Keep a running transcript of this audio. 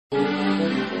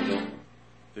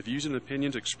The views and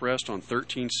opinions expressed on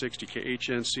 1360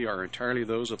 KHNC are entirely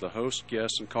those of the host,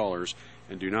 guests, and callers,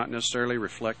 and do not necessarily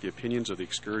reflect the opinions of the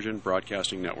Excursion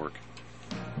Broadcasting Network.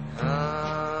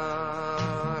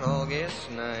 Hot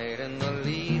August night, and the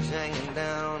leaves hanging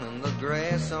down, and the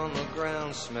grass on the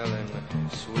ground smelling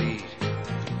sweet.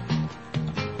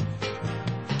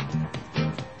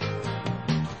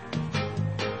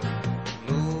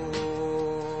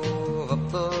 Move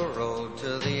up the road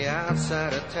to the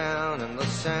outside of town, and the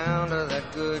sound of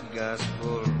that good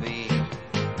gospel beat.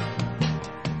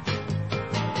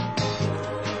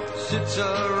 Sits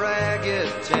a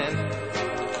ragged tent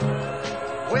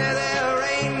where there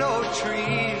ain't no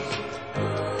trees,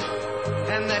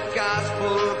 and that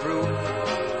gospel group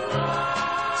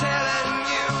telling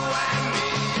you and me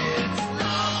it's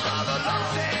love, brother, love,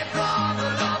 say brother,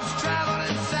 love's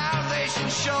traveling salvation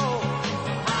show.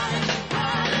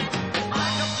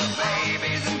 Pack up the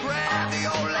babies and grab the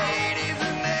old ladies,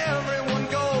 and everyone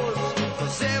goes,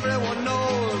 'cause everyone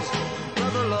knows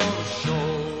brother love's show.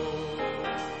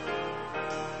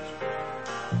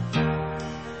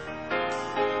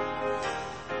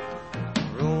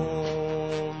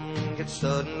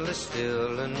 Suddenly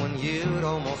still, and when you'd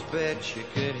almost bet you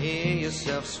could hear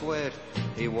yourself sweat,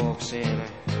 he walks in.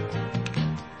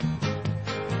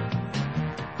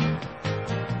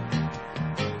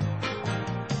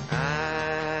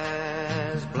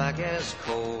 Eyes black as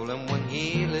coal, and when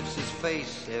he lifts his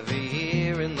face, every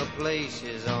ear in the place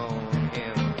is on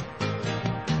him.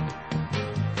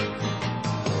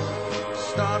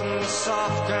 Starting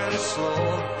soft and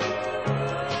slow,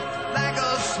 like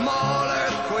a small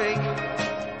earthquake.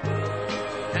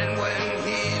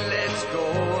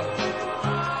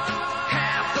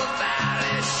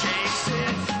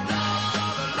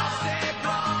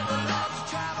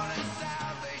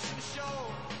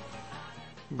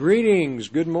 Greetings,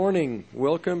 good morning.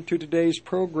 Welcome to today's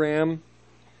program,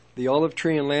 the Olive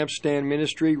Tree and Lampstand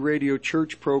Ministry Radio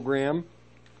Church program.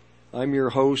 I'm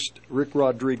your host, Rick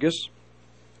Rodriguez.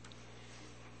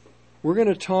 We're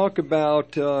going to talk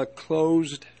about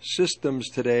closed systems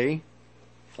today.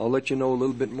 I'll let you know a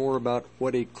little bit more about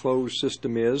what a closed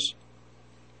system is.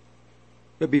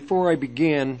 But before I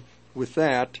begin with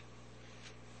that,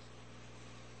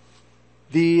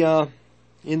 in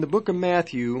the book of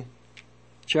Matthew,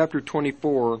 chapter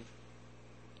 24,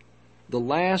 the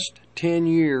last 10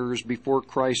 years before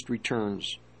Christ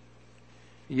returns.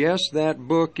 Yes, that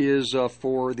book is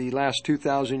for the last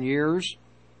 2,000 years.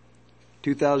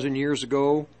 2,000 years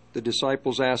ago, the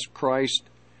disciples asked Christ,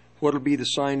 what will be the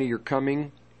sign of your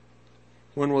coming?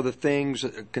 When will the things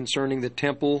concerning the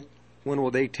temple, when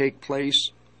will they take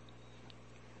place?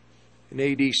 In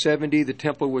AD 70, the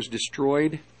temple was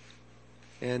destroyed,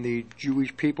 and the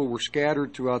Jewish people were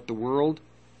scattered throughout the world.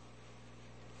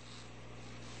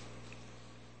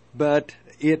 But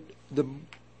the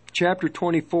chapter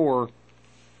 24,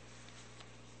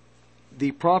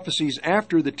 the prophecies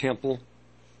after the temple,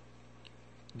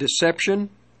 deception,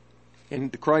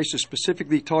 and Christ is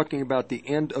specifically talking about the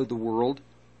end of the world,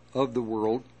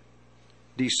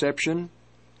 deception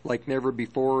like never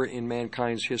before in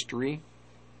mankind's history.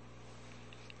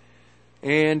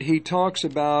 And he talks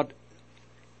about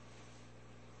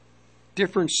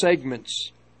different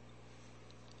segments.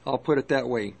 I'll put it that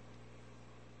way.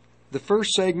 The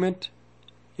first segment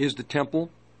is the temple.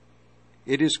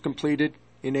 It is completed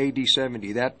in AD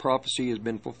 70. That prophecy has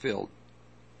been fulfilled.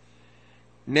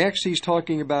 Next, he's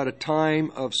talking about a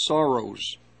time of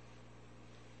sorrows.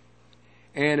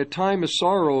 And a time of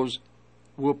sorrows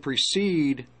will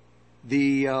precede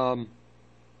the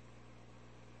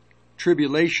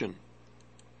tribulation.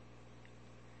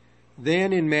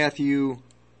 Then in Matthew,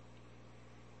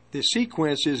 the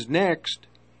sequence is next,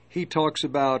 he talks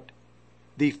about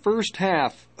the first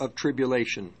half of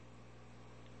tribulation.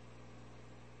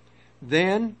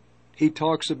 Then he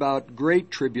talks about great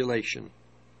tribulation.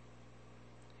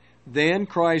 Then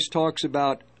Christ talks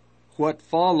about what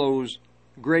follows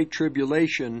great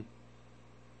tribulation,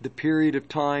 the period of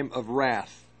time of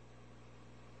wrath.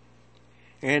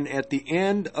 And at the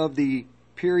end of the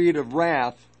period of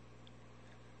wrath,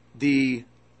 the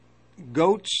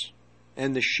goats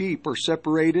and the sheep are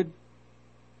separated.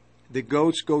 The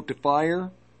goats go to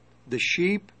fire. The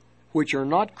sheep, which are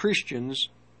not Christians,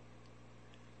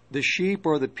 the sheep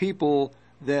are the people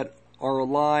that are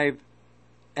alive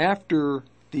after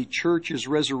the church is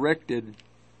resurrected.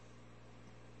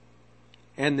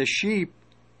 And the sheep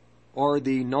are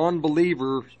the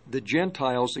non-believer, the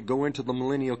Gentiles that go into the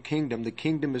millennial kingdom. The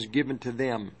kingdom is given to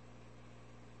them.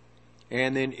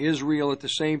 And then Israel at the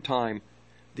same time,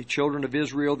 the children of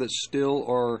Israel that still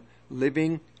are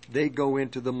living, they go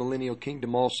into the millennial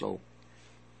kingdom also.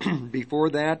 Before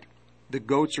that, the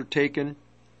goats are taken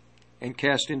and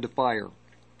cast into fire.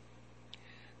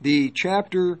 The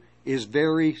chapter is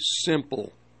very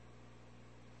simple.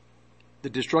 The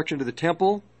destruction of the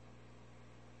temple,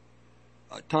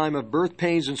 a time of birth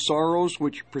pains and sorrows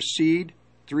which precede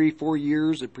 3-4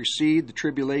 years that precede the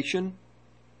tribulation,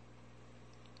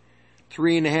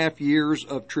 3.5 years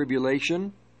of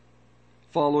tribulation,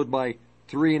 followed by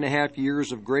 3.5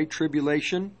 years of great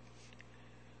tribulation,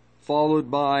 followed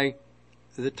by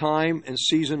the time and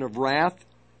season of wrath,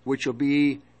 which will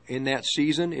be in that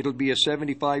season. It'll be a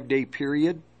 75-day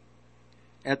period.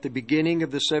 At the beginning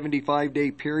of the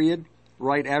 75-day period,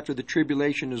 right after the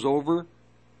tribulation is over,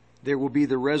 there will be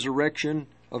the resurrection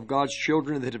of God's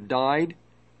children that have died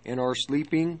and are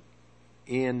sleeping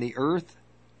in the earth.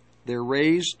 They're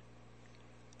raised,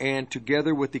 and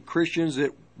together with the Christians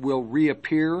that will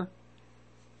reappear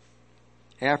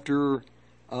after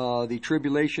the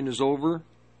tribulation is over,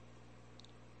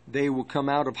 they will come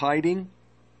out of hiding.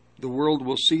 The world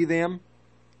will see them,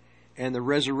 and the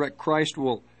resurrected Christ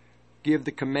will give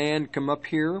the command, come up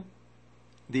here.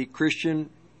 The Christian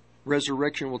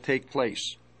resurrection will take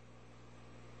place.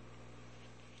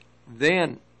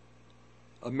 Then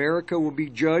America will be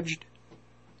judged,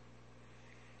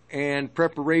 and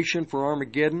preparation for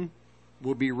Armageddon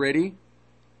will be ready.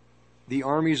 The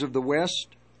armies of the West,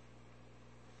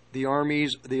 the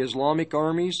Islamic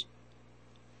armies,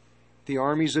 the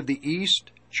armies of the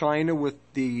East, China with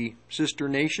the sister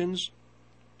nations,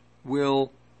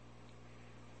 will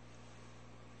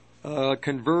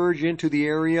converge into the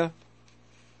area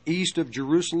east of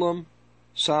Jerusalem,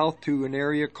 south to an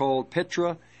area called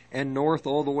Petra, and north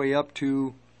all the way up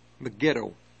to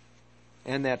Megiddo.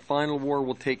 And that final war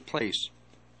will take place.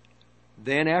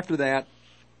 Then after that,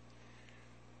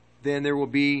 then there will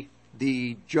be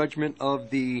the judgment of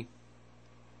the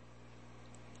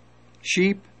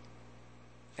sheep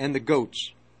and the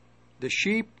goats. The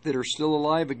sheep that are still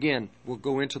alive, again, will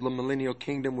go into the millennial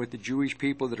kingdom with the Jewish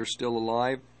people that are still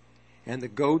alive, and the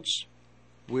goats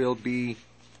will be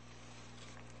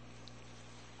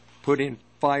put in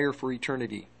fire for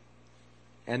eternity.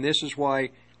 And this is why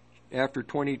after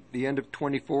the end of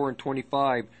 24 and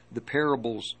 25, the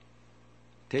parables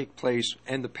take place.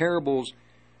 And the parables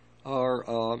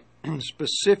are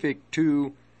specific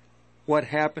to what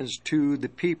happens to the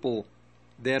people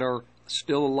that are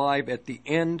still alive at the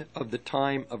end of the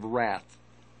time of wrath.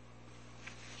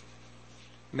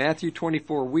 Matthew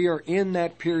 24, we are in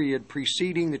that period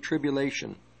preceding the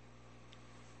tribulation.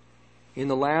 In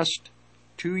the last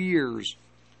 2 years,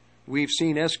 we've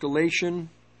seen escalation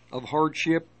of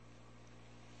hardship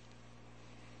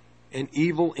and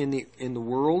evil in the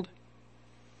world.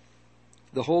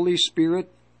 The Holy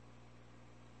Spirit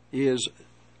is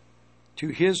to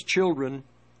His children,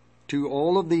 to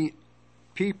all of the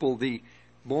people, the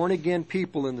born-again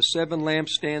people in the 7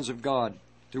 lampstands of God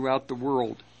throughout the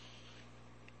world.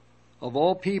 Of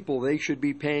all people, they should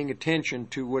be paying attention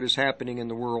to what is happening in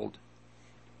the world.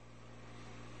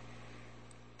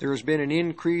 There has been an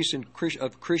increase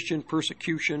of Christian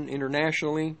persecution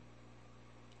internationally,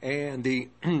 and the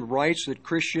rights that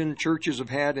Christian churches have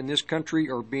had in this country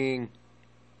are being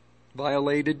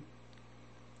violated.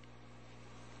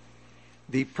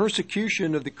 The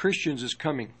persecution of the Christians is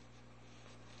coming.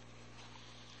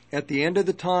 At the end of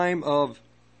the time of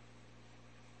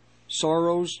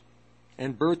sorrows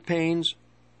and birth pains,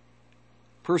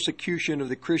 persecution of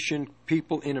the Christian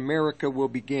people in America will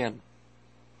begin.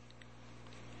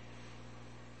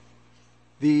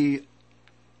 The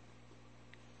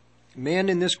men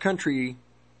in this country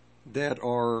that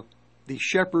are the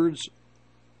shepherds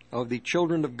of the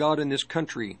children of God in this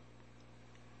country,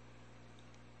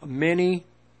 many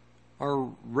are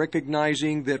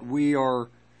recognizing that we are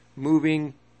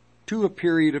moving to a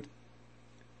period of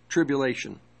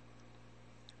tribulation.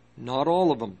 Not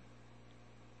all of them,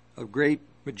 a great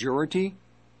majority,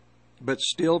 but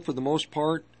still for the most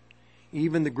part,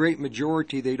 even the great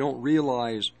majority, they don't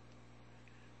realize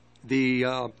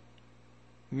the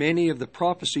many of the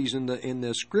prophecies in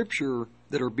the Scripture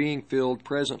that are being filled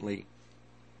presently,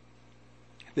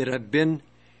 that have been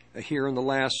here in the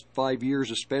last 5 years,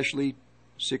 especially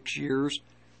 6 years,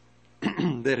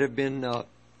 that have been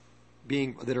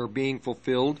that are being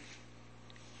fulfilled.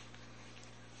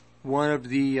 One of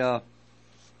the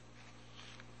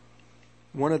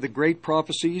great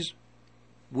prophecies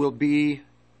will be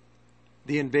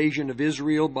the invasion of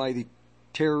Israel by the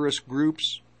terrorist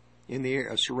groups in the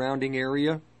surrounding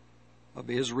area of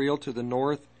Israel to the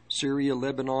north, Syria,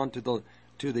 Lebanon to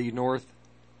the northwest,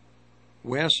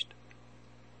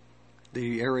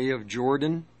 the area of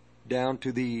Jordan down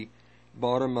to the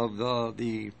bottom of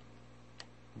the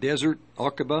desert,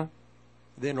 Aqaba,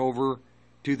 then over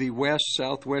to the west,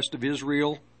 southwest of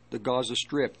Israel, the Gaza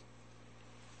Strip.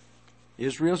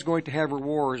 Israel's going to have her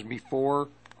wars before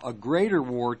a greater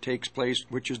war takes place,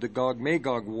 which is the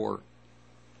Gog-Magog war.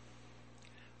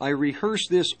 I rehearse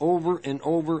this over and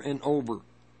over and over.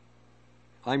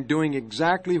 I'm doing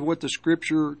exactly what the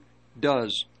Scripture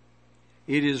does.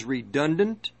 It is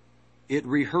redundant. It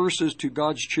rehearses to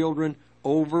God's children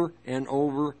over and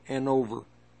over and over.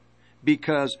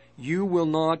 Because you will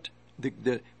not,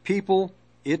 the people,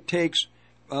 it takes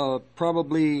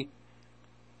probably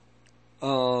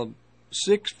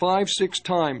 6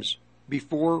 times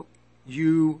before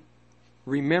you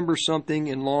remember something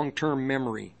in long-term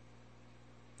memory.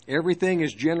 Everything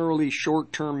is generally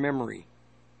short-term memory.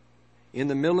 In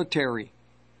the military,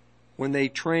 when they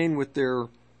train with their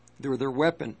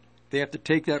weapon, they have to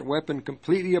take that weapon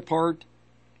completely apart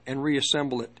and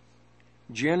reassemble it.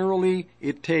 Generally,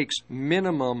 it takes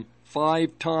minimum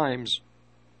 5 times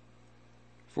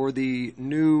for the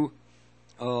new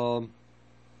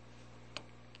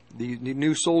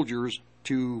soldiers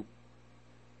to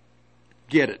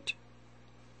get it.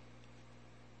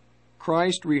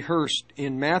 Christ rehearsed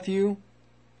in Matthew,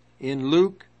 in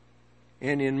Luke,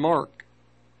 and in Mark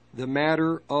the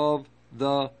matter of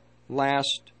the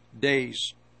last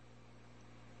days.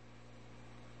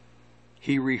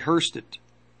 He rehearsed it.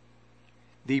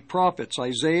 The prophets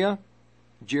Isaiah,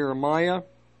 Jeremiah,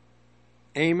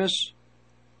 Amos,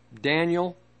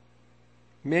 Daniel,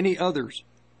 many others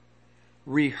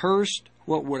rehearsed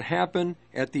what would happen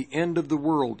at the end of the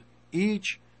world,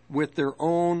 each with their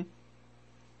own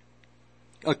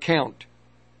account.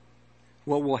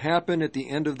 What will happen at the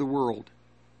end of the world.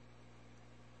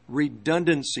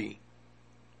 Redundancy,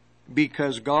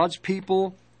 because God's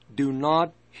people do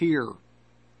not hear.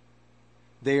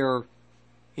 They are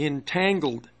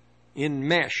entangled in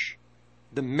mesh,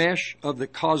 the mesh of the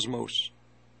cosmos.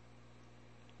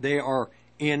 They are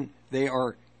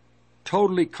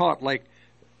totally caught, like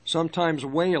sometimes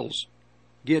whales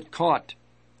get caught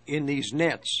in these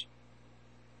nets.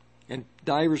 And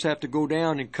divers have to go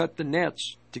down and cut the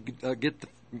nets to get the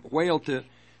whale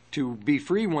to be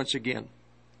free once again.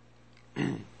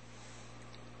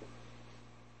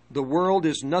 The world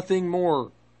is nothing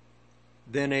more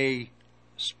than a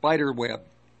spider web.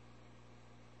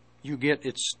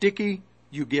 It's sticky,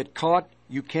 you get caught,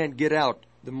 you can't get out.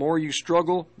 The more you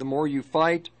struggle, the more you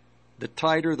fight, the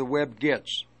tighter the web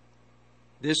gets.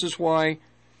 This is why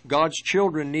God's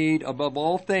children need, above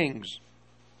all things,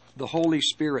 the Holy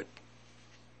Spirit.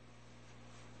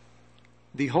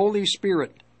 The Holy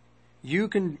Spirit. You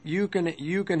can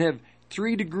have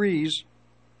 3 degrees.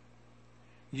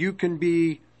 You can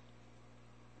be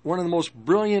one of the most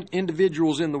brilliant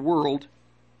individuals in the world,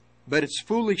 but it's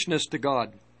foolishness to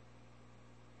God.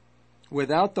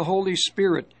 Without the Holy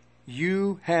Spirit,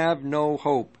 you have no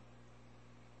hope.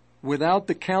 Without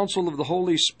the counsel of the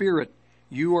Holy Spirit,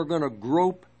 you are going to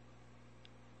grope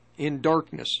in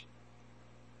darkness.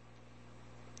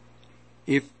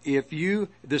 If you,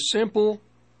 the simple,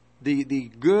 the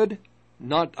good,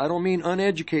 I don't mean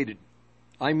uneducated,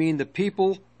 I mean the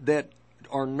people that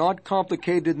are not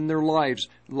complicated in their lives.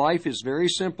 Life is very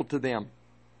simple to them.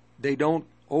 They don't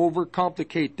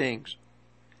overcomplicate things.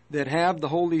 That have the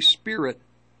Holy Spirit,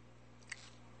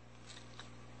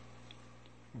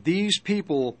 these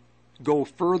people go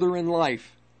further in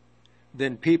life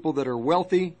than people that are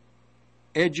wealthy,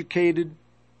 educated,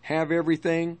 have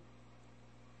everything.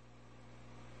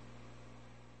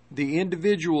 The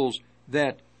individuals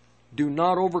that do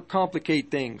not overcomplicate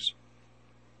things,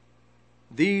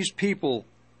 these people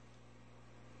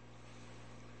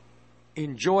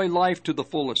enjoy life to the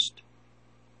fullest.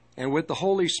 And with the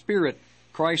Holy Spirit,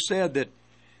 Christ said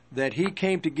that He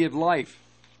came to give life,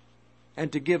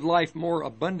 and to give life more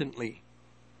abundantly.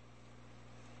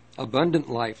 Abundant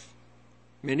life.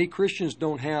 Many Christians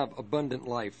don't have abundant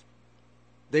life.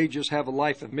 They just have a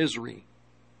life of misery,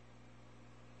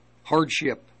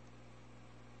 hardship.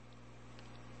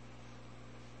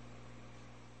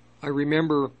 I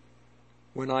remember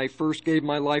when I first gave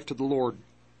my life to the Lord.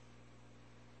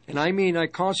 And I mean I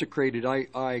consecrated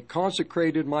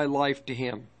my life to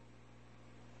Him.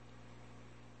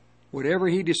 Whatever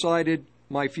He decided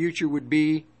my future would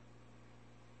be,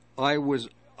 I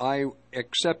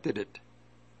accepted it.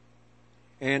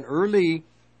 And early,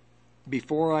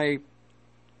 before I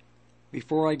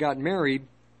got married,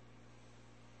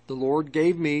 the Lord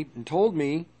gave me and told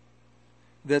me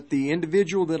that the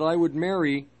individual that I would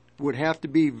marry would have to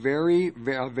be a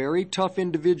very tough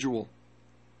individual,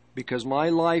 because my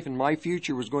life and my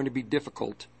future was going to be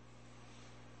difficult.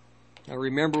 I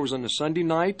remember it was on a Sunday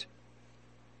night,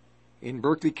 in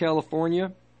Berkeley,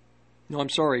 California. No, I'm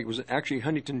sorry, it was actually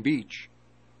Huntington Beach.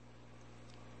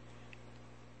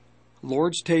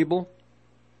 Lord's table,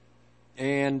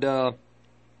 and I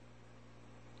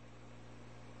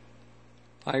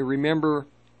remember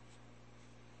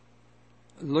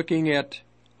looking at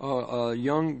a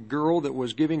young girl that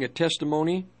was giving a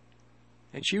testimony,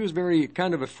 and she was very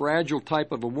kind of a fragile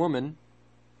type of a woman.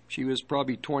 She was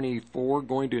probably 24,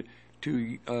 going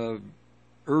to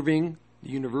Irving, the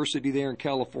university there in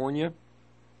California.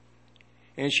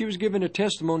 And she was giving a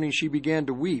testimony, and she began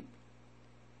to weep.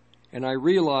 And I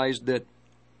realized that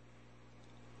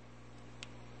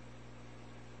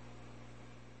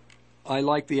I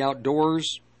like the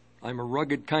outdoors. I'm a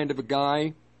rugged kind of a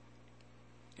guy.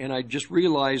 And I just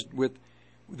realized with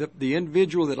the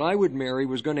individual that I would marry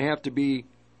was going to have to be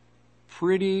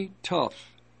pretty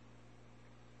tough.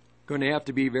 Going to have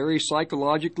to be very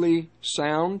psychologically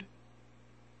sound,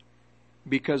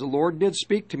 because the Lord did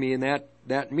speak to me in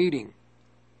that meeting.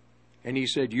 And He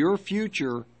said, your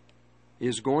future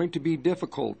is going to be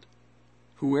difficult.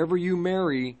 Whoever you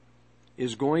marry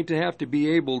is going to have to be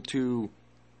able to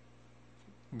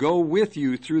go with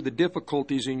you through the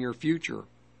difficulties in your future.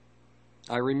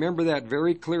 I remember that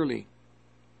very clearly.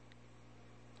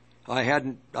 I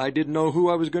didn't know who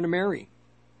I was going to marry.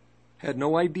 Had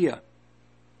no idea.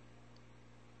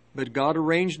 But God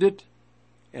arranged it,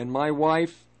 and my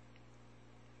wife,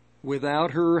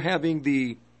 without her having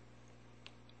the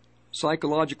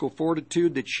psychological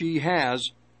fortitude that she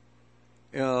has,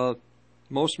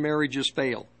 most marriages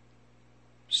fail.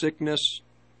 Sickness,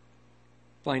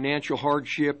 financial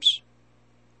hardships,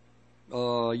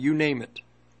 you name it.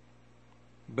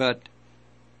 But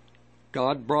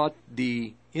God brought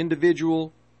the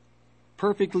individual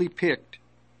perfectly picked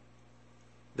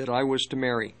that I was to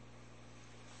marry.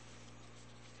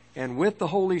 And with the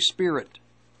Holy Spirit,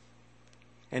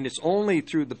 and it's only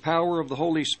through the power of the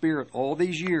Holy Spirit all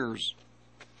these years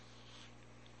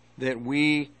that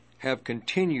we have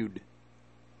continued.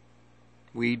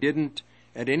 We didn't,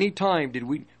 at any time, did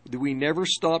we never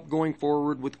stop going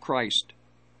forward with Christ.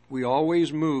 We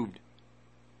always moved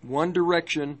one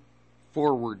direction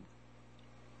forward.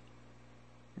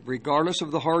 Regardless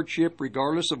of the hardship,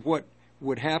 regardless of what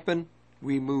would happen,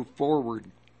 we move forward.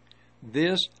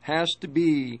 This has to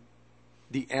be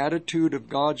the attitude of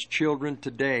God's children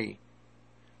today.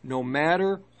 No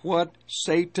matter what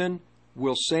Satan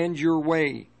will send your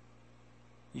way,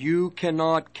 you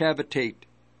cannot cavitate.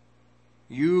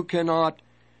 You cannot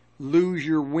lose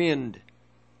your wind.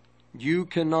 You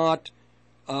cannot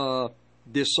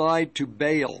decide to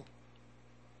bail.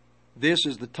 This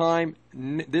is the time.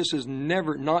 This is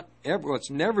never, not ever. It's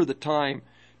never the time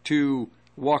to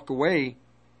walk away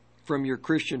from your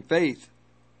Christian faith.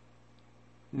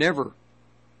 Never.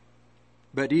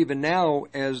 But even now,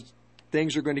 as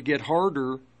things are going to get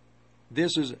harder,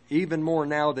 this is even more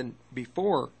now than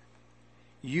before.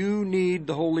 You need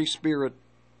the Holy Spirit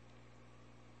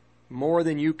more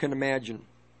than you can imagine.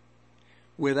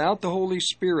 Without the Holy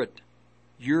Spirit,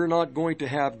 you're not going to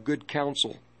have good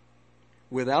counsel.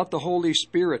 Without the Holy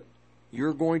Spirit,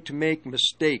 you're going to make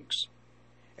mistakes.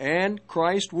 And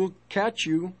Christ will catch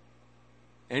you,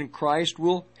 and Christ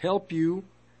will help you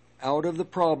out of the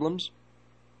problems,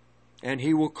 and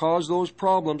He will cause those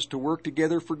problems to work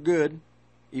together for good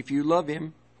if you love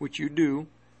Him, which you do.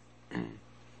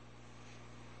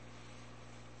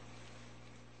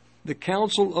 The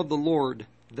counsel of the Lord,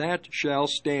 that shall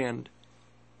stand.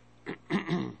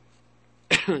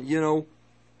 You know,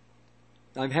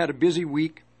 I've had a busy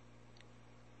week,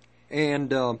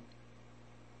 and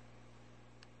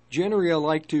generally I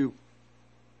like to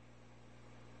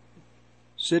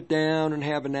sit down and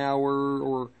have an hour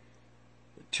or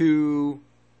two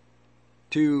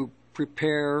to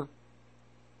prepare.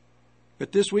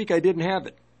 But this week I didn't have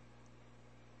it.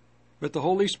 But the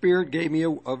Holy Spirit gave me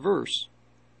a verse.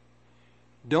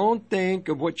 Don't think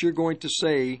of what you're going to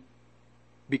say,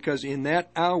 because in that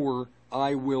hour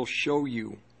I will show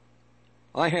you.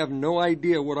 I have no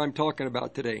idea what I'm talking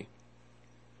about today.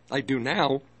 I do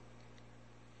now,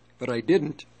 but I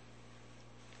didn't.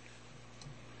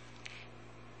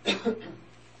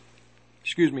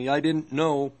 Excuse me, I didn't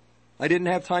know. I didn't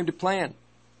have time to plan,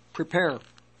 prepare.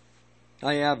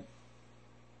 I have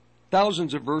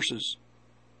thousands of verses.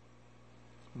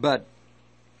 But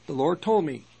the Lord told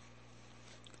me,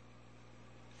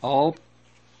 I'll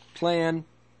plan,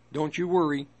 don't you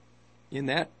worry. In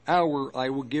that hour, I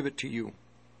will give it to you.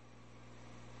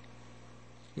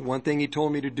 The one thing He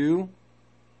told me to do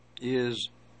is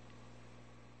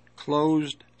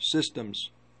closed systems.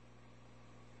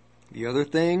 The other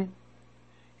thing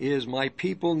is my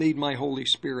people need my Holy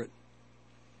Spirit.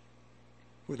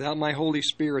 Without my Holy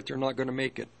Spirit, they're not going to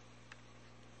make it.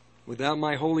 Without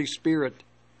my Holy Spirit,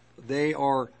 they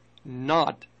are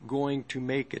not going to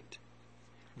make it.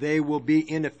 They will be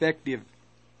ineffective.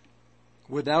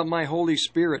 Without my Holy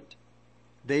Spirit,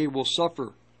 they will suffer.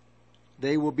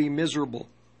 They will be miserable.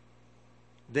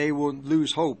 They will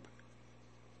lose hope.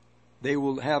 They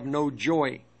will have no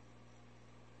joy.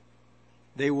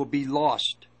 They will be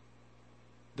lost.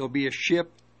 They'll be a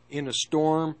ship in a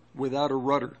storm without a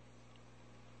rudder.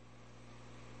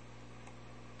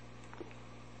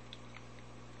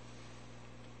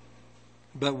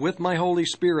 But with my Holy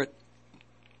Spirit,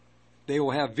 they will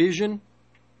have vision.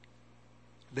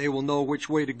 They will know which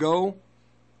way to go.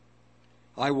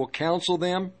 I will counsel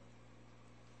them.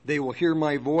 They will hear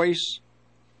my voice.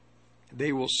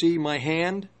 They will see my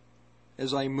hand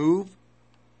as I move.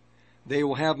 They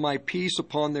will have my peace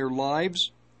upon their lives.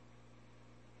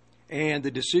 And the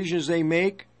decisions they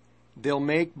make, they'll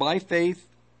make by faith,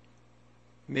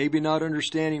 maybe not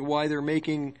understanding why they're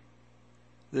making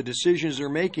the decisions they're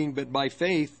making, but by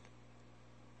faith,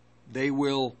 they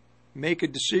will make a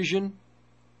decision,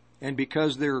 and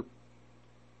because they're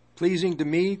pleasing to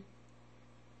me,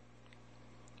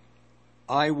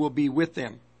 I will be with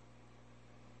them.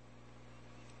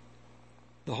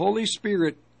 The Holy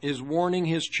Spirit is warning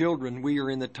His children we are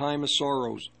in the time of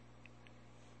sorrows.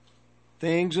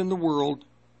 Things in the world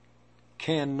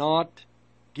cannot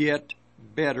get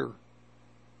better.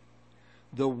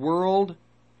 The world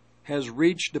has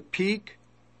reached a peak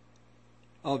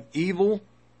of evil.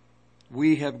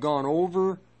 We have gone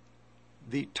over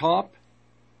the top,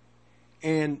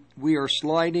 and we are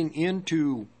sliding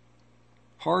into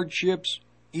hardships,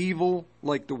 evil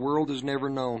like the world has never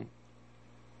known.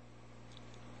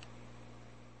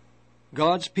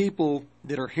 God's people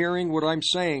that are hearing what I'm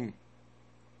saying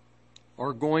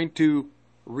are going to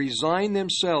resign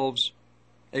themselves,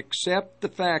 accept the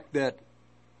fact that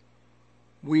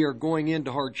we are going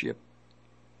into hardship,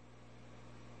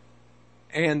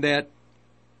 and that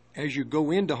as you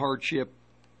go into hardship,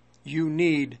 you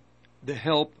need the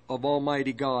help of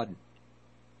Almighty God.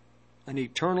 An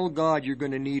eternal God, you're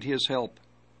going to need His help.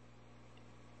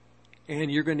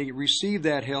 And you're going to receive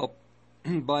that help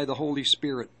by the Holy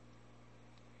Spirit.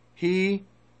 He,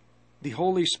 the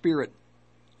Holy Spirit,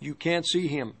 you can't see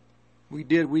Him. We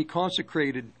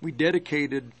dedicated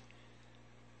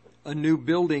a new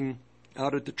building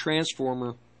out at the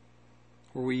transformer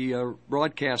where we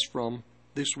broadcast from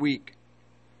this week.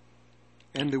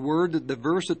 And the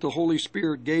verse that the Holy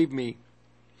Spirit gave me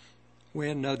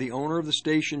when the owner of the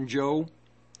station, Joe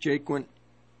Jaquint,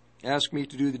 asked me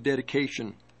to do the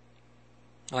dedication,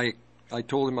 I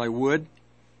told him I would.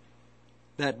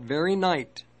 That very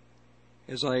night,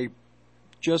 as I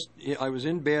was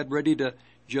in bed ready to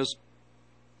just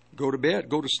go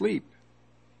to sleep,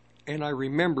 and I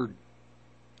remembered,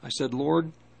 I said,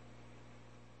 Lord,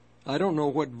 I don't know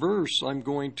what verse I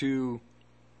don't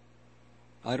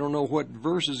know what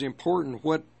verse is important,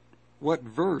 what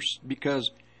verse, because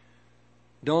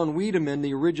Don Wiedemann,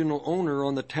 the original owner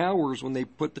on the towers, when they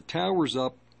put the towers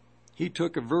up, he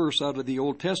took a verse out of the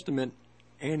Old Testament,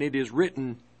 and it is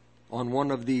written on one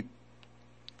of the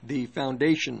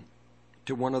foundation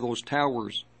to one of those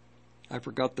towers. I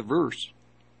forgot the verse,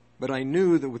 but I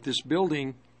knew that with this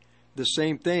building, the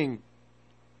same thing.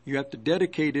 You have to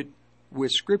dedicate it with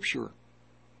Scripture.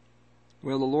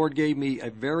 Well, the Lord gave me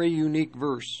a very unique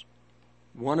verse,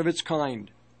 one of its kind.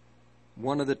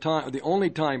 The only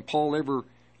time Paul ever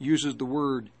uses the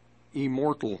word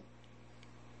immortal.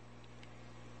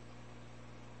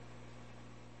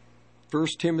 1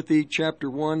 Timothy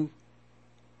chapter 1,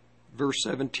 verse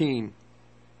 17.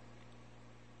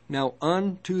 Now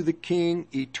unto the King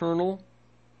eternal,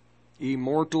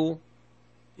 immortal,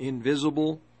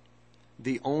 invisible,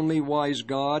 the only wise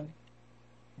God,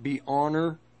 be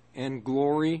honor and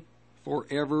glory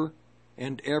forever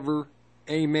and ever.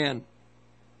 Amen.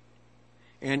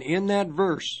 And in that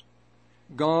verse,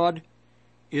 God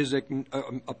is,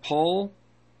 Paul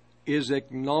is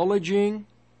acknowledging,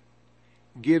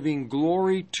 giving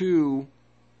glory to,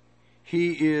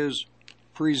 he is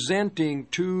presenting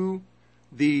to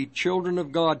the children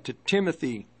of God, to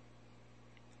Timothy,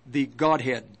 the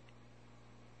Godhead,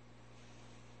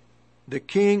 the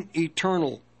King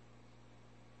eternal,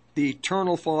 the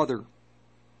eternal Father,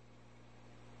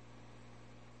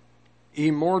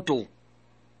 immortal,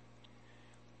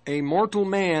 a mortal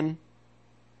man,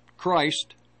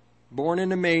 Christ, born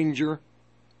in a manger,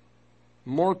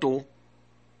 mortal,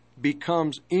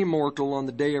 becomes immortal on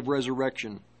the day of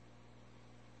resurrection.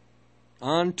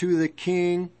 Unto the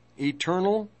King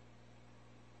eternal,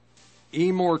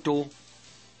 immortal,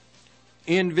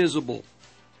 invisible,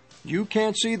 You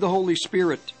can't see the Holy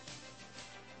Spirit,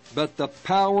 but the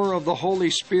power of the Holy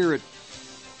Spirit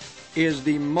is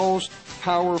the most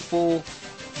powerful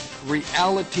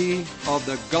reality of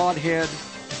the Godhead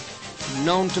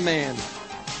known to man.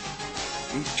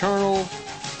 Eternal,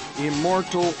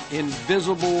 immortal,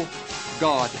 invisible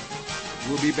God.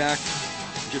 We'll be back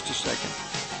in just a second.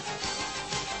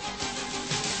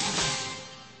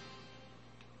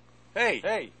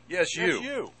 Hey, yes,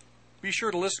 you. Be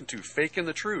sure to listen to Faking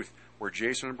the Truth, where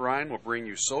Jason and Brian will bring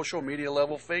you social media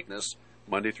level fakeness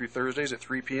Monday through Thursdays at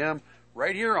 3 p.m.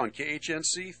 right here on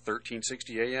KHNC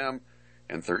 1360 AM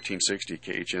and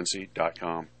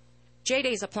 1360khnc.com.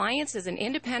 J-Days Appliance is an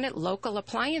independent local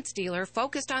appliance dealer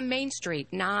focused on Main Street,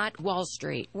 not Wall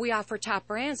Street. We offer top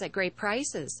brands at great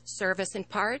prices, service and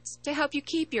parts to help you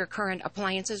keep your current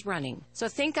appliances running. So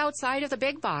think outside of the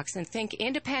big box and think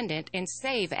independent and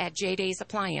save at J-Days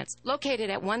Appliance,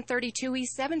 located at 132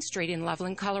 East 7th Street in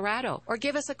Loveland, Colorado. Or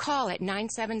give us a call at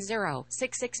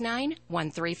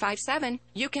 970-669-1357.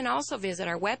 You can also visit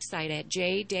our website at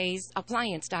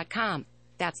jdaysappliance.com.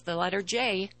 That's the letter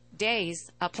J,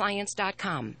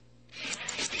 daysappliance.com.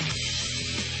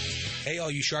 Hey,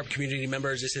 all you Sharp community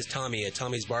members, this is Tommy at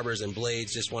Tommy's Barbers and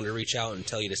Blades. Just wanted to reach out and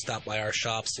tell you to stop by our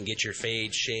shops and get your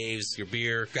fades, shaves, your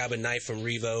beer. Grab a knife from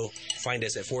Revo. Find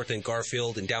us at 4th and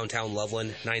Garfield in downtown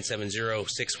Loveland,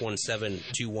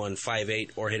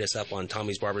 970-617-2158, or hit us up on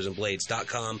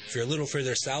Tommy'sBarbersandBlades.com. If you're a little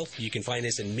further south, you can find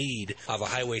us in Meade off of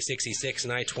Highway 66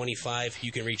 and I-25.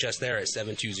 You can reach us there at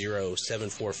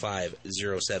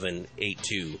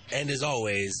 720-745-0782. And as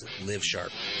always, live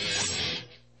sharp.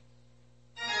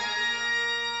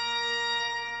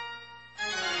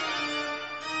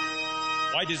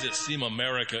 Why does it seem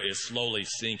America is slowly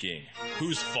sinking?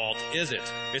 Whose fault is it?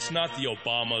 It's not the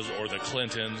Obamas or the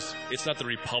Clintons. It's not the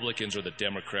Republicans or the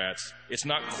Democrats. It's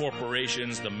not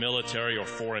corporations, the military, or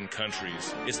foreign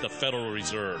countries. It's the Federal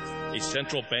Reserve, a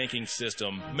central banking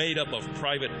system made up of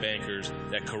private bankers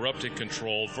that corrupt and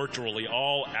control virtually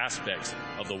all aspects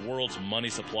of the world's money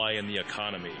supply and the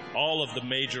economy. All of the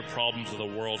major problems of the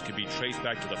world can be traced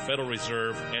back to the Federal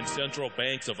Reserve and central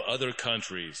banks of other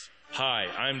countries. Hi,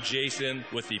 I'm Jason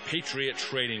with the Patriot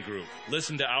Trading Group.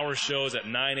 Listen to our shows at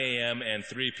 9 a.m. and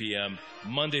 3 p.m.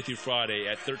 Monday through Friday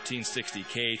at 1360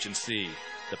 KHNC,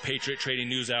 the Patriot Trading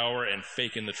News Hour and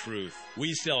Faking the Truth.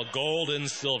 We sell gold and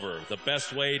silver, the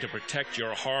best way to protect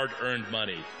your hard-earned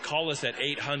money. Call us at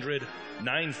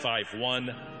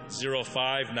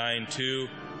 800-951-0592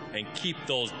 and keep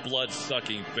those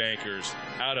blood-sucking bankers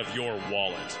out of your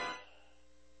wallet.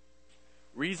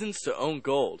 Reasons to own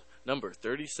gold. Number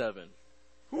 37.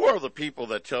 Who are the people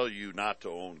that tell you not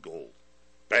to own gold?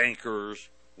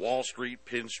 Bankers, Wall Street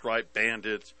pinstripe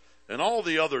bandits, and all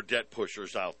the other debt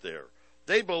pushers out there.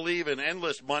 They believe in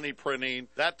endless money printing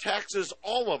that taxes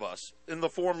all of us in the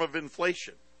form of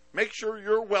inflation. Make sure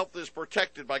your wealth is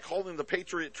protected by calling the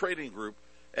Patriot Trading Group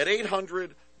at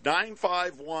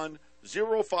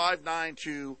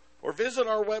 800-951-0592 or visit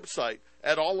our website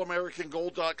at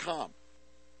allamericangold.com.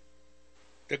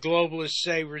 The globalists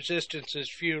say resistance is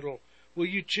futile. Will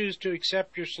you choose to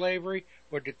accept your slavery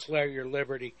or declare your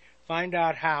liberty? Find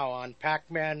out how on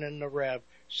Pac-Man and the Rev,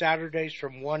 Saturdays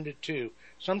from 1 to 2.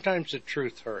 Sometimes the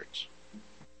truth hurts.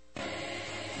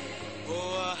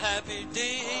 Oh, a happy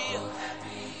day. Oh,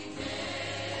 happy day.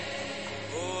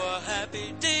 Oh, a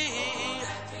happy day.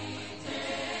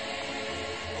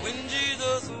 When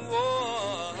Jesus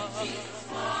was.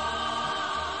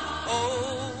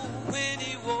 Oh, when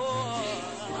he was.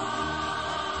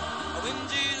 When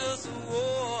Jesus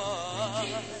was.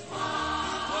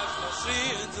 Wash my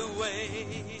sins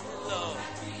away, Lord.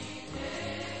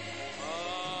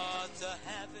 Oh, it's a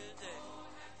happy day.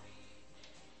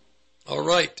 All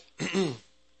right.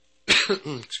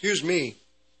 Excuse me.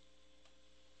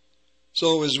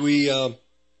 So as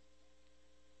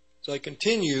I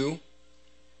continue,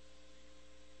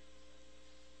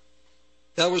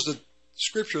 that was the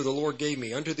scripture the Lord gave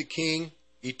me. Unto the King,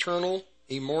 eternal,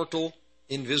 immortal,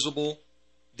 invisible,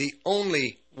 the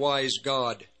only wise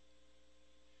God.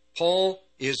 Paul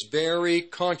is very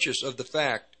conscious of the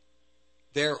fact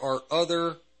there are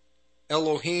other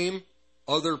Elohim,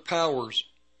 other powers.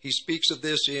 He speaks of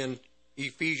this in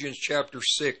Ephesians chapter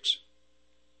 6.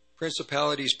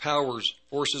 Principalities, powers,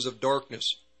 forces of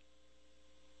darkness.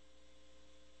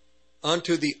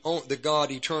 Unto the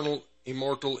God, eternal,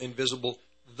 immortal, invisible,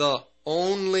 the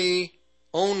only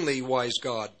wise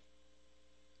God.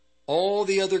 All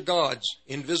the other gods,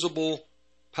 invisible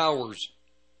powers,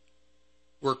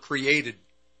 were created.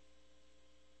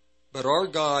 But our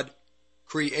God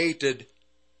created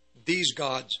these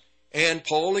gods. And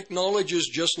Paul acknowledges,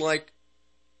 just like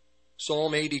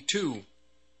Psalm 82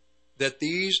 that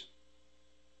these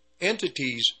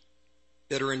entities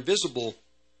that are invisible,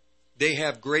 they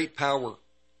have great power.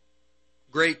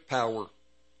 Great power.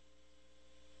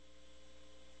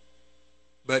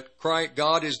 But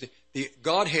God is the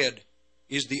Godhead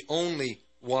is the only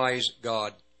wise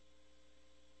God.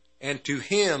 And to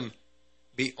Him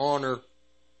be honor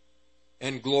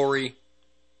and glory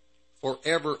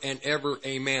forever and ever.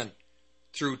 Amen.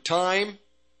 Through time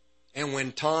and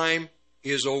when time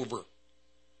is over.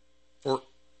 For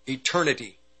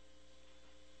eternity.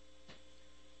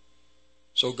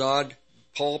 So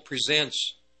Paul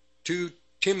presents to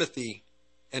Timothy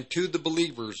and to the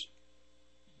believers,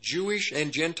 Jewish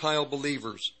and Gentile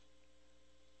believers,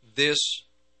 this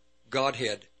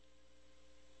Godhead.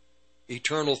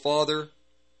 Eternal Father,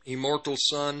 immortal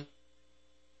Son,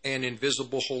 and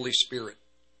invisible Holy Spirit.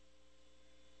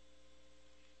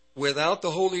 Without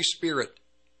the Holy Spirit,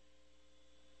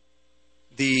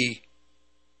 the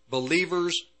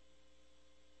believers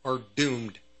are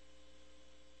doomed.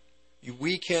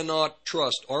 We cannot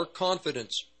trust. Our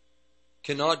confidence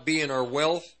cannot be in our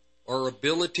wealth, our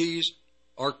abilities.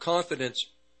 Our confidence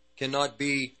cannot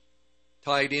be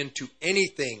tied into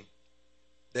anything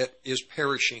that is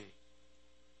perishing.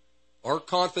 Our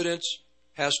confidence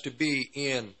has to be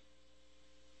in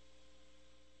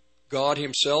God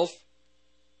Himself,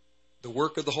 the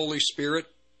work of the Holy Spirit,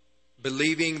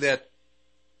 believing that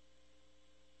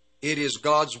it is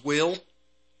God's will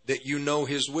that you know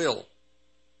His will.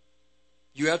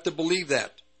 You have to believe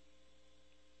that.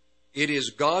 It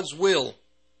is God's will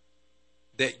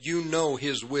that you know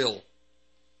His will.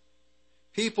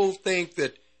 People think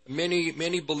that,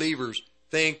 many believers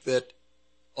think that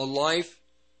a life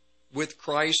with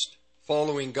Christ,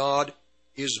 following God,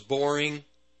 is boring,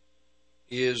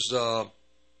 it's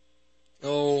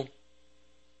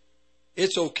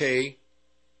okay,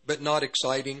 but not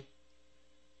exciting.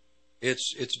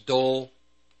 It's dull.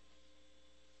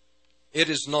 It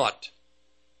is not.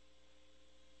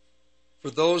 For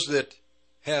those that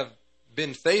have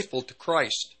been faithful to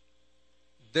Christ,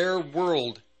 their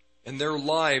world and their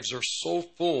lives are so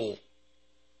full.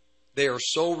 They are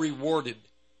so rewarded.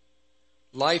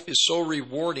 Life is so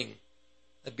rewarding.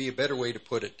 That'd be a better way to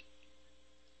put it.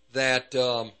 That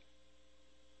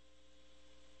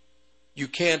you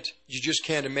just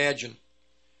can't imagine.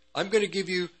 I'm going to give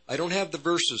you, I don't have the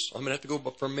verses. I'm going to have to go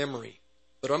from memory.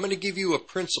 But I'm going to give you a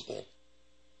principle.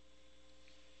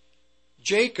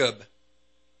 Jacob,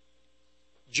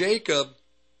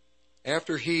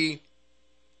 after he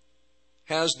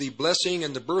has the blessing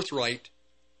and the birthright,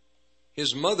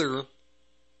 his mother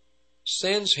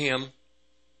sends him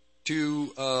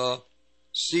to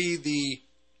see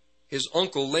his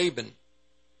uncle Laban.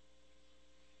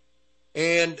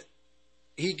 And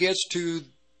he gets to,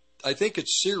 I think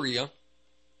it's Syria,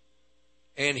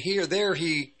 and there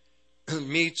he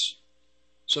meets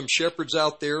some shepherds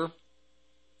out there,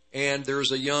 and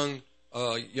there's a young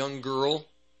girl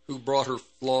who brought her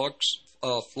flocks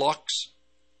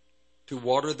to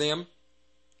water them,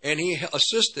 and he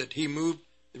assisted. He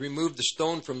removed the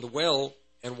stone from the well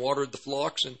and watered the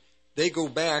flocks, and they go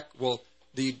back. Well,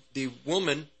 the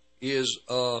woman is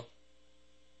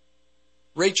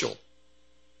Rachel,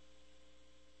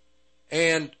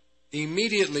 and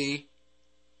immediately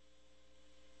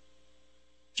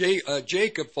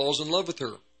Jacob falls in love with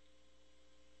her.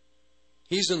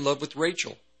 He's in love with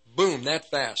Rachel. Boom, that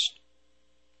fast.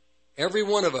 Every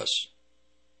one of us,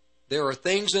 there are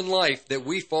things in life that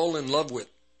we fall in love with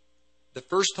the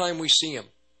first time we see them.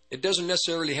 It doesn't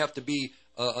necessarily have to be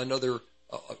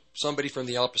somebody from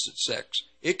the opposite sex.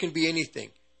 It can be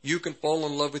anything. You can fall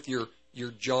in love with your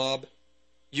job.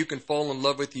 You can fall in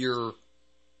love with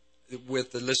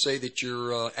let's say that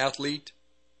you're an athlete.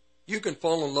 You can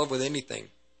fall in love with anything.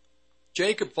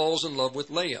 Jacob falls in love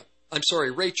with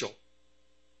Rachel.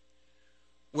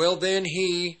 Well, then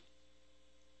he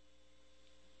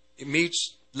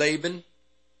meets Laban,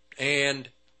 and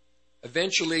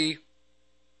eventually,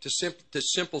 to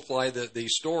simplify the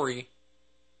story,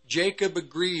 Jacob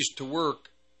agrees to work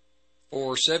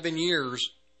for 7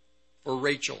 years for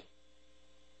Rachel.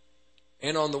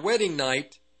 And on the wedding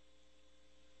night,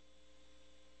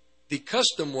 the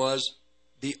custom was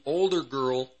the older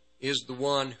girl is the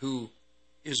one who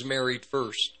is married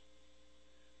first.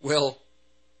 Well,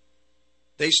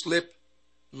 they slip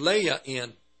Leah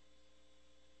in.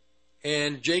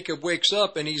 And Jacob wakes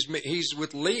up and he's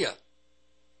with Leah.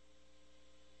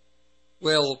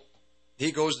 Well,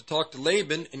 he goes to talk to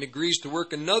Laban and agrees to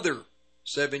work another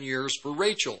 7 years for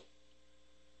Rachel.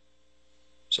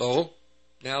 So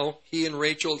now he and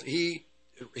Rachel,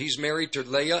 he's married to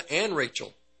Leah and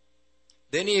Rachel.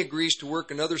 Then he agrees to work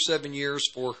another 7 years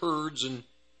for herds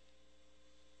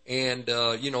and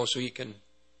so he can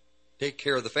take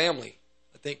care of the family.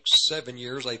 I think 7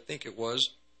 years, I think it was.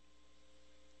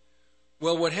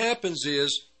 Well, what happens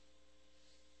is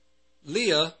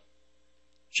Leah,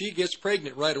 she gets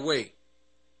pregnant right away.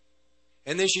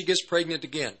 And then she gets pregnant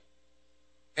again.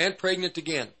 And pregnant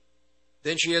again.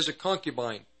 Then she has a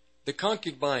concubine. The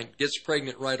concubine gets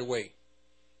pregnant right away.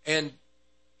 And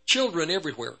children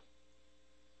everywhere.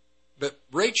 But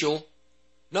Rachel,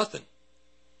 nothing.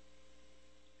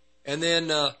 And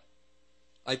then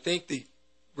I think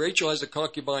Rachel has a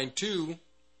concubine too.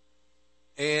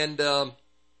 And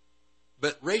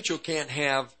but Rachel can't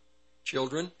have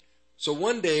children. So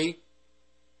one day,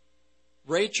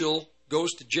 Rachel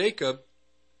goes to Jacob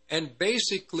and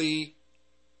basically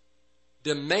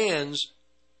demands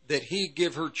that he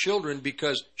give her children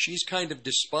because she's kind of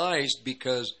despised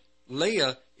because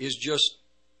Leah is just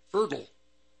fertile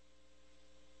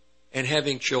and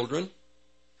having children.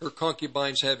 Her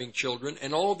concubine's having children,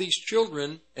 and all these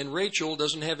children, and Rachel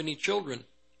doesn't have any children.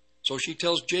 So she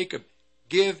tells Jacob,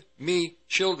 give me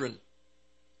children.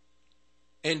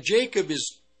 And Jacob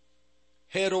is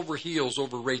head over heels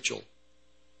over Rachel.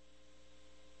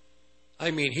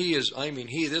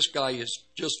 This guy is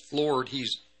just floored.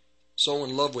 He's so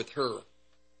in love with her.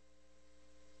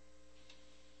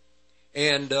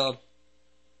 And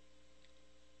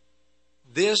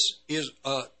this is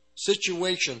a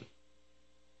situation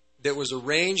that was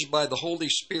arranged by the Holy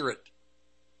Spirit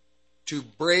to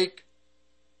break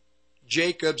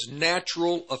Jacob's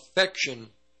natural affection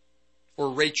for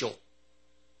Rachel.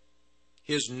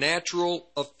 His natural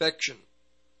affection.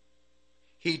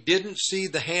 He didn't see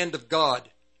the hand of God.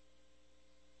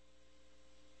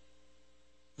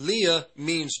 Leah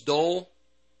means dull,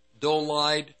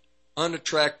 dull-eyed,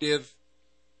 unattractive,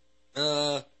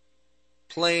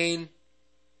 plain,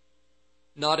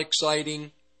 not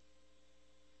exciting.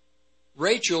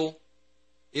 Rachel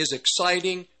is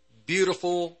exciting,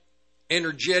 beautiful,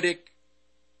 energetic,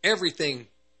 everything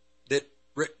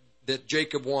that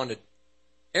Jacob wanted.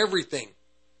 Everything.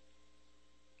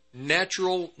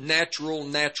 Natural, natural,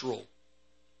 natural.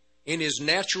 In his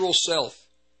natural self,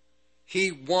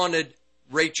 he wanted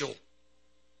Rachel.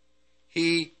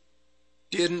 He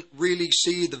didn't really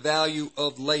see the value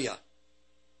of Leah.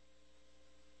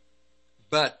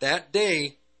 But that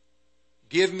day,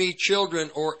 give me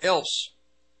children or else,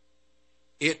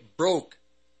 it broke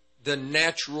the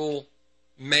natural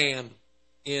man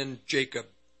in Jacob.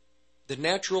 The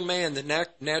natural man, the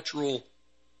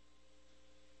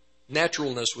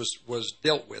naturalness was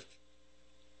dealt with.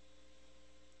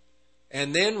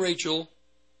 And then Rachel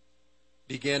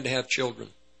began to have children.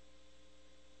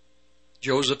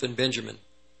 Joseph and Benjamin.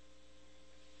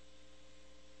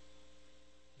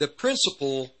 The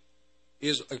principle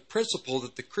is a principle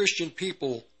that the Christian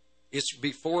people, it's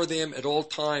before them at all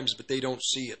times, but they don't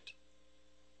see it.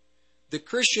 The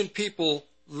Christian people,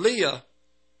 Leah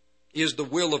is the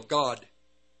will of God.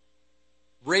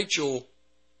 Rachel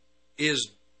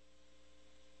is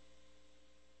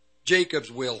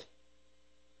Jacob's will.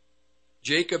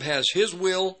 Jacob has his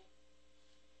will,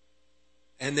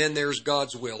 and then there's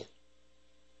God's will.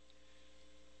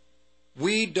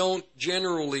 We don't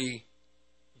generally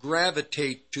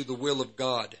gravitate to the will of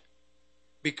God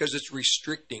because it's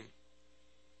restricting.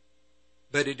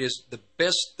 But it is the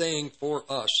best thing for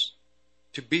us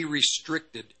to be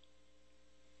restricted.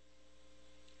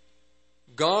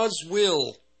 God's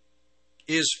will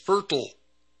is fertile.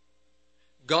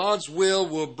 God's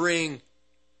will bring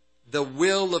the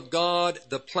will of God,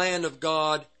 the plan of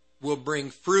God will bring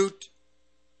fruit.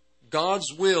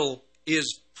 God's will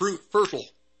is fertile.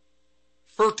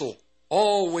 Fertile,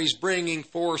 always bringing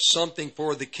forth something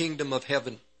for the kingdom of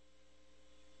heaven.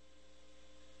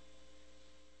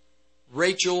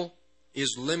 Rachel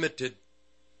is limited.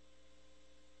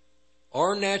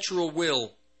 Our natural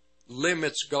will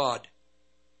limits God.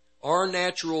 Our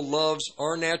natural loves,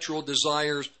 our natural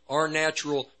desires, our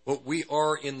natural, what we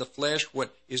are in the flesh,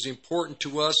 what is important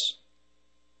to us,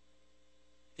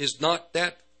 is not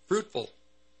that fruitful.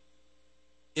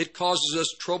 It causes us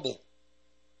trouble.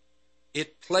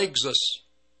 It plagues us.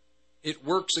 It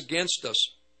works against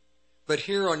us. But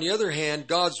here, on the other hand,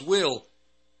 God's will,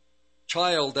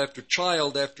 child after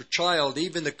child after child,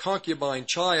 even the concubine,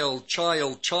 child,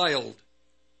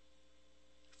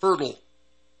 fertile.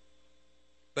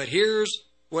 But here's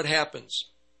what happens.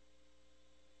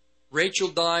 Rachel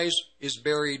dies, is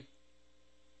buried.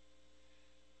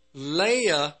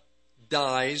 Leah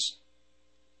dies,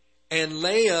 and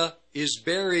Leah is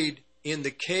buried in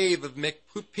the cave of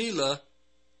Machpelah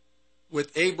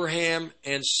with Abraham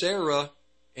and Sarah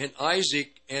and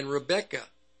Isaac and Rebekah.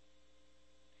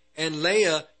 And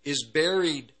Leah is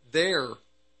buried there.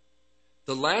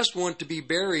 The last one to be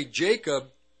buried, Jacob,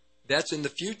 that's in the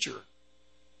future.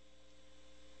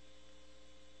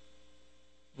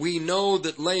 We know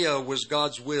that Leah was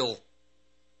God's will.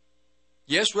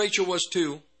 Yes, Rachel was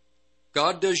too.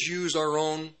 God does use our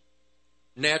own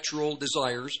natural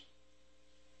desires.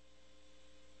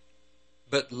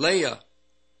 But Leah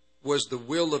was the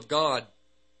will of God.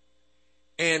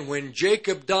 And when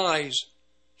Jacob dies,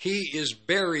 he is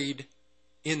buried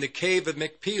in the cave of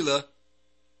Machpelah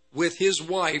with his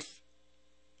wife,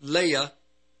 Leah,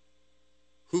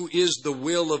 who is the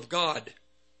will of God.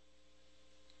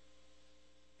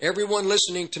 Everyone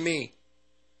listening to me,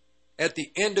 at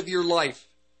the end of your life,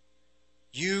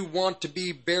 you want to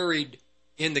be buried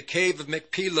in the cave of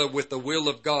Machpelah with the will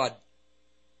of God.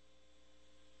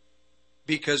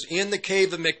 Because in the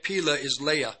cave of Machpelah is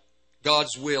Leah,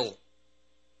 God's will.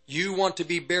 You want to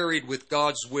be buried with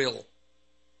God's will.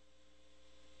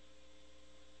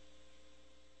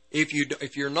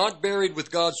 If you're not buried with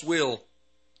God's will,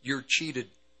 you're cheated.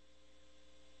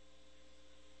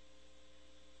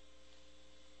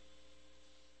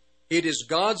 It is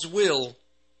God's will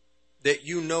that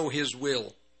you know His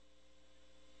will.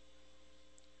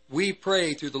 We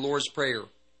pray through the Lord's Prayer,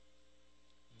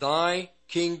 Thy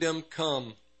kingdom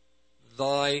come,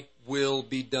 Thy will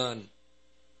be done.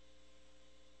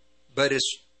 But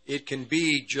it can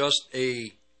be just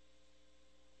a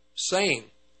saying.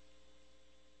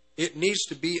 It needs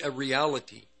to be a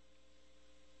reality.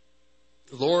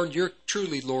 Lord,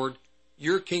 Lord,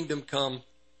 your kingdom come,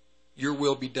 your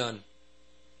will be done.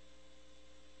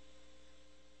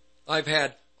 I've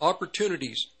had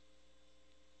opportunities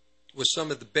with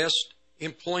some of the best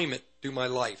employment through my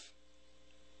life.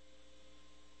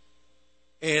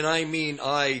 And I mean,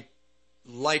 I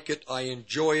like it, I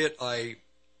enjoy it,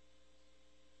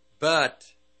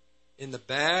 but in the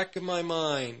back of my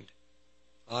mind,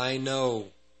 I know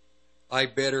I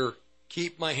better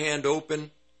keep my hand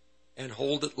open and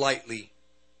hold it lightly,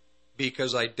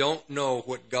 because I don't know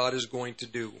what God is going to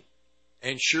do.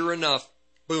 And sure enough,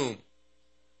 boom,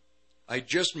 I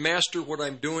just master what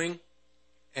I'm doing,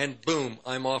 and boom,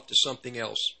 I'm off to something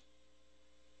else.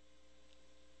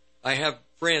 I have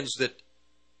friends that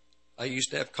I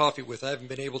used to have coffee with. I haven't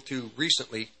been able to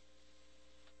recently.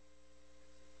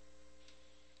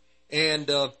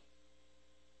 And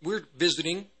we're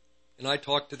visiting, and I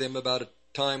talked to them about a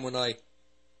time when I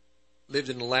lived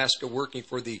in Alaska working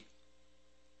for the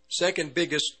second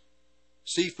biggest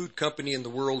seafood company in the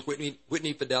world,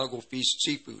 Whitney Fidalgo Feast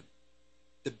Seafood.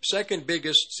 The second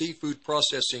biggest seafood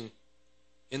processing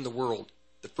in the world.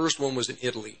 The first one was in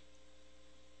Italy.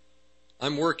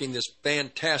 I'm working this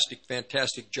fantastic,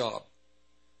 fantastic job.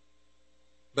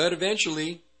 But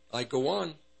eventually, I go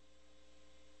on.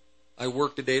 I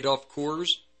worked at Adolph Coors.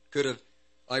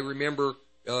 I remember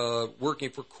working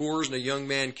for Coors, and a young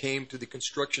man came to the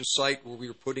construction site where we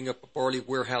were putting up a barley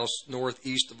warehouse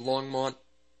northeast of Longmont.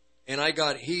 And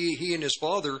he and his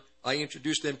father, I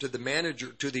introduced them to the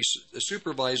manager, to the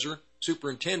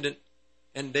superintendent,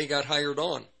 and they got hired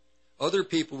on. Other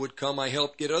people would come, I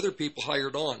helped get other people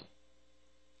hired on.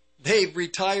 They've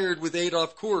retired with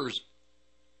Adolph Coors.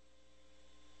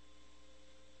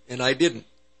 And I didn't.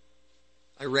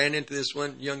 I ran into this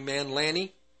one young man,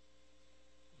 Lanny,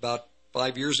 about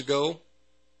 5 years ago.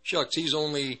 Shucks, he's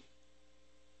only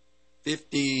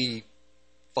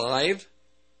 55,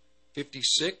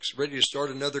 56, ready to start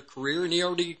another career, and he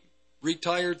already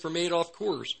retired from Adolph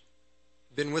Coors.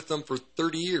 Been with them for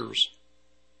 30 years.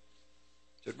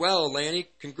 I said, well, Lanny,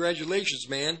 congratulations,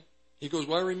 man. He goes,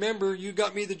 well, I remember you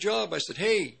got me the job. I said,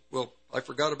 hey, well, I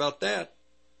forgot about that.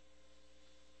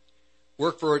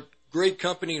 Worked for a great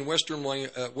company in Western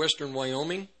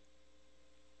Wyoming.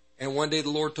 And one day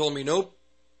the Lord told me, nope,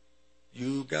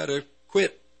 you got to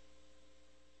quit.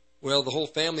 Well, the whole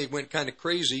family went kind of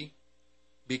crazy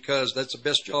because that's the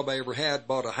best job I ever had.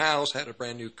 Bought a house, had a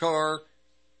brand new car,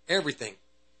 everything.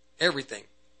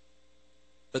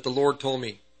 But the Lord told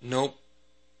me, nope.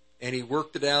 And He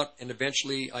worked it out, and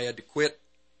eventually I had to quit.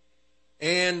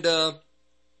 And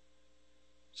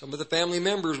some of the family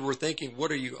members were thinking,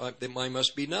 what are you, I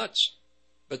must be nuts.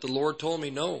 But the Lord told me,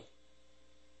 no.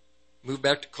 Moved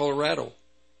back to Colorado.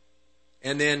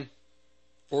 And then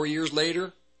 4 years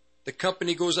later, the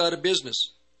company goes out of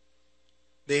business.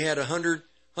 They had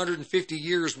 150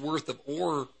 years worth of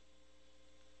ore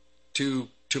to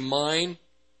mine,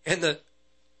 and the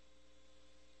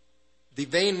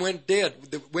vein went dead.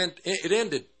 It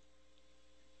ended.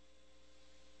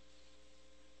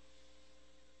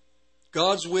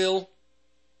 God's will,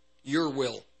 your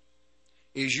will.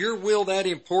 Is your will that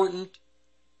important?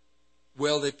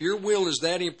 Well, if your will is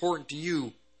that important to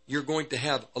you, you're going to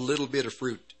have a little bit of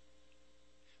fruit.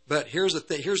 But here's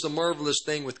the marvelous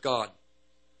thing with God.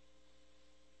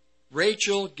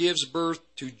 Rachel gives birth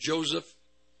to Joseph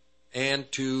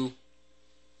and to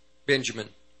Benjamin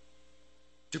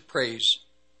to praise.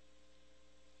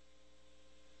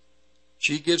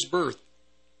 She gives birth.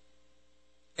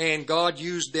 And God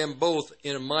used them both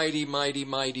in a mighty, mighty,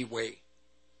 mighty way.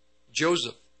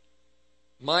 Joseph,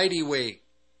 mighty way.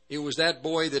 It was that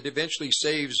boy that eventually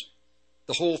saves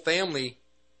the whole family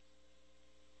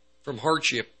from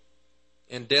hardship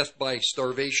and death by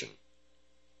starvation.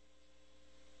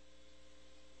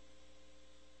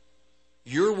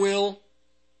 Your will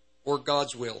or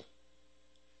God's will?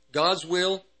 God's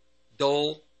will,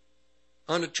 dull,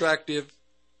 unattractive,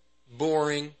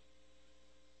 boring.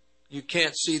 You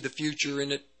can't see the future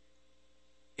in it.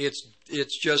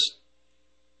 It's just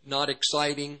not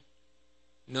exciting.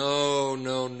 No.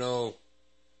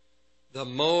 The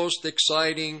most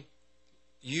exciting,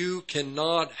 you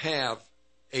cannot have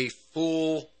a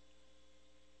full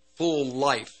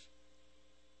life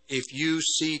if you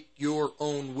seek your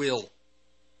own will.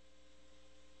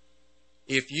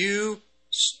 If you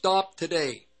stop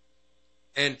today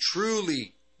and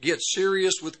truly get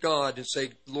serious with God and say,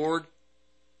 Lord,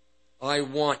 I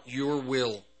want your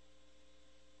will,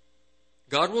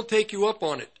 God will take you up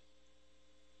on it.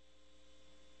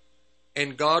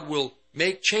 And God will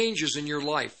make changes in your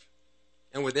life.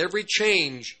 And with every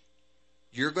change,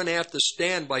 you're going to have to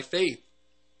stand by faith.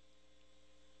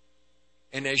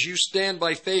 And as you stand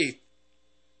by faith,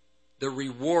 the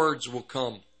rewards will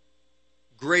come.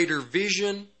 Greater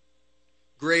vision,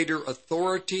 greater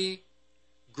authority,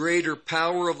 greater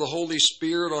power of the Holy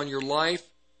Spirit on your life,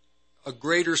 a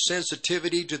greater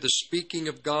sensitivity to the speaking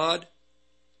of God.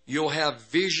 You'll have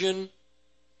vision.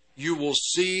 You will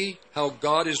see how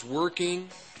God is working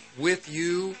with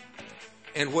you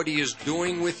and what He is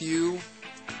doing with you.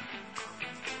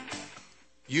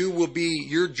 You will be,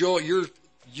 your joy,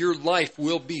 your life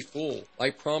will be full.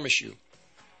 I promise you.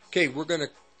 Okay, we're going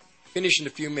to finish in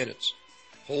a few minutes.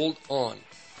 Hold on.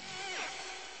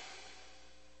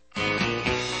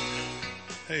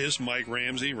 Hey, this is Mike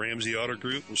Ramsey, Ramsey Auto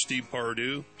Group with Steve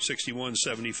Pardue.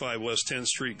 6175 West 10th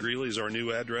Street, Greeley is our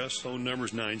new address. Phone number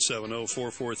is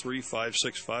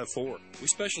 970-443-5654. We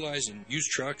specialize in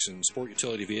used trucks and sport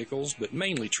utility vehicles, but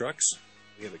mainly trucks.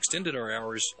 We have extended our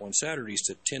hours on Saturdays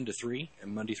to 10 to 3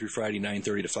 and Monday through Friday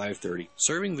 9:30 to 5:30,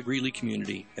 serving the Greeley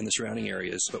community and the surrounding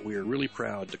areas, but we are really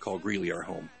proud to call Greeley our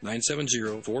home.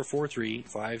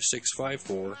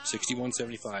 970-443-5654,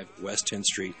 6175 West 10th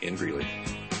Street in Greeley.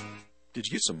 Did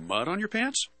you get some mud on your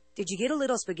pants? Did you get a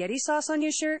little spaghetti sauce on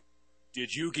your shirt?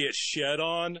 Did you get shed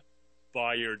on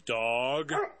by your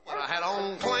dog? I had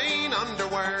on clean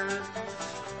underwear.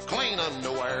 Clean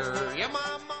underwear. Yeah,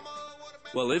 my mama.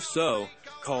 Well, if so,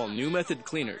 call New Method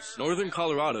Cleaners, Northern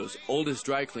Colorado's oldest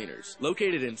dry cleaners.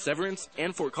 Located in Severance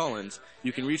and Fort Collins,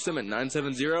 you can reach them at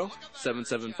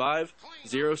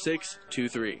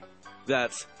 970-775-0623.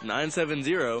 That's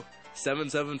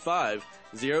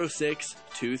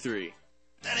 970-775-0623.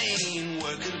 That ain't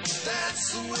working.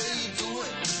 That's the way you do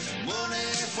it.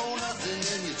 Money for nothing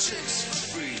and your chicks for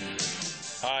free.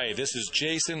 Hi, this is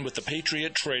Jason with the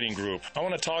Patriot Trading Group. I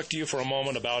want to talk to you for a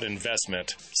moment about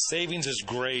investment. Savings is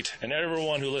great, and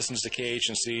everyone who listens to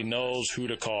KHNC knows who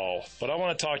to call. But I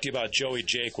want to talk to you about Joey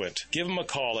Jaquint. Give him a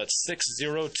call at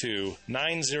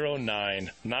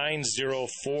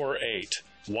 602-909-9048.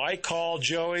 Why call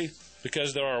Joey?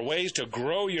 Because there are ways to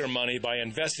grow your money by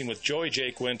investing with Joey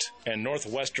Jaquint and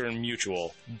Northwestern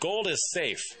Mutual. Gold is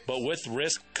safe, but with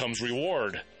risk comes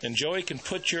reward. And Joey can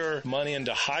put your money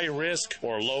into high-risk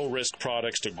or low-risk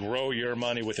products to grow your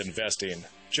money with investing.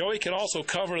 Joey can also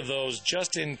cover those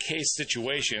just-in-case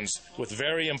situations with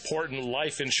very important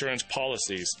life insurance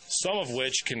policies, some of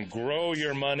which can grow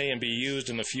your money and be used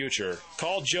in the future.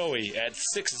 Call Joey at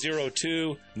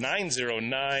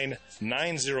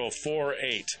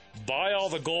 602-909-9048. Buy all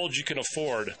the gold you can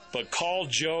afford, but call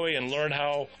Joey and learn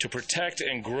how to protect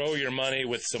and grow your money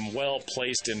with some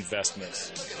well-placed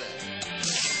investments.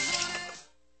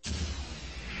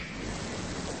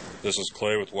 This is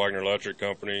Clay with Wagner Electric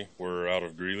Company. We're out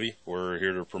of Greeley. We're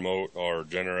here to promote our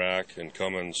Generac and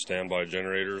Cummins standby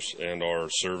generators and our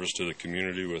service to the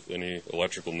community with any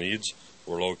electrical needs.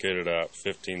 We're located at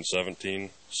 1517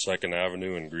 2nd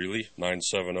Avenue in Greeley,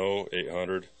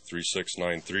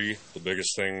 970-800-3693. The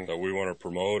biggest thing that we want to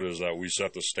promote is that we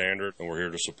set the standard, and we're here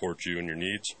to support you and your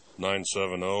needs.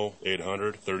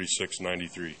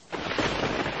 970-800-3693.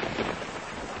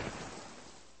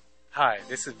 Hi,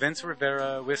 this is Vince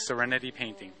Rivera with Serenity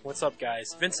Painting. What's up,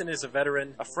 guys? Vincent is a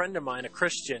veteran, a friend of mine, a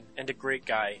Christian, and a great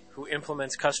guy who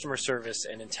implements customer service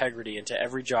and integrity into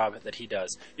every job that he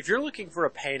does. If you're looking for a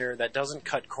painter that doesn't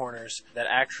cut corners, that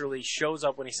actually shows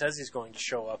up when he says he's going to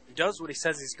show up, does what he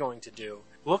says he's going to do,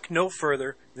 look no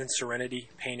further than Serenity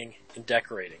Painting and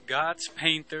Decorating.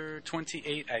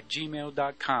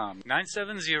 GodsPainter28@gmail.com.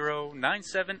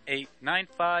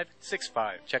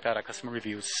 970-978-9565. Check out our customer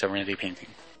reviews, Serenity Painting.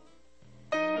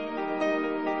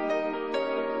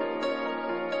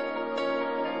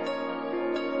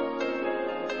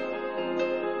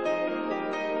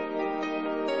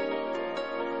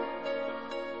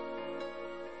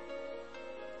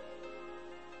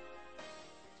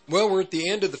 Well, we're at the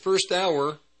end of the first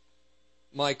hour.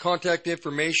 My contact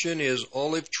information is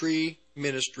Olive Tree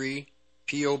Ministry,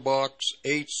 P.O. Box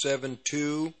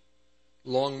 872,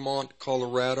 Longmont,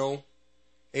 Colorado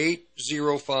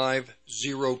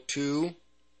 80502.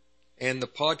 And the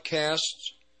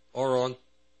podcasts are on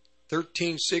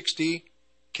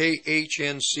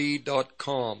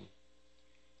 1360khnc.com.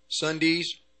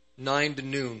 Sundays, 9 to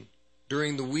noon.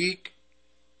 During the week,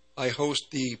 I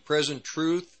host the Present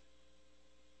Truth,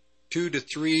 2 to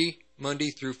 3,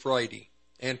 Monday through Friday.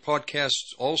 And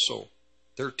podcasts also,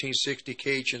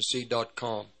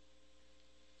 1360khnc.com.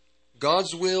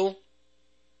 God's will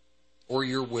or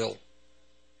your will?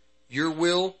 Your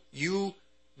will, you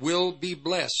will be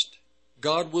blessed.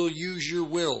 God will use your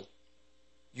will.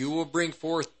 You will bring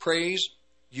forth praise.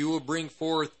 You will bring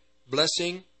forth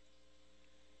blessing.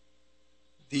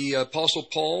 The Apostle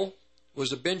Paul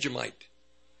was a Benjamite.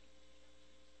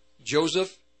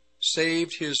 Joseph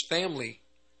saved his family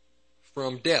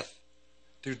from death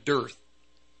through dearth.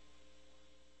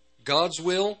 God's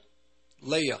will,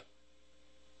 Leah.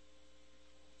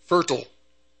 Fertile.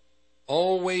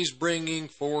 Always bringing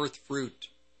forth fruit.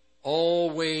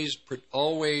 Always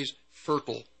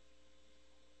fertile.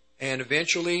 And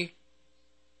eventually,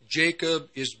 Jacob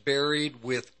is buried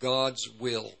with God's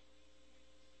will.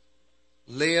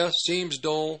 Leah seems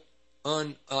dull,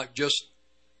 just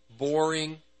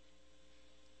boring.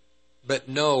 But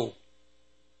no,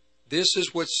 this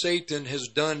is what Satan has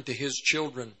done to his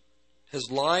children, has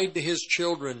lied to his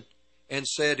children and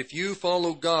said, if you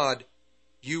follow God,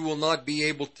 you will not be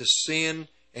able to sin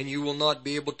and you will not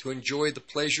be able to enjoy the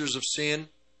pleasures of sin.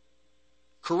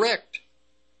 Correct.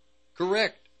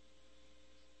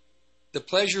 The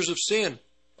pleasures of sin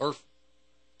are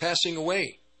passing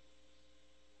away.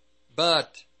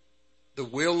 But the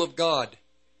will of God,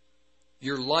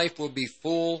 your life will be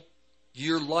full.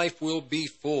 Your life will be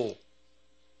full.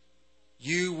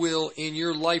 You will, in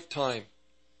your lifetime,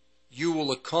 you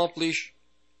will accomplish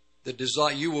the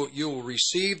desire. You will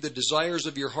receive the desires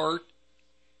of your heart,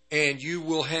 and you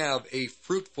will have a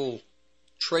fruitful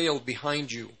trail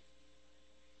behind you.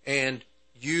 And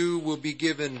you will be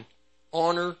given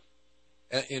honor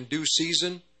in due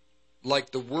season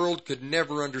like the world could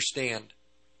never understand.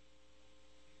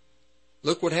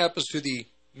 Look what happens to the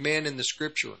men in the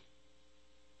Scripture.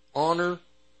 Honor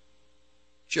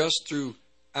just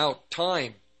throughout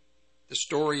time. The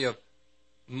story of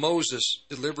Moses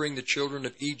delivering the children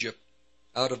of Egypt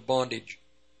out of bondage.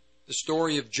 The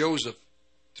story of Joseph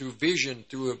through vision,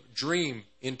 through a dream,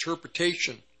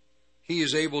 interpretation. He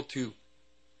is able to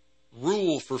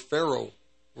rule for Pharaoh.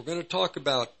 We're going to talk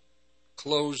about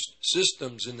closed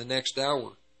systems in the next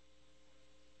hour.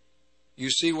 You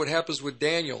see what happens with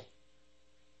Daniel.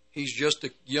 He's just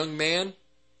a young man.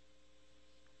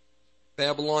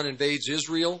 Babylon invades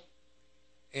Israel.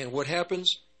 And what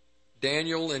happens?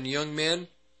 Daniel and young men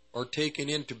are taken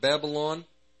into Babylon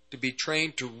to be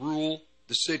trained to rule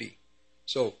the city.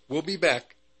 So, we'll be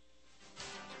back.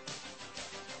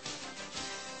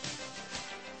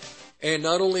 And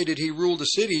not only did he rule the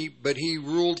city, but he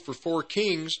ruled for 4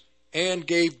 kings and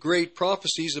gave great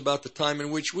prophecies about the time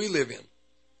in which we live in.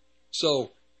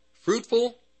 So,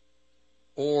 fruitful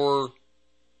or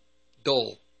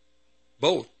dull?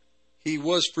 Both. He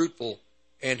was fruitful,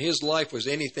 and his life was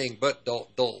anything but dull.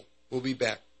 We'll be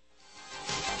back.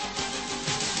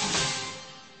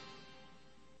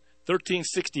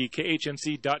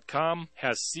 1360khnc.com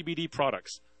has CBD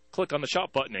products. Click on the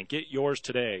shop button and get yours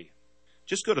today.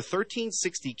 Just go to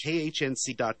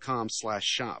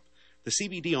 1360khnc.com/shop. The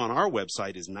CBD on our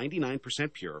website is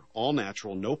 99% pure, all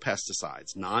natural, no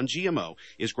pesticides, non-GMO,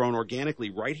 is grown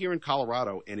organically right here in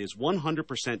Colorado, and is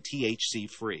 100% THC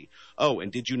free. Oh,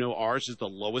 and did you know ours is the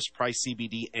lowest price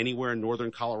CBD anywhere in northern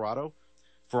Colorado?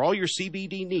 For all your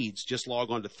CBD needs, just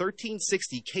log on to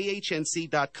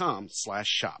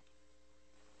 1360khnc.com/shop.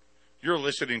 You're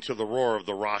listening to the Roar of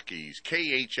the Rockies,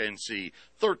 KHNC,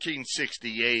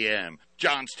 1360 AM,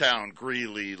 Johnstown,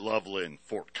 Greeley, Loveland,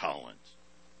 Fort Collins.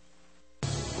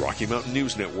 Rocky Mountain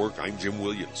News Network, I'm Jim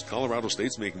Williams. Colorado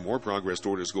State's making more progress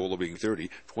toward its goal of being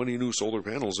 30. 20 new solar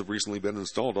panels have recently been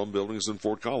installed on buildings in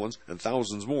Fort Collins, and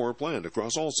thousands more planned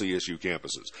across all CSU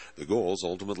campuses. The goal is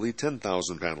ultimately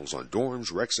 10,000 panels on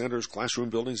dorms, rec centers, classroom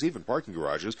buildings, even parking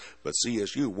garages, but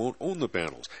CSU won't own the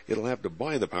panels. It'll have to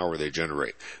buy the power they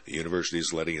generate. The university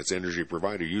is letting its energy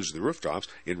provider use the rooftops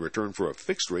in return for a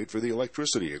fixed rate for the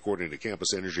electricity, according to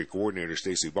Campus Energy Coordinator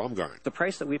Stacy Baumgarn. The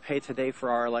price that we pay today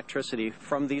for our electricity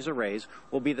from these arrays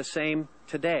will be the same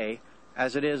today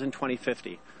as it is in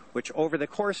 2050, which over the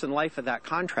course and life of that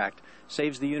contract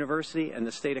saves the university and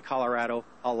the state of Colorado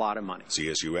a lot of money.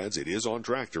 CSU adds it is on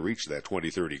track to reach that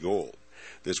 2030 goal.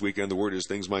 This weekend, the word is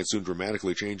things might soon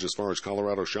dramatically change as far as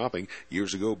Colorado shopping.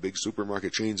 Years ago, big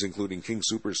supermarket chains, including King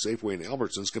Soopers, Safeway, and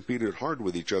Albertsons, competed hard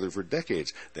with each other for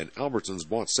decades. Then Albertsons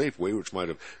bought Safeway, which might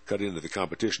have cut into the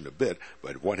competition a bit.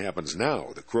 But what happens now?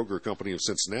 The Kroger Company of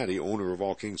Cincinnati, owner of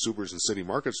all King Soopers and City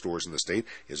Market stores in the state,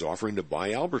 is offering to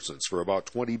buy Albertsons for about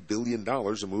 $20 billion,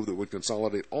 a move that would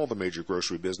consolidate all the major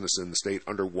grocery business in the state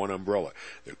under one umbrella.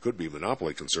 There could be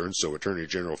monopoly concerns, so Attorney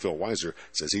General Phil Weiser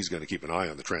says he's going to keep an eye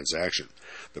on the transaction.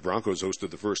 The Broncos hosted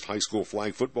the first high school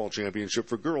flag football championship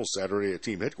for girls Saturday at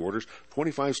team headquarters.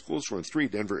 25 schools from 3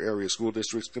 Denver area school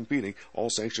districts competing, all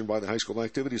sanctioned by the High School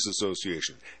Activities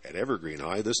Association. At Evergreen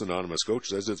High, this anonymous coach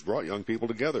says it's brought young people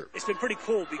together. It's been pretty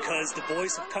cool because the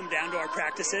boys have come down to our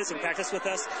practices and practiced with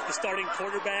us. The starting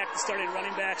quarterback, the starting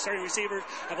running back, starting receiver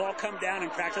have all come down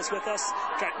and practiced with us,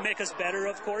 try to make us better,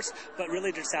 of course, but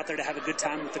really just out there to have a good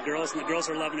time with the girls, and the girls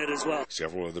are loving it as well.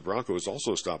 Several of the Broncos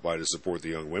also stopped by to support the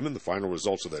young women. The final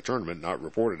results of that tournament not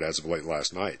reported as of late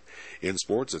last night. In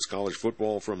sports, it's college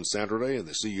football from Saturday, and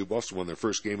the CU Buffs won their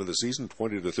first game of the season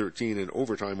 20-13 in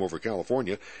overtime over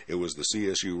California. It was the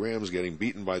CSU Rams getting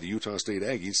beaten by the Utah State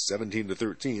Aggies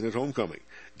 17-13 at homecoming.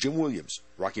 Jim Williams,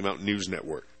 Rocky Mountain News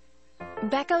Network.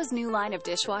 Becco's new line of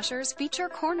dishwashers feature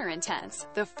Corner Intense,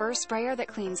 the first sprayer that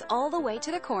cleans all the way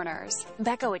to the corners.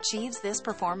 Becco achieves this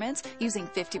performance using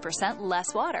 50%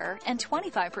 less water and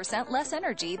 25% less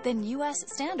energy than U.S.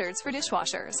 standards for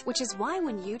dishwashers, which is why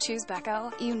when you choose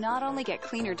Becco, you not only get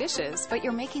cleaner dishes, but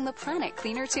you're making the planet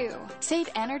cleaner too. Save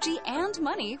energy and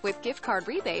money with gift card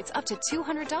rebates up to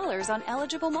 $200 on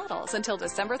eligible models until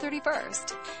December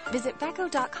 31st. Visit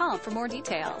Becco.com for more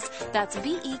details. That's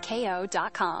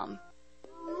BEKO.com.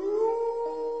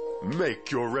 Make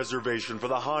your reservation for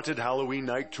the Haunted Halloween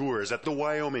Night Tours at the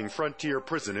Wyoming Frontier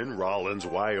Prison in Rollins,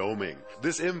 Wyoming.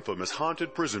 This infamous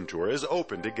haunted prison tour is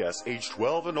open to guests age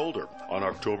 12 and older on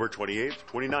October 28th,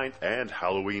 29th, and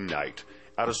Halloween night.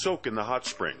 Add a soak in the hot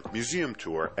spring, museum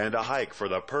tour, and a hike for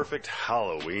the perfect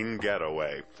Halloween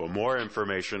getaway. For more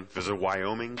information, visit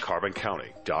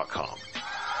WyomingCarbonCounty.com.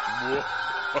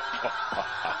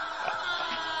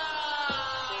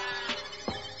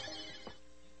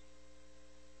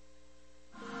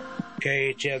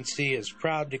 KHNC is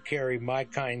proud to carry My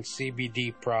Kind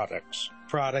CBD products.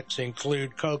 Products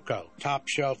include cocoa, top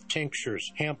shelf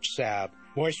tinctures, hemp salve,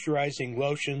 moisturizing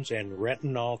lotions, and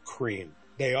retinol cream.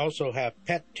 They also have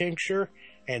pet tincture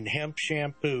and hemp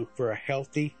shampoo for a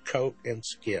healthy coat and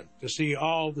skin. To see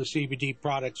all the CBD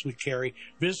products we carry,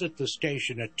 visit the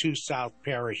station at 2 South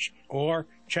Parish or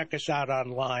check us out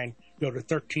online. Go to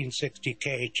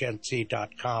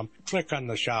 1360khnc.com. Click on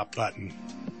the shop button.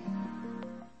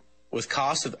 With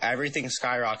costs of everything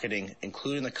skyrocketing,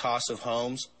 including the cost of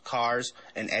homes, cars,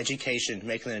 and education,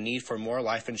 making the need for more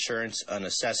life insurance a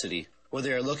necessity. Whether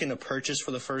you're looking to purchase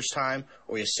for the first time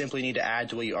or you simply need to add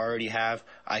to what you already have,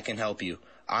 I can help you.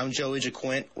 I'm Joey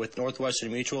Jaquint with Northwestern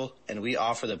Mutual, and we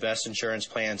offer the best insurance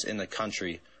plans in the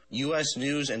country. U.S.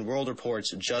 News and World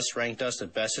Reports just ranked us the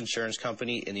best insurance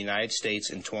company in the United States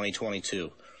in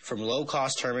 2022. From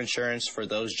low-cost term insurance for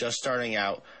those just starting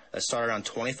out that start around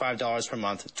 $25 per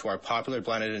month to our popular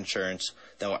blended insurance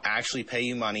that will actually pay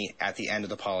you money at the end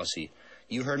of the policy.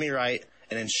 You heard me right,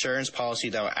 an insurance policy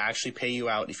that will actually pay you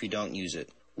out if you don't use it.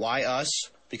 Why us?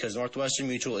 Because Northwestern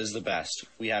Mutual is the best.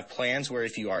 We have plans where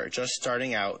if you are just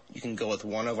starting out, you can go with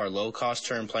one of our low-cost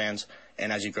term plans,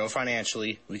 and as you grow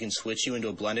financially, we can switch you into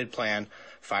a blended plan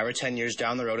 5 or 10 years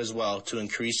down the road as well to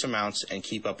increase amounts and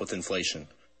keep up with inflation.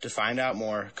 To find out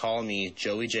more, call me,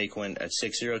 Joey Jaquin, at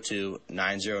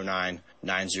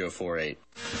 602-909-9048.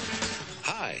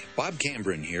 Hi, Bob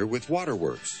Cambron here with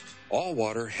Waterworks. All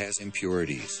water has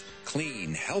impurities.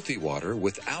 Clean, healthy water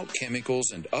without chemicals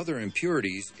and other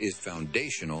impurities is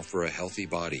foundational for a healthy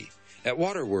body. At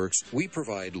Waterworks, we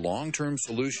provide long-term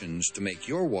solutions to make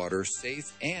your water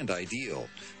safe and ideal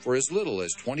for as little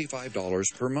as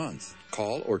 $25 per month.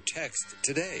 Call or text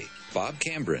today. Bob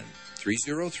Cambrin,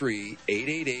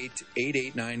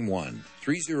 303-888-8891.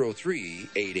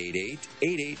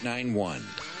 303-888-8891.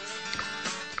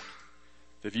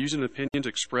 The views and opinions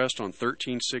expressed on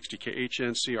 1360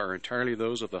 KHNC are entirely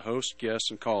those of the host,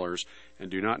 guests, and callers, and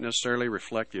do not necessarily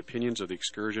reflect the opinions of the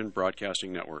Excursion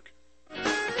Broadcasting Network.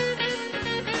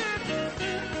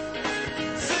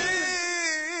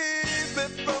 Save me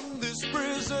from this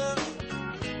prison.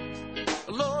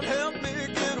 Lord, help me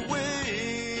get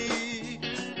away.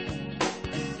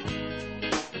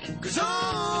 'Cause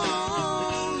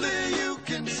only you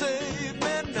can save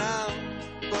me now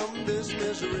from this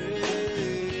misery.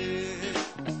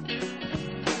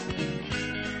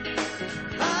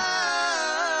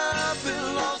 I've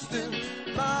been lost in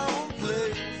my own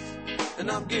place,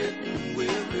 and I'm getting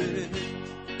weary.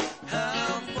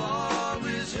 How far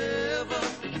is heaven?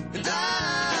 And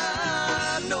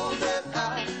I know that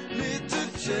I need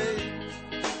to change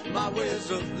my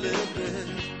ways of living.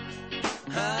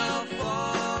 How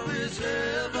far is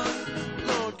heaven?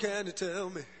 Lord, can you tell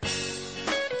me?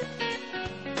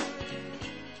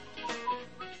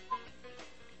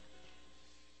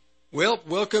 Well,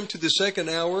 welcome to the second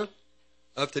hour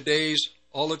of today's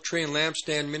Olive Tree and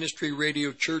Lampstand Ministry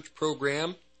Radio Church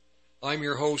program. I'm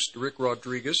your host, Rick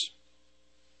Rodriguez.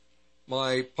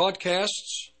 My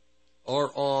podcasts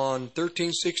are on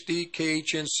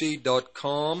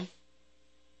 1360khnc.com.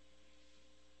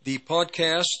 The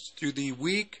podcasts through the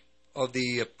week of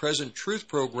the Present Truth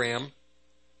program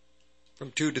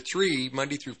from 2 to 3,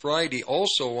 Monday through Friday,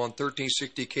 also on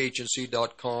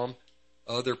 1360khnc.com.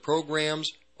 Other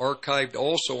programs archived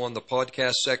also on the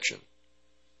podcast section.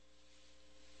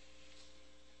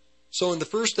 So in the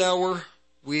first hour,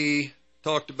 we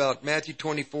talked about Matthew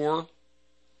 24,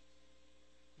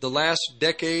 the last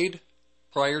decade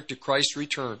prior to Christ's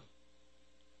return.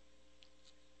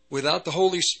 Without the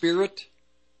Holy Spirit,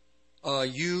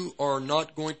 you are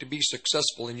not going to be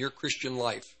successful in your Christian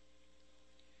life.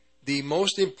 The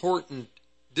most important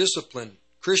discipline,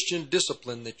 Christian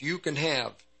discipline that you can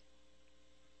have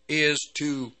is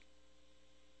to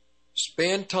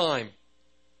spend time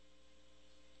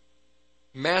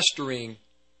mastering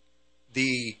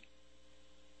the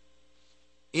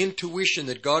intuition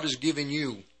that God has given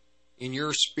you in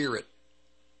your spirit,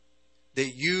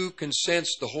 that you can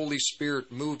sense the Holy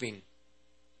Spirit moving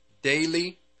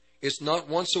daily. It's not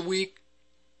once a week,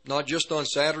 not just on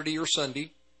Saturday or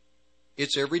Sunday.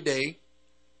 It's every day.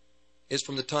 It's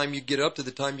from the time you get up to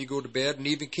the time you go to bed. And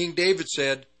even King David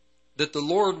said that the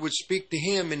Lord would speak to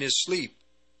him in his sleep.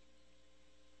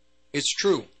 It's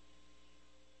true.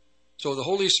 So the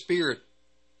Holy Spirit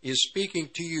is speaking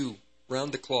to you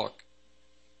round the clock.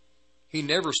 He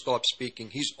never stops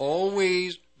speaking. He's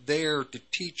always there to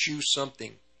teach you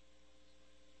something.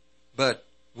 But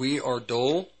we are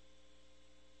dull,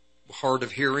 hard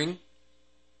of hearing,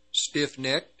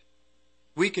 stiff-necked.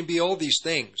 We can be all these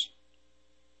things.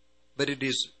 But it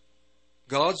is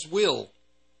God's will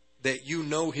that you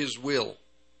know His will.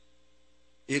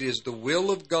 It is the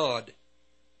will of God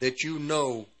that you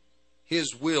know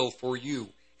His will for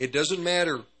you. It doesn't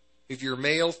matter if you're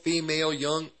male, female,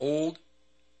 young, old,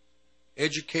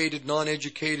 educated,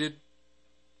 non-educated,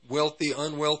 wealthy,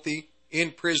 unwealthy, in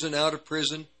prison, out of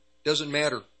prison. Doesn't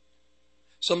matter.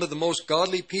 Some of the most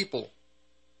godly people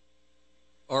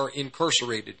are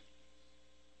incarcerated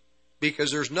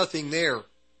because there's nothing there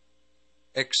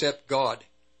except God.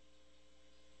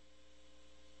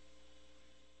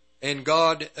 And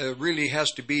God really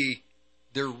has to be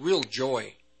their real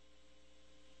joy.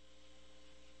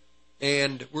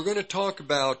 And we're going to talk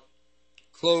about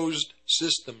closed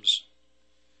systems.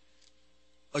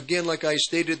 Again, like I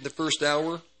stated in the first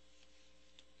hour,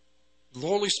 the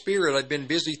Holy Spirit, I've been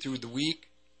busy through the week.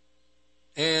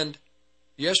 And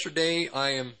yesterday I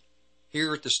am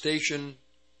here at the station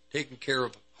taking care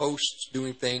of hosts,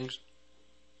 doing things,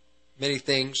 many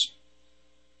things.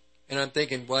 And I'm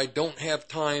thinking, well, I don't have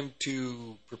time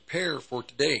to prepare for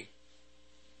today.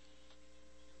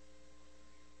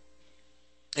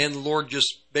 And the Lord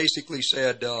just basically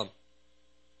said,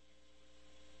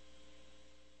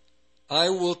 I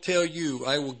will tell you,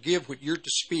 I will give what you're to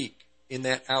speak in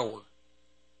that hour.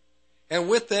 And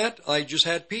with that, I just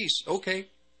had peace. Okay.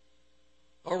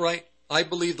 All right. I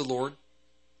believe the Lord.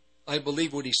 I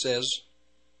believe what He says.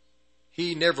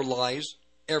 He never lies,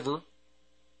 ever.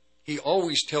 He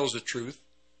always tells the truth.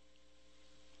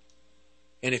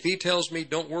 And if He tells me,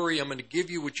 don't worry, I'm going to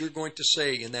give you what you're going to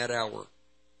say in that hour.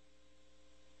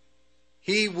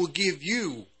 He will give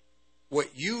you what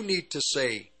you need to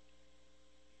say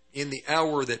in the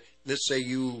hour that, let's say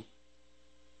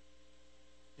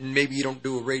maybe you don't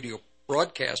do a radio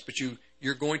broadcast, but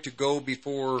you're going to go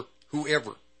before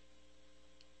whoever.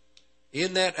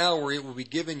 In that hour, it will be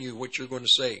given you what you're going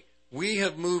to say. We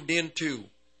have moved into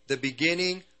the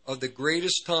beginning of the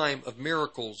greatest time of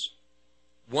miracles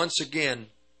once again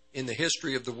in the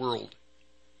history of the world.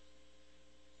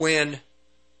 When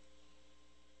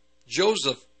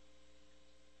Joseph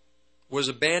was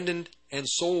abandoned and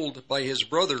sold by his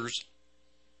brothers,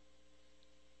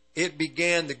 it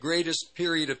began the greatest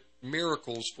period of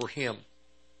miracles for him.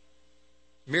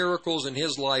 Miracles in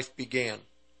his life began.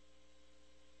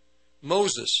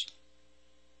 Moses,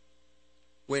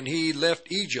 when he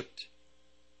left Egypt,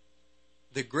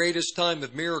 the greatest time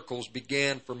of miracles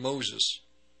began for Moses.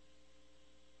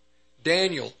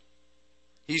 Daniel,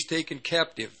 he's taken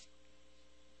captive.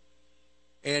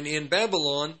 And in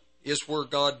Babylon is where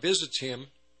God visits him,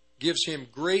 gives him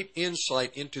great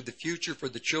insight into the future for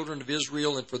the children of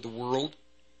Israel and for the world.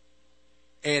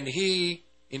 And he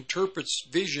interprets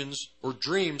visions or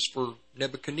dreams for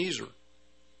Nebuchadnezzar.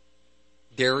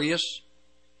 Darius,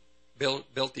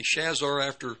 Belteshazzar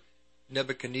after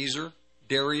Nebuchadnezzar,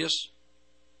 Darius,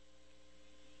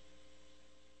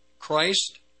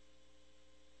 Christ,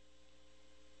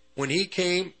 when he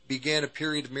came, began a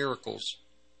period of miracles.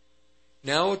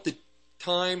 Now at the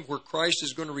time where Christ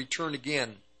is going to return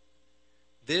again,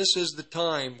 this is the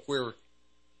time where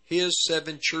his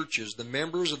 7 churches, the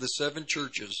members of the 7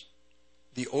 churches,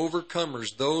 the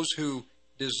overcomers, those who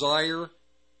desire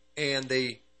and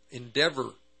they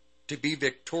endeavor to be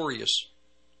victorious,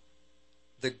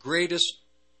 the greatest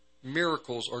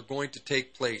miracles are going to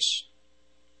take place.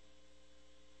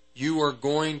 You are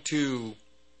going to,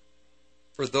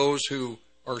 for those who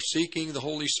are seeking the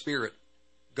Holy Spirit,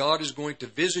 God is going to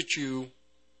visit you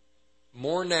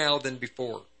more now than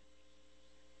before.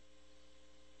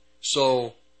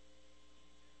 So,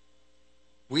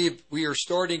 we are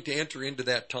starting to enter into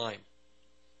that time.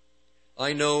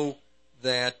 I know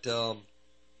that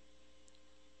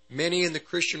many in the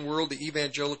Christian world, the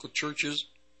evangelical churches,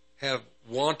 have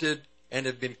wanted and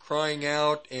have been crying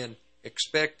out and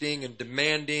expecting and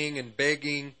demanding and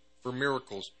begging for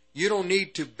miracles. You don't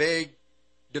need to beg,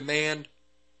 demand.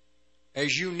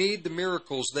 As you need the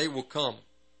miracles, they will come.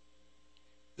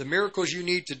 The miracles you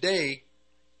need today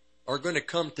are going to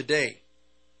come today.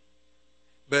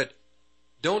 But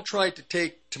don't try to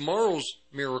take tomorrow's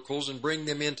miracles and bring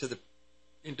them into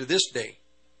this day.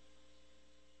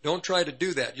 Don't try to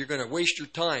do that. You're going to waste your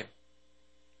time.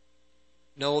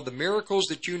 No, the miracles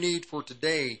that you need for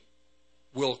today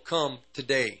will come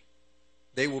today.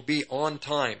 They will be on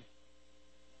time.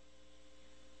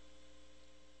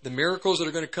 The miracles that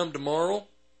are going to come tomorrow,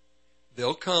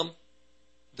 they'll come.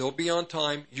 They'll be on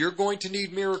time. You're going to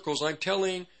need miracles. I'm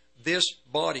telling this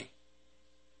body,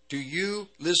 to you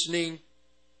listening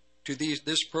to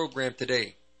this program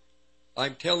today,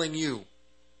 I'm telling you,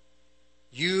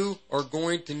 you are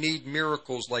going to need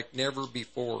miracles like never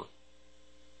before.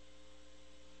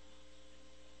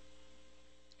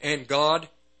 And God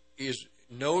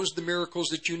knows the miracles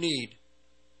that you need.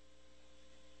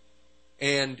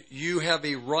 And you have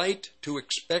a right to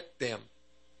expect them.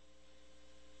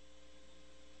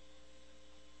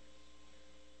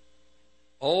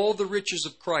 All the riches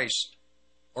of Christ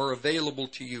are available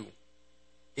to you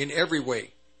in every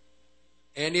way.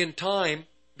 And in time,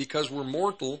 because we're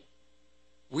mortal,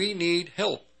 we need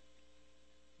help.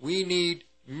 We need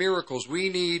miracles. We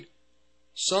need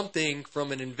something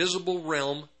from an invisible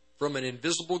realm, from an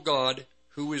invisible God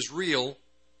who is real,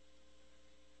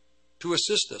 to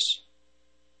assist us.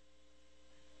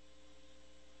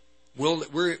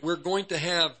 We're going to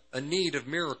have a need of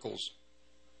miracles.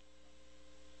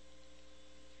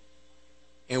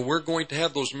 And we're going to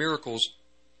have those miracles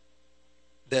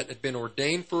that have been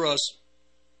ordained for us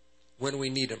when we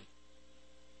need them.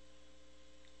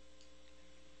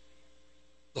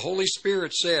 The Holy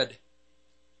Spirit said,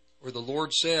 or the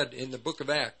Lord said in the book of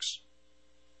Acts,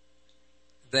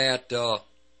 that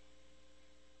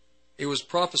it was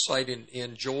prophesied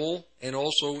in Joel and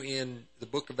also in the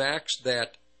book of Acts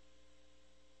that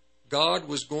God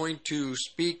was going to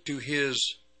speak to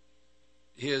his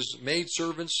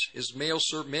maidservants, his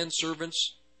men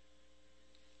servants.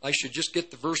 I should just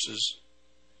get the verses.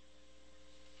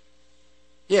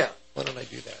 Yeah, why don't I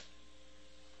do that?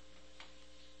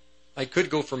 I could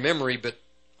go from memory, but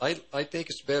I think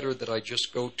it's better that I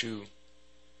just go to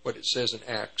what it says in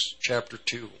Acts chapter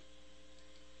 2.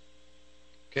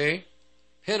 Okay?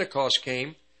 Pentecost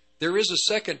came. There is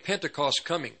a second Pentecost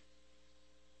coming.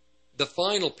 The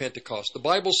final Pentecost. The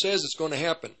Bible says it's going to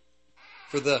happen.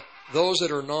 For the those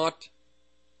that are not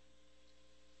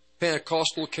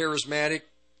Pentecostal, charismatic,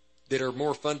 that are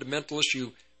more fundamentalists,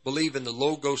 you believe in the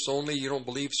Logos only, you don't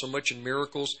believe so much in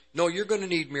miracles. No, you're going to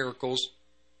need miracles.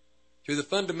 To the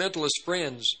fundamentalist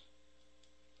friends,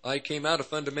 I came out of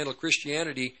fundamental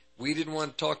Christianity. We didn't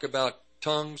want to talk about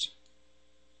tongues,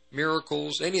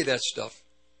 miracles, any of that stuff.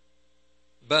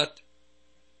 But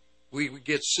we would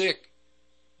get sick.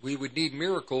 We would need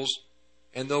miracles.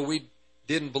 And though we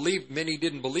didn't believe, many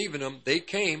didn't believe in them, they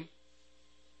came.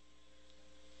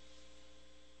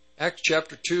 Acts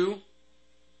chapter 2.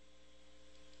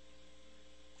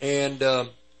 And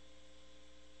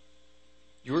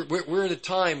we're in a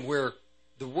time where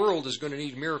the world is going to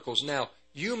need miracles. Now,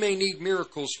 you may need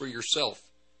miracles for yourself.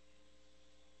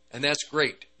 And that's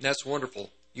great. That's wonderful.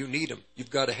 You need them.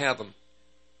 You've got to have them.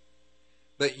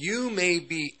 But you may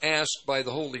be asked by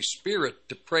the Holy Spirit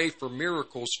to pray for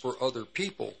miracles for other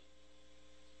people.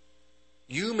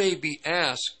 You may be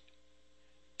asked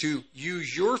to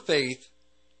use your faith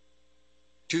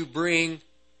to bring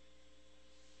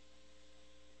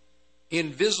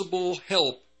invisible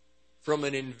help from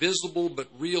an invisible but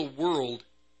real world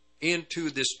into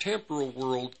this temporal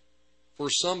world for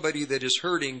somebody that is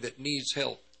hurting, that needs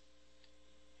help.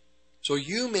 So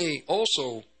you may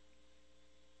also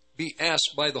be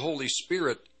asked by the Holy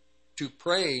Spirit to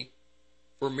pray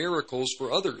for miracles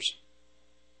for others.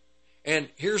 And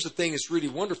here's the thing that's really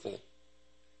wonderful.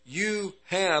 You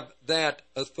have that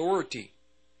authority.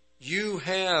 You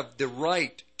have the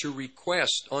right to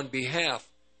request on behalf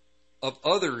of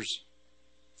others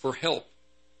for help.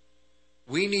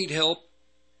 We need help,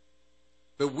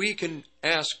 but we can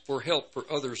ask for help for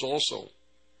others also.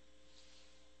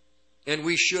 And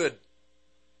we should.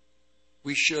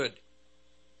 We should.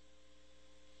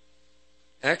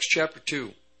 Acts chapter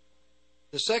 2.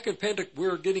 The second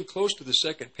we're getting close to the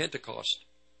second Pentecost.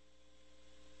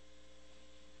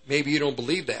 Maybe you don't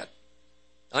believe that.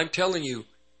 I'm telling you,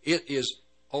 it is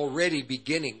already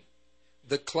beginning.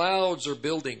 The clouds are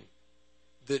building.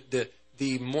 The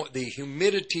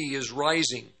humidity is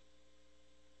rising.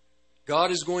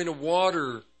 God is going to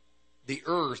water the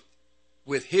earth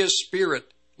with His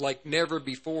Spirit like never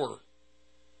before.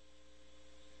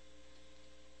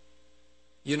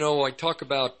 You know, I talk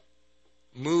about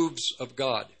moves of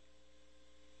God.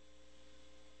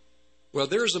 Well,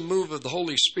 there's a move of the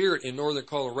Holy Spirit in northern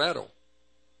Colorado.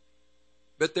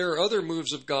 But there are other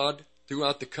moves of God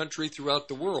throughout the country, throughout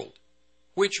the world.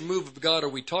 Which move of God are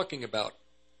we talking about?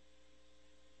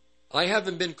 I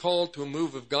haven't been called to a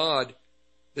move of God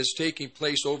that's taking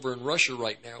place over in Russia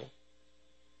right now.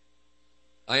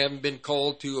 I haven't been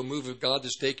called to a move of God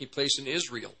that's taking place in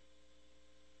Israel.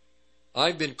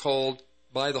 I've been called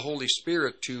by the Holy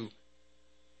Spirit to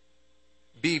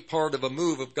be part of a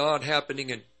move of God happening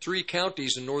in 3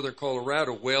 counties in northern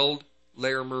Colorado: Weld,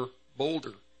 Larimer,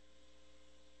 Boulder.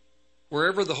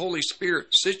 Wherever the Holy Spirit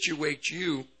situates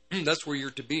you, that's where you're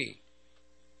to be.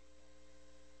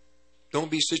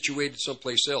 Don't be situated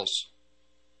someplace else.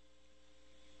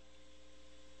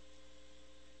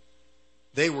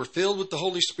 They were filled with the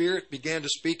Holy Spirit, began to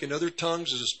speak in other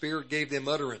tongues as the Spirit gave them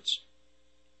utterance.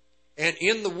 And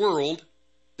in the world,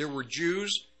 there were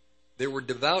Jews, there were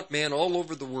devout men all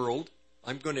over the world.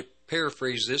 I'm going to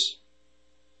paraphrase this.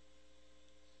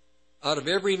 Out of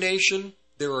every nation,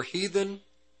 there are heathen,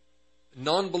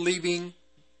 non-believing,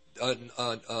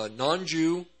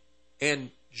 non-Jew, and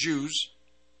Jews.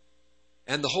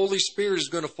 And the Holy Spirit is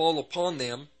going to fall upon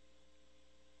them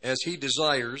as He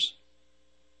desires.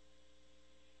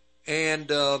 And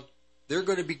they're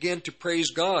going to begin to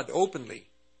praise God openly.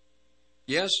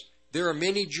 Yes, there are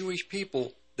many Jewish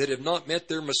people that have not met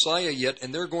their Messiah yet,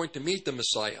 and they're going to meet the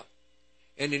Messiah.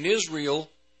 And in Israel,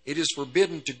 it is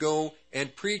forbidden to go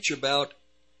and preach about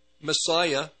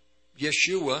Messiah,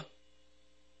 Yeshua.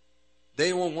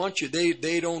 They won't want you.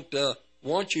 They don't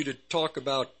want you to talk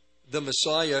about the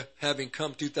Messiah having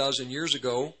come 2,000 years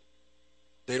ago.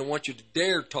 They don't want you to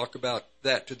dare talk about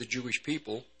that to the Jewish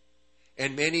people.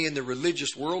 And many in the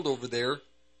religious world over there,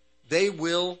 they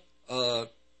will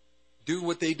do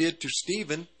what they did to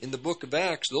Stephen in the book of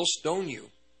Acts. They'll stone you.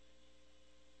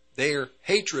 Their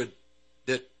hatred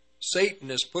that Satan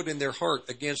has put in their heart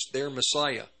against their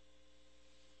Messiah.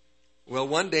 Well,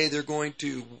 one day they're going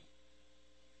to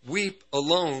weep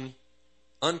alone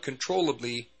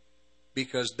uncontrollably,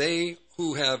 because they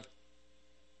who have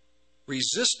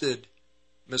resisted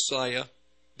Messiah,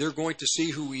 they're going to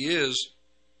see who He is,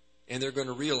 and they're going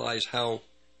to realize how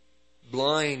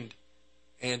blind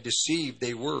and deceived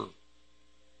they were.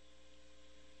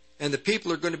 And the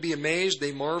people are going to be amazed.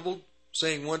 They marveled,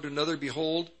 saying one to another,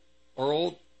 "Behold,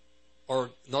 are are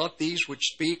not these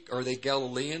which speak, are they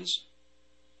Galileans?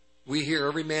 We hear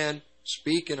every man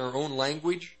speak in our own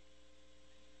language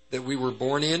that we were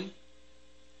born in.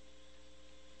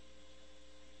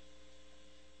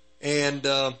 And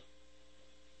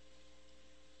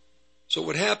so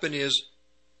what happened is,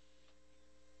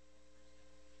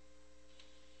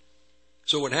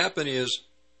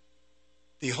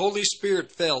 the Holy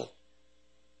Spirit fell,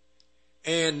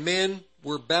 and men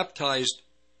were baptized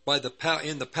by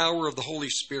in the power of the Holy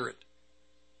Spirit.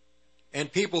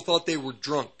 And people thought they were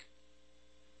drunk.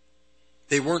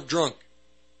 They weren't drunk.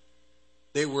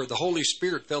 The Holy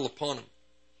Spirit fell upon them.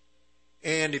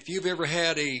 And if you've ever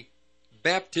had a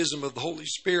baptism of the Holy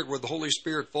Spirit where the Holy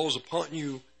Spirit falls upon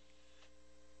you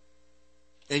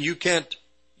and you can't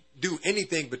do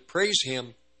anything but praise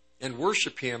Him and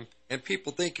worship Him, and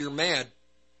people think you're mad.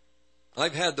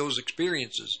 I've had those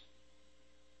experiences.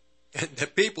 And the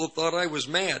people thought I was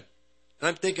mad. And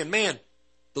I'm thinking, man,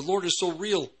 the Lord is so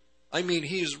real. I mean,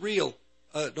 He is real.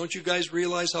 Don't you guys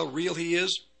realize how real He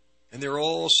is? And they're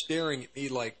all staring at me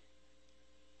like,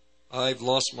 I've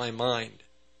lost my mind.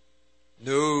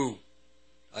 No,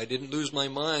 I didn't lose my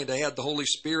mind. I had the Holy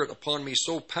Spirit upon me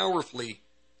so powerfully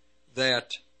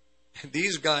that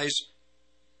these guys,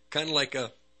 kind of like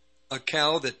a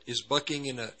cow that is bucking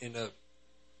in a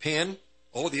pen,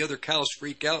 all the other cows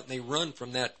freak out and they run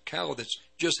from that cow that's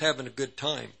just having a good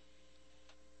time.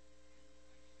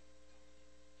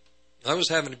 I was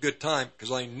having a good time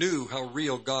because I knew how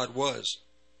real God was.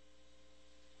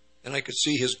 And I could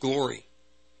see His glory.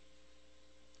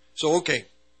 So, okay,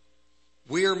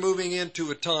 we are moving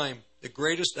into a time, the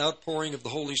greatest outpouring of the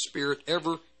Holy Spirit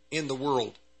ever in the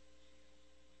world.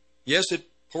 Yes, it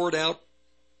poured out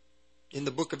in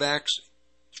the book of Acts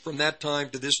from that time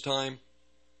to this time,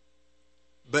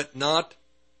 but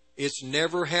it's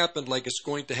never happened like it's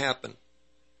going to happen.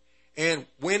 And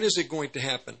when is it going to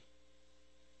happen?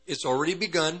 It's already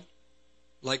begun,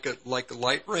 like a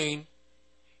light rain.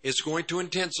 It's going to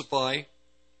intensify.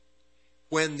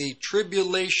 When the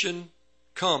tribulation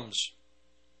comes,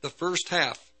 the first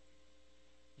half,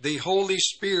 the Holy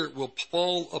Spirit will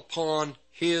fall upon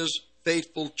His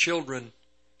faithful children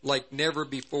like never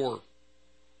before.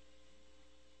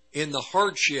 In the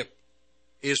hardship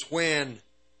is when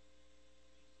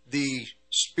the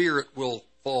Spirit will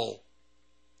fall.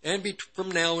 And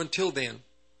from now until then,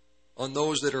 on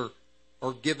those that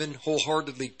are given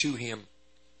wholeheartedly to Him.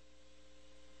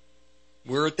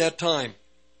 We're at that time.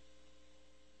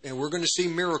 And we're going to see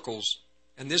miracles.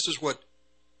 And this is what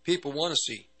people want to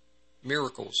see.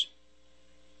 Miracles.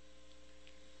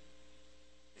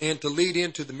 And to lead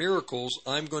into the miracles,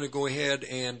 I'm going to go ahead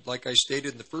and, like I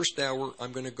stated in the first hour,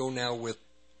 I'm going to go now with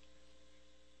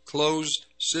closed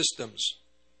systems.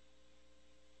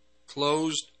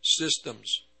 Closed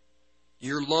systems.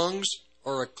 Your lungs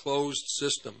are a closed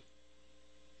system.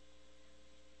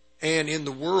 And in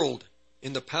the world,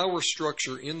 in the power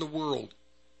structure in the world,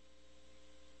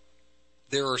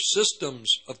 there are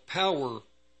systems of power,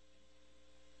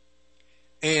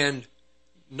 and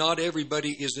not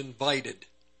everybody is invited.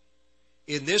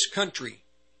 In this country,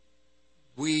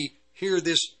 we hear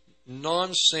this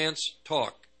nonsense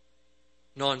talk,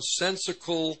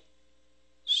 nonsensical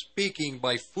speaking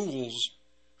by fools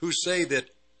who say that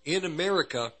in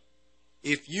America,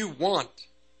 if you want,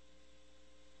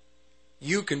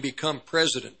 you can become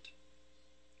president.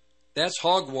 That's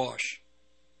hogwash.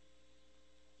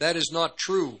 That is not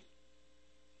true.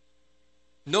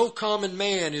 No common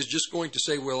man is just going to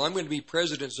say, well, I'm going to be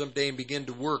president someday and begin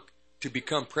to work to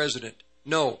become president.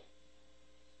 No.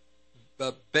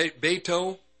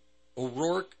 Beto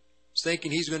O'Rourke is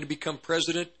thinking he's going to become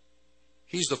president.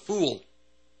 He's a fool.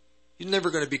 He's never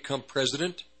going to become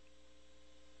president.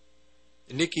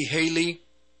 Nikki Haley,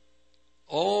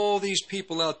 all these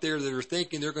people out there that are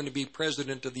thinking they're going to be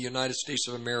president of the United States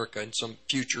of America in some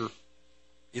future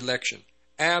election.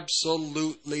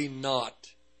 Absolutely not.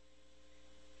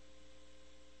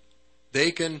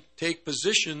 They can take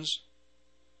positions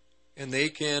and they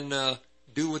can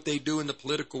do what they do in the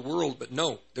political world, but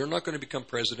no, they're not going to become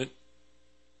president.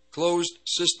 Closed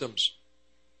systems.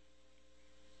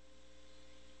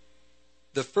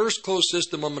 The first closed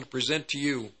system I'm going to present to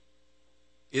you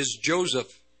is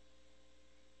Joseph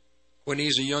when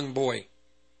he's a young boy.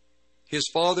 His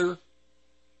father,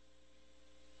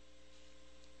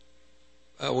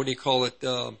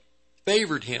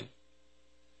 favored him.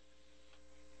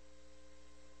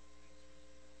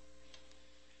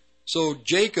 So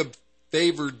Jacob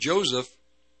favored Joseph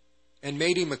and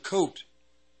made him a coat,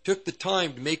 took the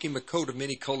time to make him a coat of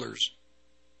many colors.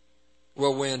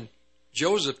 Well, when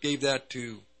Jacob gave that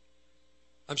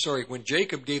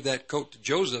coat to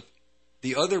Joseph,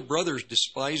 the other brothers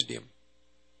despised him.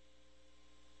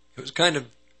 It was kind of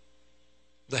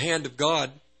the hand of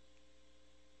God.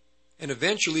 And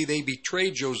eventually they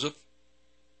betray Joseph.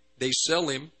 They sell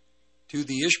him to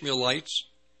the Ishmaelites,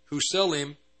 who sell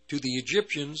him to the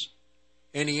Egyptians,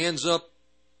 and he ends up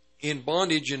in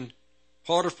bondage in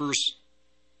Potiphar's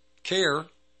care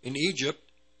in Egypt.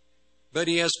 But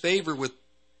he has favor with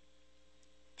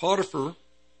Potiphar.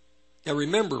 Now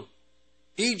remember,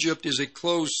 Egypt is a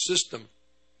closed system.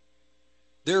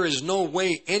 There is no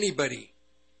way anybody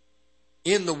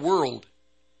in the world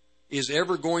is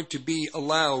ever going to be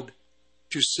allowed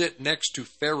to sit next to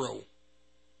Pharaoh,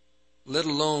 let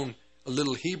alone a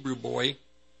little Hebrew boy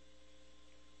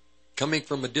coming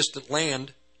from a distant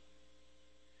land.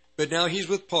 But now he's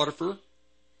with Potiphar.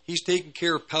 He's taking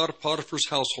care of Potiphar's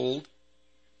household.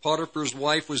 Potiphar's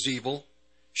wife was evil.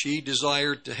 She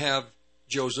desired to have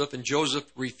Joseph, and Joseph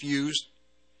refused.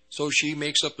 So she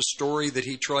makes up a story that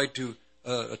he tried to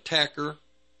attack her.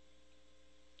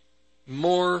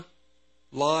 More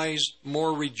lies,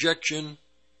 more rejection,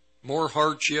 more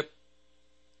hardship.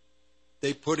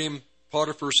 They put him,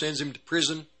 Potiphar sends him to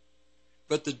prison.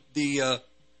 But the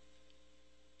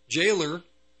jailer,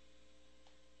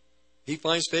 he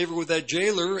finds favor with that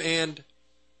jailer, and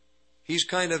he's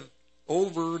kind of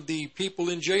over the people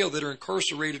in jail that are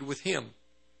incarcerated with him.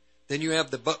 Then you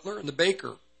have the butler and the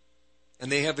baker,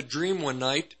 and they have a dream one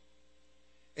night,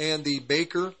 and the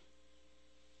baker,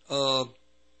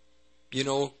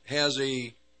 has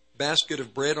a basket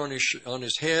of bread on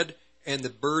his head, and the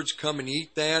birds come and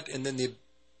eat that, and then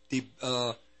the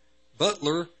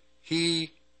butler,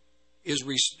 he is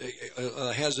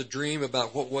has a dream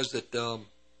about what was it. I'm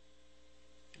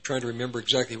trying to remember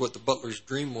exactly what the butler's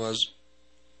dream was.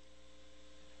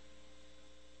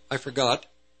 I forgot.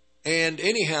 And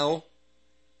anyhow,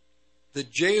 the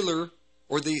jailer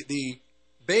or the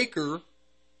baker,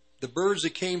 the birds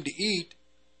that came to eat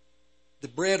the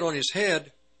bread on his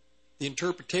head, the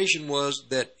interpretation was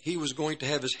that he was going to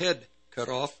have his head cut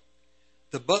off.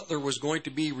 The butler was going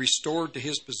to be restored to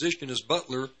his position as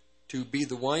butler to be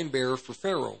the wine bearer for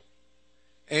Pharaoh.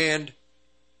 And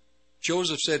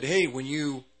Joseph said, hey, when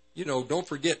you don't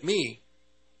forget me.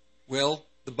 Well,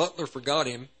 the butler forgot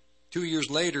him. 2 years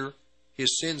later,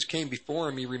 his sins came before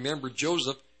him. He remembered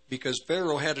Joseph because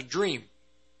Pharaoh had a dream.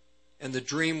 And the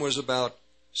dream was about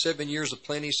 7 years of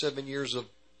plenty, 7 years of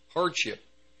hardship.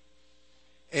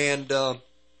 And the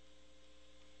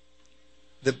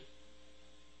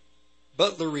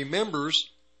butler remembers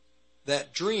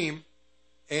that dream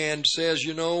and says,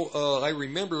 I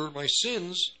remember my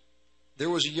sins. There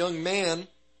was a young man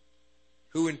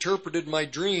who interpreted my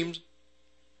dreams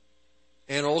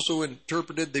and also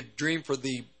interpreted the dream for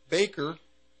the baker.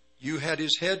 You had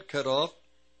his head cut off,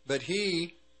 but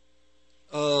you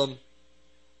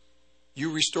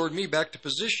restored me back to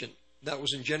position. That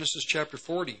was in Genesis chapter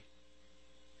 40.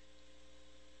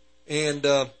 And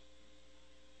then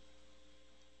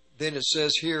it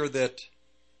says here that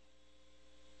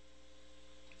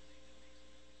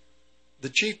the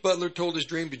chief butler told his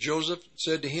dream to Joseph and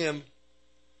said to him,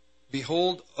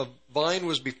 behold, a vine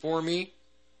was before me.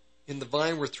 In the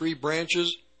vine were 3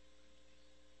 branches,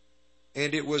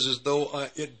 and it was as though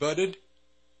it budded,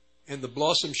 and the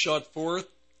blossom shot forth,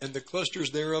 and the clusters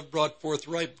thereof brought forth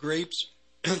ripe grapes.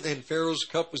 And Pharaoh's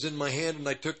cup was in my hand, and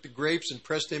I took the grapes and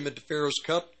pressed them into Pharaoh's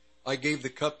cup. I gave the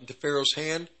cup into Pharaoh's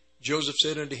hand. Joseph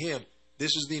said unto him,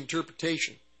 this is the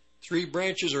interpretation. 3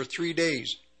 branches are 3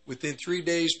 days. Within 3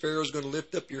 days, Pharaoh is going to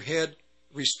lift up your head,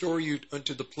 restore you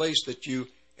unto the place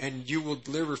and you will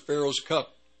deliver Pharaoh's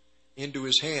cup into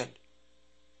his hand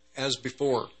as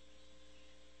before.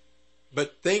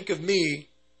 But think of me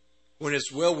when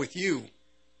it's well with you.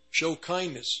 Show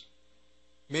kindness.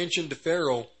 Mention to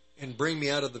Pharaoh and bring me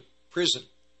out of the prison.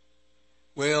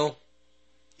 Well,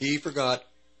 he forgot.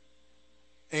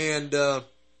 And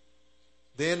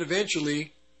then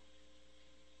eventually,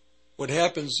 what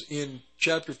happens in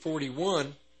chapter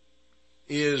 41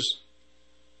 is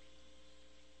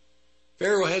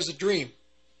Pharaoh has a dream.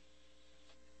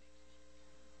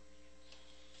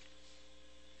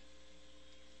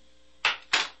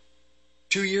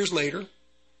 Two years later,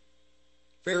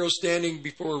 Pharaoh's standing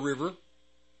before a river.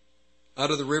 Out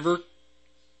of the river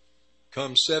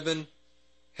come 7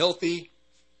 healthy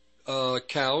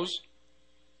cows.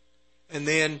 And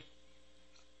then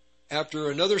after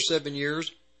another 7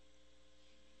 years,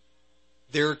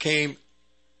 there came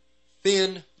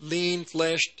thin,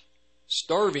 lean-fleshed,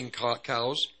 starving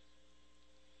cows.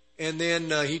 And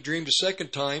then he dreamed a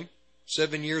second time,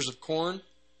 7 years of corn,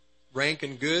 rank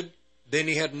and good. Then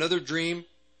he had another dream,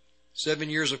 7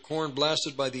 years of corn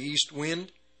blasted by the east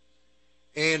wind.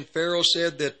 And Pharaoh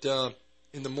said that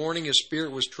in the morning his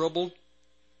spirit was troubled.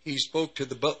 He spoke to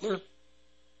the butler,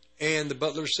 and the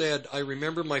butler said, I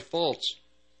remember my faults.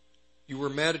 You were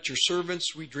mad at your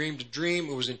servants. We dreamed a dream.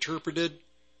 It was interpreted.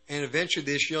 And eventually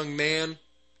this young man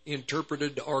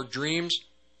interpreted our dreams.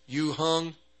 You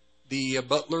hung the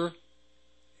butler,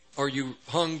 or you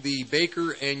hung the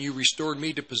baker, and you restored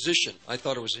me to position. I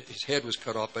thought it was his head was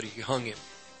cut off, but he hung him.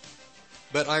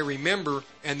 But I remember,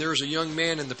 and there's a young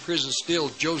man in the prison still,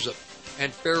 Joseph,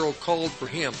 and Pharaoh called for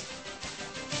him.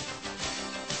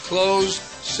 Closed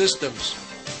systems.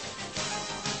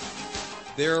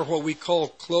 There are what we call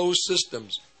closed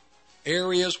systems,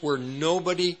 areas where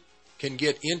nobody can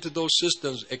get into those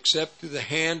systems except through the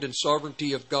hand and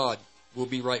sovereignty of God. We'll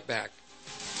be right back.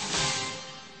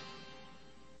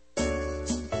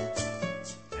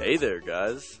 Hey there,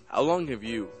 guys. How long have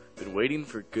you been waiting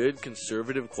for good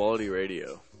conservative quality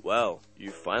radio? Well,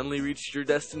 you finally reached your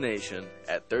destination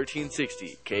at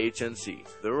 1360 KHNC,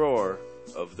 the roar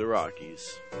of the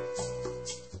Rockies.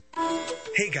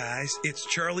 Hey guys, it's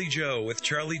Charlie Joe with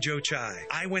Charlie Joe Chai.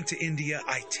 I went to India,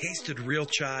 I tasted real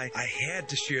chai, I had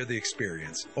to share the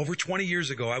experience. Over 20 years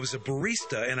ago, I was a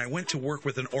barista and I went to work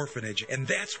with an orphanage, and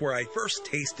that's where I first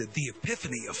tasted the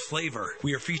epiphany of flavor.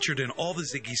 We are featured in all the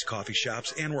Ziggy's coffee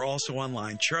shops, and we're also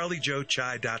online,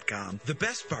 charliejoechai.com. The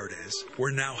best part is,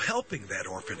 we're now helping that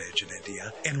orphanage in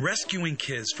India and rescuing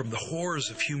kids from the horrors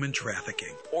of human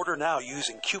trafficking. Order now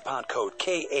using coupon code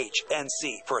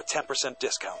KHNC for a 10%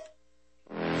 discount.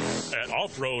 At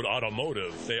Off-Road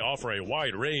Automotive, they offer a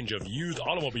wide range of used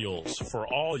automobiles for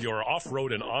all your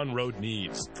off-road and on-road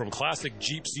needs. From classic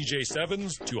Jeep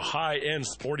CJ7s to high-end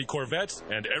sporty Corvettes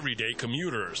and everyday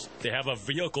commuters. They have a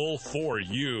vehicle for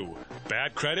you.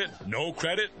 Bad credit? No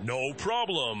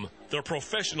problem. Their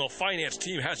professional finance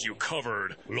team has you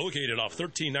covered. Located off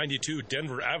 1392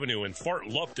 Denver Avenue in Fort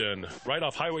Lupton, right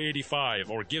off Highway 85,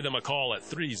 or give them a call at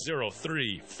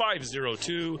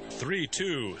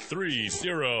 303-502-3230.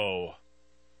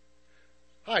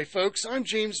 Hi, folks. I'm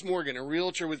James Morgan, a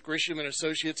realtor with Grisham &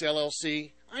 Associates,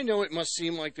 LLC. I know it must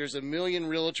seem like there's a million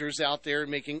realtors out there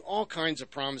making all kinds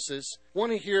of promises.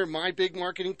 Want to hear my big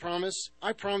marketing promise?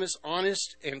 I promise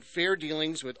honest and fair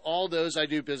dealings with all those I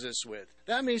do business with.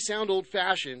 That may sound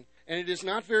old-fashioned, and it is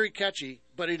not very catchy,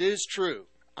 but it is true.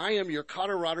 I am your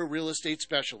Colorado real estate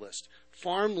specialist.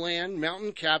 Farm, land,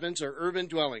 mountain cabins, or urban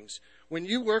dwellings. When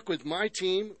you work with my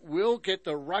team, we'll get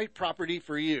the right property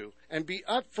for you and be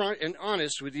upfront and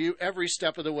honest with you every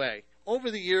step of the way.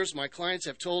 Over the years, my clients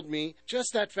have told me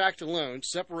just that fact alone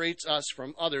separates us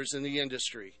from others in the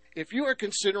industry. If you are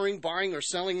considering buying or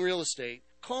selling real estate,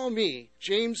 call me,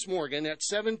 James Morgan, at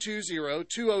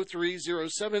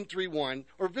 720-203-0731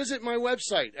 or visit my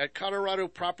website at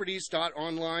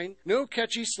coloradoproperties.online. No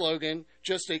catchy slogan,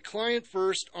 just a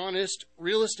client-first, honest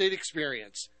real estate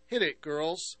experience. Hit it,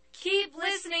 girls. Keep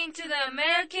listening to the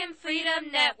American Freedom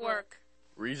Network.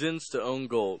 Reasons to own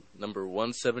gold, number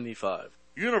 175.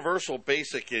 Universal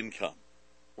basic income,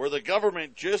 where the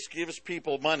government just gives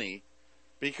people money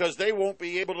because they won't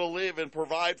be able to live and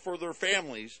provide for their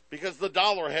families because the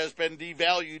dollar has been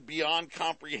devalued beyond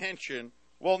comprehension,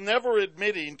 while never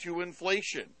admitting to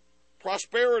inflation.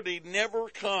 Prosperity never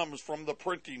comes from the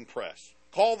printing press.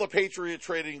 Call the Patriot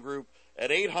Trading Group at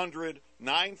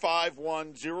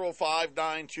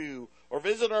 800-951-0592 or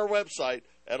visit our website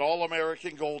at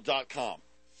allamericangold.com.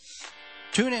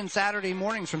 Tune in Saturday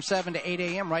mornings from 7 to 8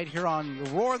 a.m. right here on the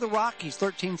Roar of the Rockies,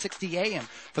 1360 a.m.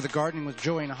 for the Gardening with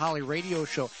Joey and Holly radio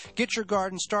show. Get your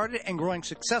garden started and growing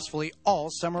successfully all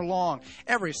summer long,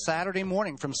 every Saturday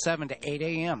morning from 7 to 8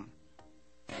 a.m.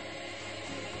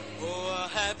 Oh, a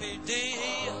happy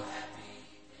day.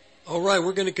 All right,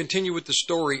 we're going to continue with the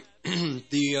story.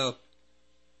 The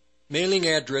mailing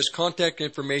address, contact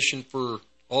information for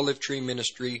Olive Tree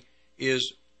Ministry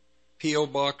is P.O.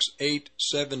 Box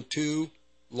 872,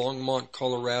 Longmont,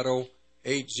 Colorado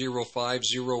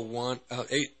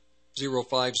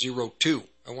 80502.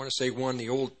 I want to say one, the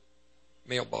old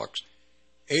mailbox,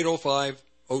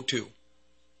 80502.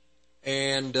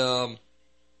 And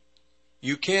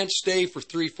you can't stay for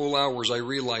 3 full hours. I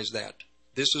realize that.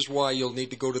 This is why you'll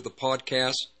need to go to the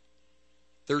podcast,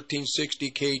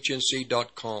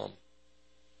 1360khnc.com.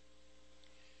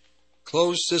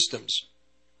 Closed systems.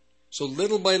 So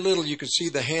little by little you can see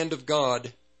the hand of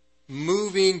God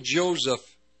moving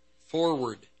Joseph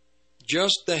forward.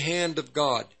 Just the hand of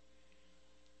God.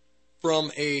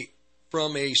 From a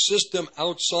system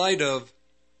outside of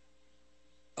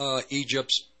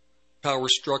Egypt's power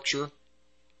structure,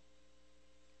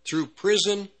 through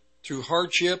prison, through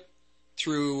hardship,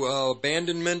 through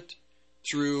abandonment,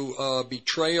 through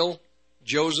betrayal,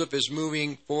 Joseph is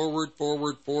moving forward.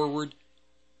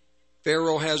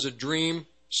 Pharaoh has a dream,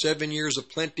 7 years of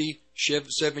plenty,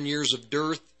 7 years of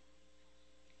dearth.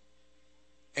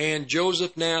 And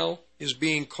Joseph now is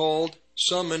being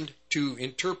summoned to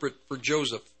interpret for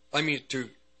to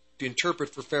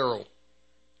interpret for Pharaoh.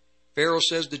 Pharaoh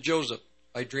says to Joseph,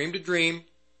 I dreamed a dream.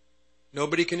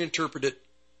 Nobody can interpret it.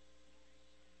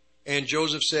 And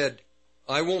Joseph said,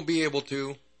 I won't be able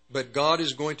to, but God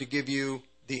is going to give you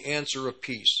the answer of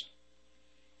peace.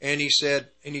 And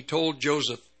he told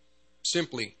Joseph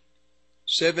simply,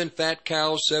 7 fat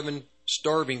cows, 7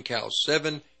 starving cows,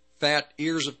 7 fat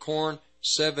ears of corn,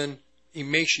 7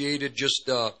 emaciated, just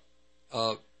the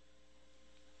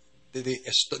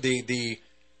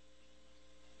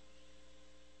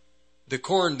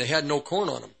corn, they had no corn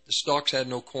on them. The stalks had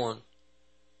no corn.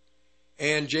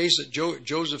 And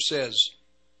Joseph says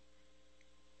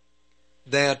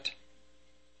that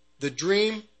the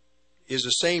dream is the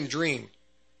same dream.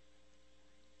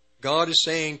 God is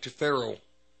saying to Pharaoh,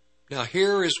 now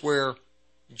here is where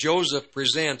Joseph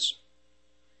presents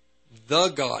the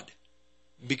God,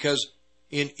 because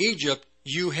in Egypt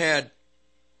you had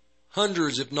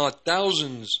hundreds, if not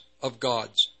thousands, of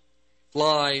gods.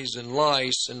 Flies and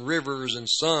lice and rivers and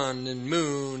sun and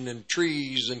moon and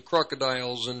trees and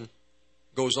crocodiles, and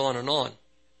goes on and on.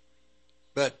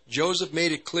 But Joseph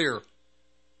made it clear,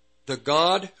 the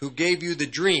God who gave you the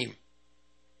dream,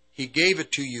 he gave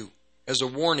it to you as a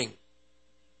warning.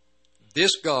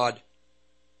 This God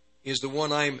is the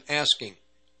one I'm asking.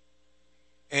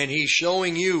 And he's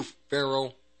showing you,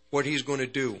 Pharaoh, what he's going to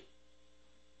do.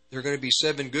 There are going to be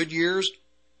 7 good years,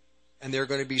 and there are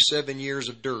going to be 7 years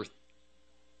of dearth.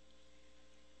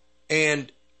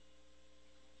 And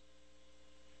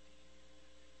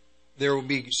there will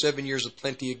be 7 years of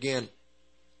plenty again,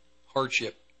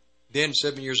 hardship. Then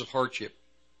 7 years of hardship.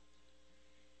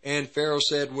 And Pharaoh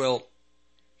said,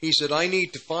 I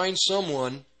need to find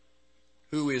someone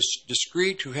who is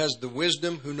discreet, who has the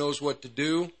wisdom, who knows what to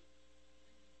do,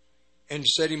 and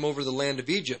set him over the land of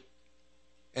Egypt.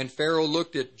 And Pharaoh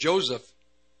looked at Joseph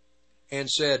and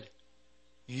said,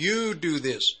 you do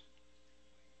this.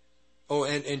 Oh,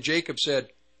 and Jacob said,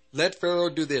 let Pharaoh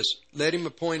do this. Let him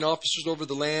appoint officers over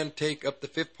the land, take up the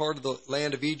 5th part of the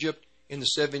land of Egypt in the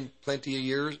 7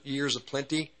 years of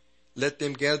plenty. Let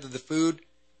them gather the food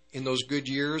in those good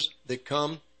years that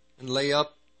come and lay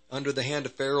up under the hand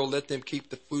of Pharaoh. Let them keep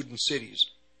the food in cities.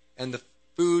 And the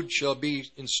food shall be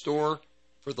in store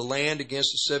for the land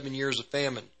against the 7 years of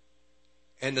famine.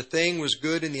 And the thing was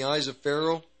good in the eyes of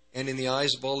Pharaoh and in the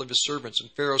eyes of all of his servants.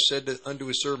 And Pharaoh said unto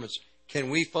his servants, can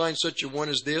we find such a one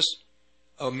as this,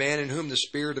 a man in whom the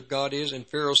Spirit of God is? And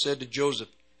Pharaoh said to Joseph,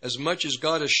 as much as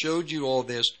God has showed you all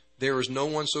this, there is no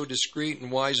one so discreet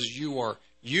and wise as you are.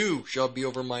 You shall be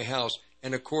over my house,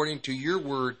 and according to your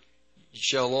word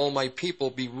shall all my people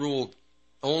be ruled.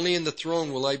 Only in the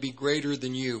throne will I be greater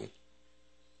than you.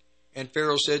 And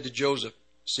Pharaoh said to Joseph,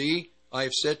 see, I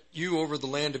have set you over the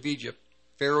land of Egypt.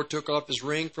 Pharaoh took off his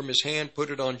ring from his hand, put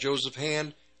it on Joseph's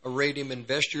hand, arrayed him in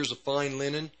vestures of fine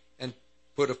linen, and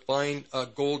put a fine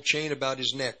gold chain about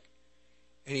his neck.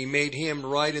 And he made him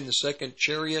ride in the 2nd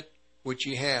chariot which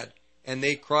he had. And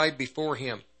they cried before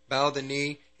him, bow the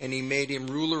knee, and he made him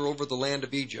ruler over the land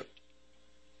of Egypt.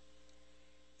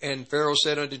 And Pharaoh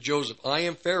said unto Joseph, I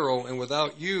am Pharaoh, and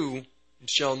without you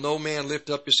shall no man lift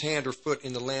up his hand or foot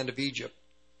in the land of Egypt.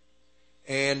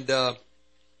 And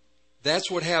that's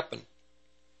what happened.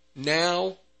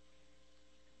 Now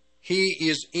he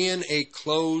is in a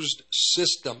closed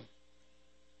system.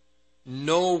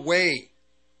 No way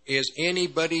is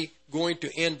anybody going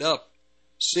to end up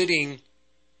sitting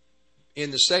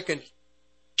in the 2nd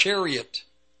chariot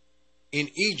in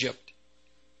Egypt.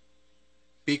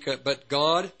 But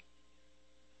God,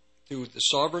 through the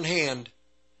sovereign hand,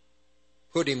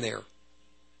 put him there.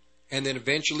 And then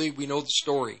eventually we know the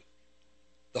story.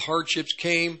 The hardships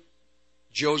came.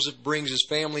 Joseph brings his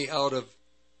family out of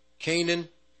Canaan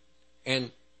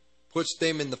and puts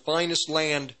them in the finest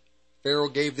land. Pharaoh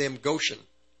gave them Goshen.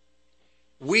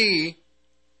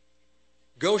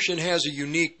 Goshen has a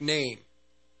unique name.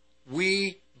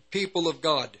 We, people of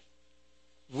God,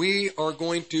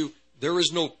 there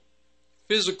is no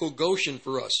physical Goshen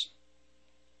for us.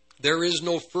 There is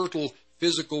no fertile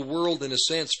physical world in a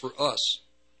sense for us.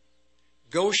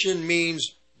 Goshen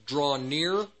means draw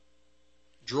near.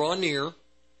 Draw near.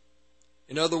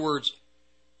 In other words,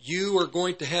 you are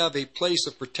going to have a place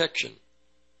of protection.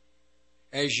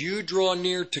 As you draw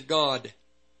near to God,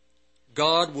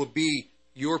 God will be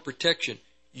your protection.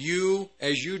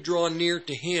 As you draw near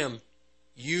to Him,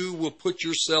 you will put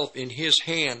yourself in His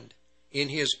hand, in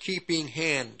His keeping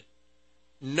hand.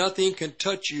 Nothing can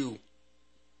touch you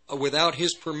without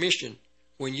His permission.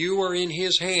 When you are in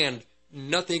His hand,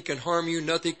 nothing can harm you,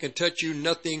 nothing can touch you,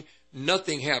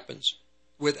 nothing happens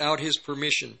without His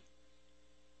permission.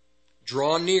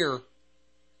 Draw near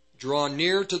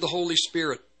to the Holy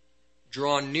Spirit.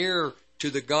 Draw near to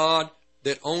the God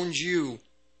that owns you.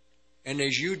 And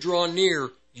as you draw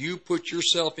near, you put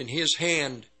yourself in His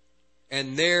hand.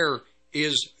 And there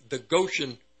is the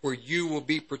Goshen where you will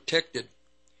be protected.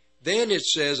 Then it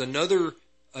says another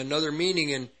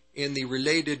meaning in the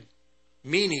related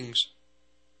meanings.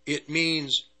 It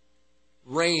means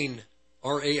rain,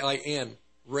 R-A-I-N,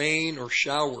 rain or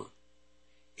shower.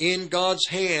 In God's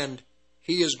hand,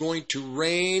 He is going to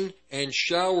rain and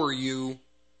shower you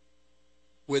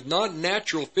with not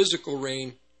natural physical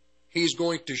rain. He's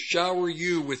going to shower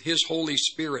you with His Holy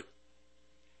Spirit.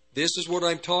 This is what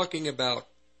I'm talking about.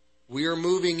 We are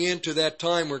moving into that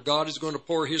time where God is going to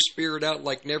pour His Spirit out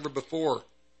like never before.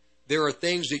 There are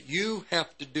things that you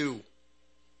have to do.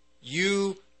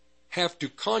 You have to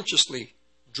consciously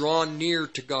draw near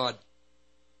to God.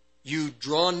 You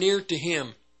draw near to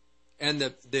Him. And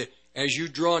as you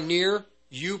draw near,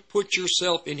 you put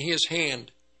yourself in His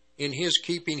hand, in His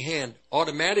keeping hand,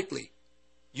 automatically.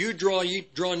 You draw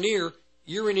near,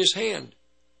 you're in His hand.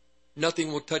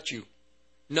 Nothing will touch you.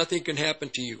 Nothing can happen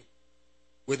to you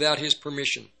without His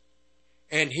permission.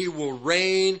 And He will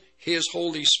rain His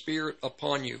Holy Spirit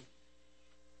upon you.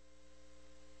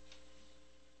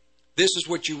 This is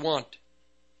what you want.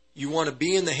 You want to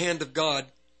be in the hand of God,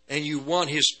 and you want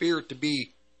His Spirit to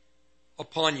be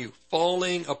upon you,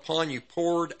 falling upon you,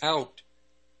 poured out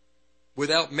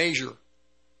without measure.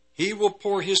 He will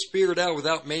pour His Spirit out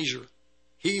without measure.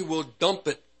 He will dump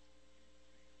it.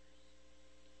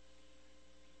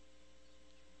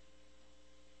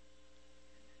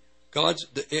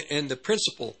 And the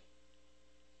principle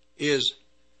is,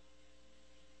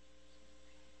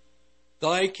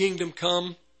 Thy kingdom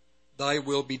come, Thy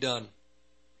will be done.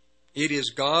 It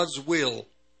is God's will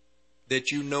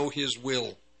that you know His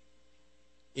will.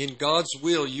 In God's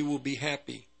will, you will be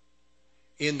happy.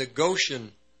 In the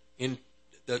Goshen, in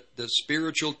the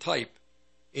spiritual type,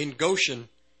 in Goshen,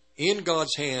 in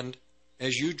God's hand,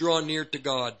 as you draw near to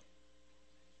God,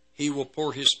 He will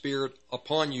pour His Spirit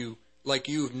upon you like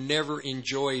you've never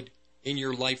enjoyed in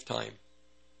your lifetime.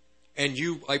 And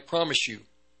I promise you,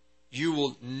 you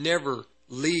will never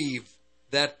leave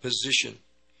that position.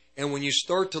 And when you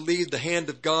start to leave the hand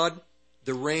of God,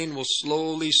 the rain will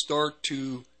slowly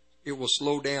it will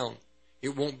slow down.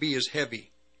 It won't be as heavy.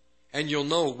 And you'll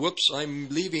know, whoops, I'm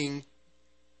leaving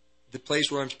the place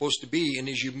where I'm supposed to be. And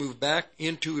as you move back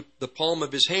into the palm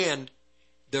of His hand,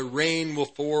 the rain will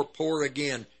pour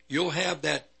again. You'll have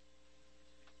that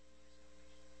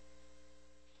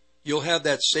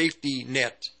safety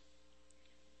net.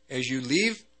 As you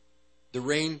leave, the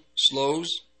rain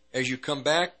slows. As you come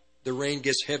back, the rain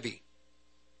gets heavy.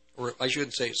 Or I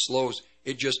shouldn't say it slows.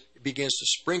 It just begins to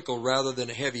sprinkle rather than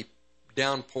a heavy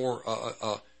downpouring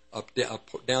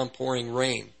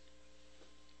rain.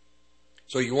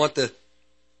 So you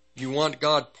want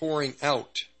God pouring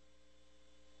out.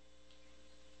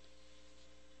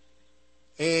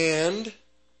 And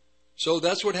so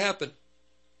that's what happened.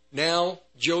 Now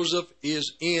Joseph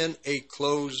is in a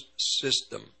closed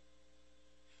system.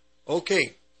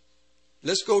 Okay,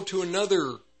 let's go to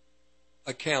another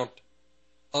account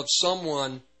of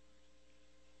someone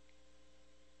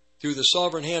through the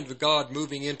sovereign hand of God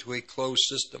moving into a closed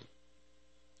system.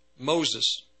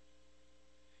 Moses.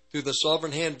 Through the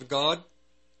sovereign hand of God,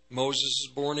 Moses is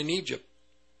born in Egypt.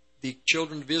 The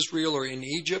children of Israel are in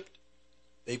Egypt.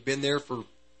 They've been there for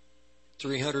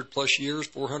 300 plus years,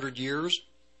 400 years.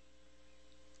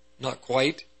 Not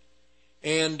quite.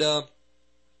 And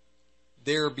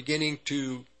they're beginning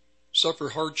to suffer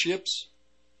hardships.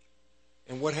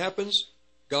 And what happens?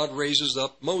 God raises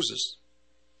up Moses.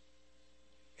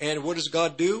 And what does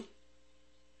God do?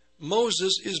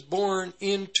 Moses is born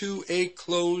into a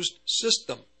closed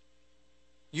system.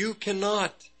 You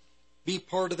cannot be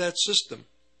part of that system.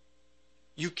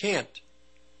 You can't.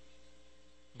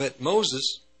 But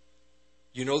Moses,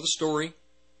 you know the story.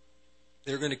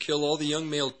 They're going to kill all the young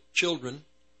male children.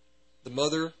 The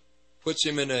mother puts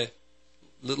him in a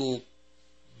little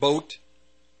boat.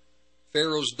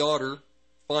 Pharaoh's daughter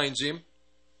finds him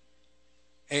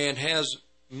and has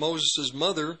Moses'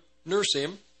 mother nurse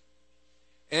him.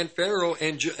 And Pharaoh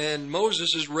and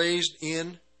Moses is raised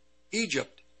in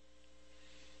Egypt.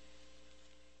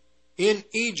 In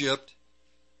Egypt,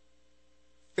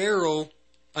 Pharaoh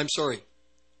and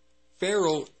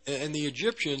the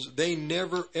Egyptians, they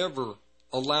never ever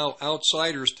allow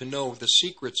outsiders to know the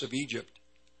secrets of Egypt.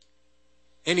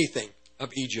 Anything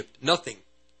of Egypt. Nothing.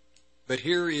 But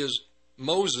here is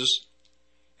Moses,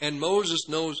 and Moses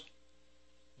knows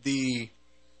the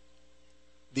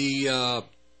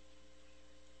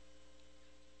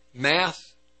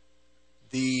math,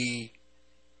 the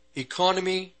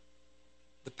economy,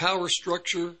 the power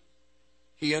structure.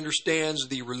 He understands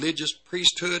the religious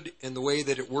priesthood and the way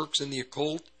that it works in the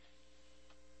occult.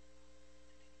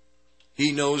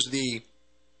 He knows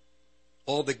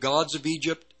all the gods of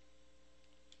Egypt,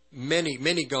 many,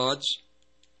 many gods.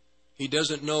 He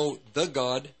doesn't know the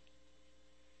God.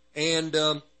 And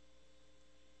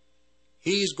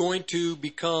he's going to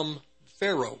become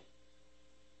Pharaoh.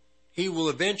 He will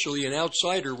eventually, an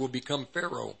outsider will become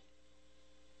Pharaoh.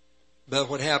 But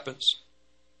what happens?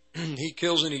 He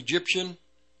kills an Egyptian,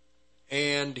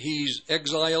 and he's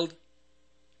exiled,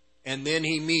 and then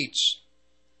he meets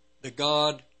the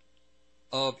God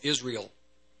of Israel.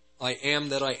 I am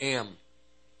that I am.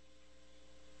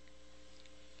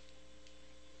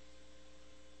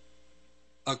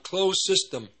 A closed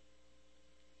system.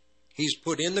 He's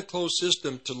put in the closed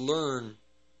system to learn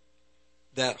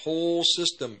that whole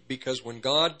system, because when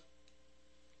God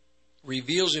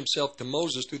reveals himself to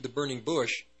Moses through the burning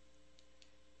bush,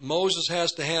 Moses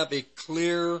has to have a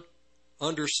clear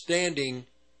understanding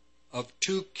of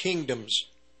two kingdoms.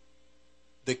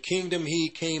 The kingdom he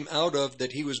came out of,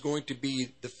 that he was going to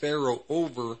be the Pharaoh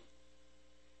over,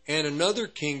 and another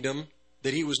kingdom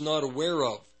that he was not aware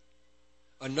of.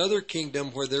 Another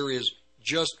kingdom where there is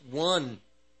just one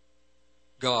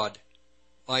God.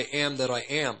 I am that I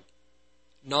am.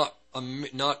 Not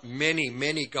many,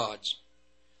 many gods.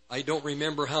 I don't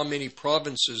remember how many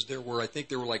provinces there were. I think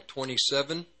there were like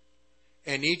 27.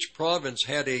 And each province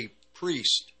had a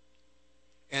priest.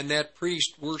 And that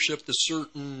priest worshipped a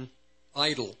certain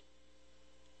idol.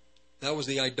 That was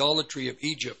the idolatry of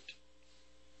Egypt.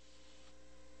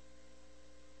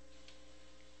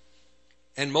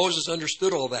 And Moses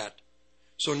understood all that.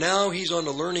 So now he's on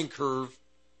a learning curve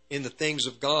in the things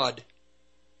of God.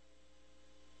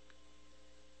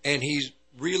 And he's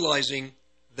realizing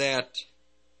that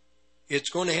it's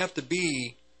going to have to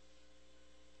be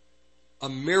a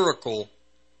miracle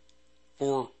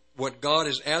for what God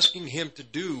is asking him to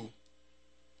do.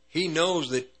 He knows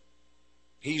that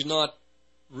he's not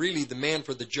really the man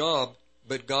for the job,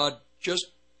 but God just,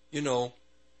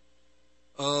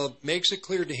 makes it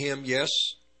clear to him, yes,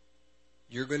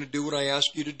 you're going to do what I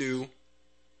ask you to do.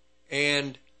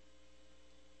 And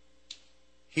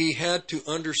he had to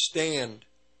understand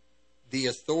the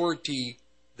authority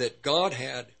that God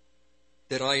had,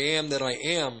 that I am that I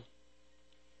am.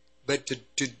 But to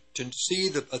see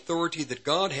the authority that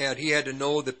God had, he had to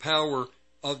know the power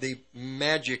of the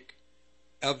magic,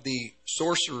 of the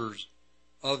sorcerers,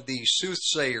 of the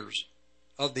soothsayers,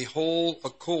 of the whole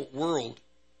occult world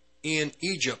in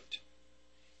Egypt.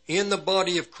 In the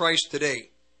body of Christ today,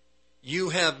 you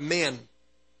have men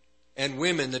and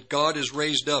women that God has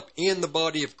raised up in the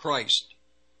body of Christ.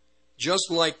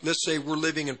 Just like, let's say, we're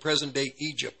living in present-day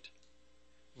Egypt.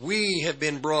 We have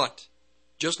been brought,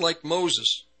 just like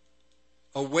Moses,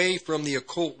 away from the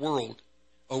occult world,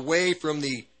 away from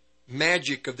the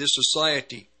magic of this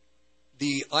society,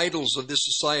 the idols of this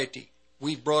society.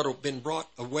 We've been brought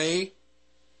away.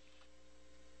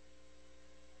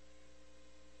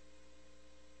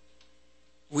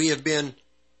 We have been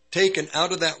taken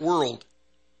out of that world.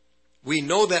 We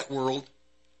know that world.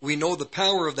 We know the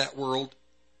power of that world.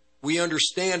 We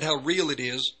understand how real it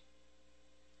is.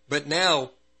 But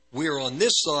now we are on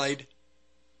this side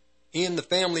in the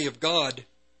family of God,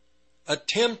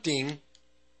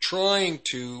 trying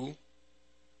to,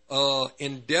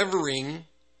 endeavoring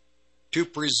to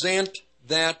present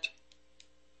that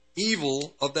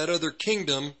evil of that other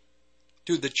kingdom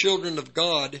to the children of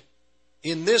God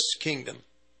in this kingdom.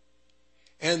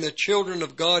 And the children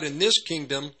of God in this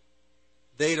kingdom,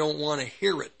 they don't want to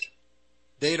hear it.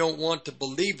 They don't want to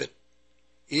believe it.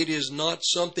 It is not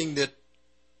something that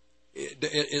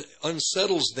it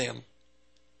unsettles them.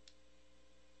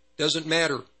 Doesn't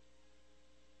matter.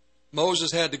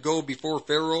 Moses had to go before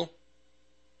Pharaoh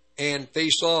and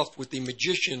face off with the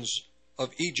magicians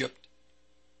of Egypt.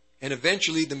 And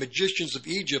eventually the magicians of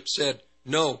Egypt said,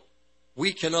 no,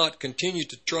 we cannot continue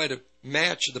to try to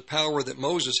match the power that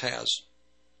Moses has.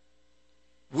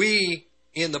 We,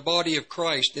 in the body of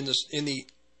Christ, in the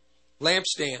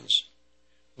lampstands,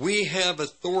 we have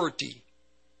authority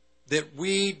that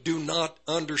we do not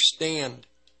understand.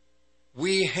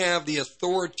 We have the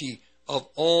authority of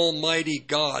Almighty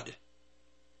God.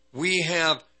 We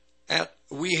have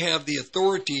the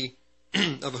authority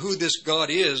of who this God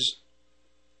is,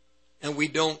 and we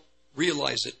don't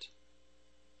realize it.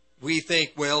 We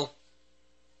think, well,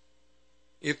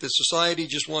 if the society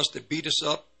just wants to beat us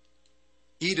up,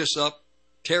 eat us up,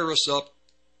 tear us up,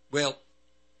 well,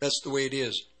 that's the way it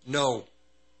is. No.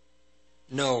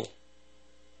 No.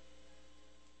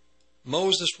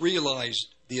 Moses realized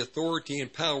the authority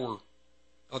and power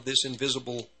of this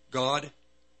invisible God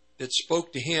that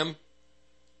spoke to him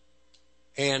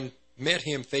and met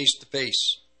him face to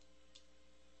face.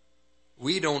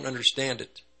 We don't understand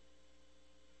it.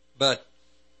 But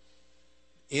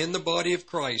in the body of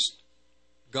Christ,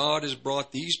 God has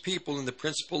brought these people in the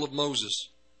principle of Moses.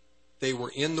 They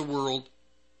were in the world.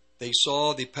 They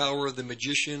saw the power of the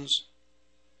magicians,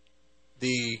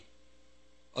 the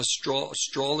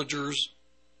astrologers,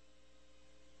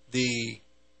 the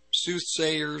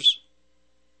soothsayers,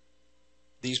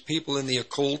 these people in the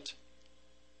occult.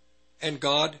 And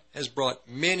God has brought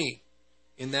many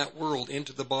in that world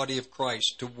into the body of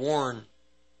Christ to warn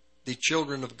the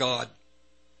children of God.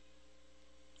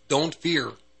 Don't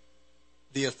fear.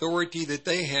 The authority that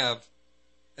they have,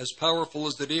 as powerful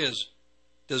as it is,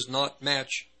 does not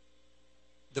match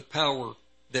the power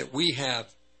that we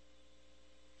have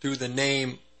through the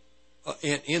name,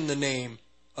 in the name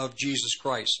of Jesus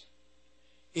Christ.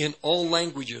 In all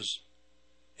languages,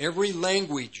 every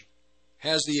language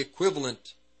has the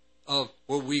equivalent of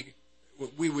what we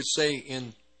would say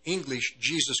in English,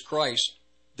 Jesus Christ.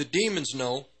 The demons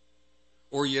know,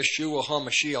 or Yeshua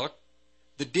HaMashiach.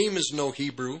 The demons know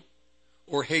Hebrew,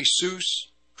 or Jesus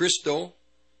Christo.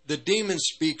 The demons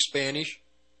speak Spanish,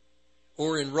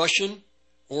 or in Russian,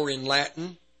 or in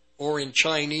Latin, or in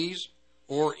Chinese,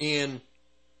 or in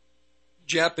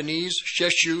Japanese,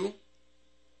 Sheshu.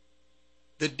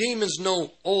 The demons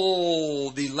know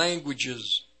all the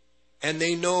languages, and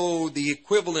they know the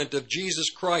equivalent of Jesus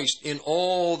Christ in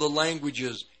all the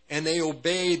languages, and they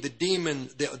obey the demon.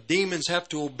 The demons have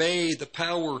to obey the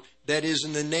power that is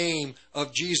in the name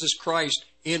of Jesus Christ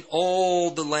in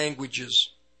all the languages.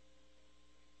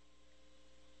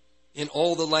 In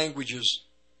all the languages.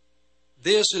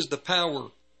 This is the power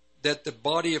that the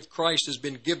body of Christ has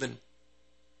been given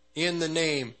in the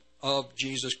name of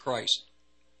Jesus Christ.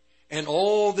 And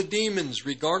all the demons,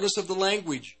 regardless of the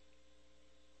language,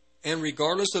 and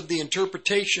regardless of the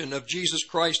interpretation of Jesus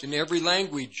Christ in every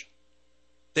language,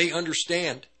 they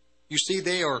understand. You see,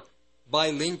 they are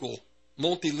bilingual,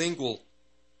 multilingual.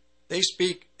 They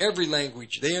speak every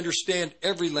language. They understand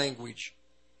every language.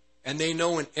 And they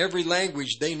know in every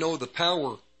language, they know the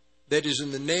power that is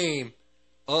in the name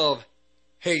of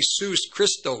Jesus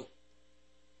Christo,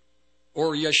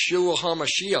 or Yeshua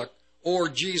HaMashiach, or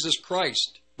Jesus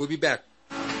Christ. We'll be back.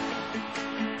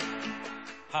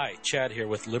 Hi, Chad here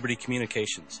with Liberty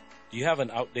Communications. Do you have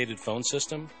an outdated phone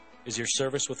system? Is your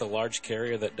service with a large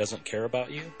carrier that doesn't care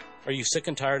about you? Are you sick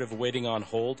and tired of waiting on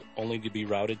hold only to be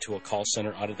routed to a call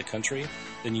center out of the country?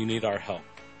 Then you need our help.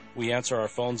 We answer our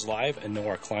phones live and know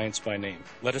our clients by name.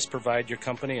 Let us provide your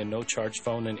company a no-charge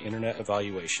phone and internet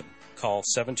evaluation. Call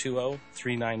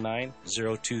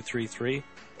 720-399-0233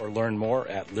 or learn more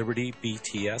at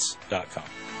libertybts.com.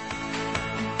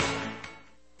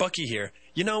 Bucky here.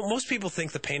 You know, most people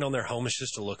think the paint on their home is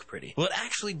just to look pretty. Well, it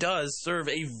actually does serve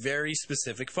a very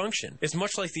specific function. It's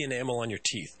much like the enamel on your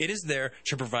teeth. It is there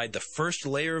to provide the first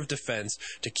layer of defense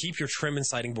to keep your trim and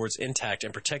siding boards intact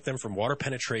and protect them from water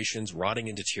penetrations, rotting,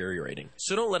 and deteriorating.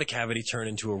 So don't let a cavity turn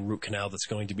into a root canal that's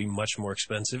going to be much more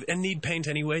expensive and need paint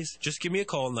anyways. Just give me a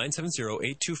call,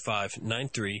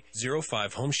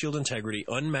 970-825-9305. Home Shield Integrity,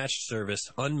 unmatched service,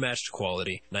 unmatched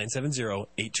quality,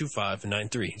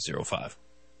 970-825-9305.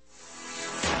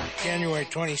 January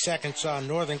 22nd saw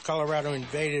northern Colorado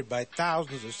invaded by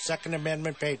thousands of Second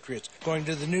Amendment patriots going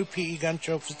to the new PE gun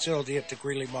show facility at the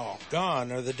Greeley Mall.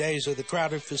 Gone are the days of the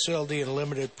crowded facility and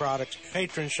limited products.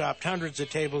 Patrons shopped hundreds of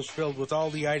tables filled with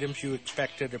all the items you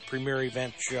expect at a premier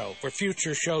event show. For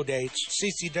future show dates,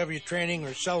 CCW training,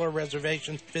 or seller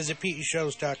reservations, visit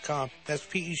PEShows.com. That's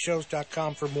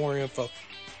PEShows.com for more info.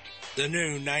 The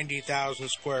new 90,000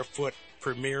 square foot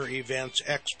Premier Events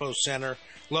Expo Center,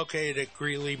 located at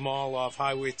Greeley Mall off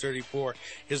Highway 34,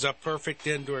 is a perfect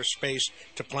indoor space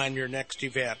to plan your next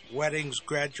event. Weddings,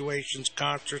 graduations,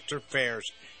 concerts, or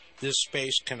fairs. This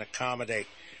space can accommodate.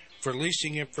 For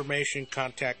leasing information,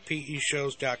 contact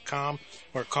PEShows.com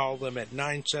or call them at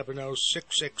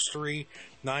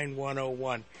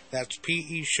 970-663-9101. That's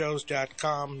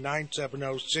PEShows.com,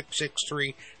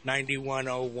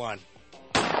 970-663-9101.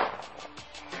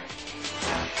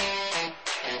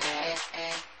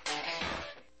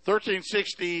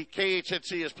 $1360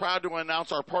 KHNC is proud to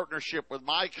announce our partnership with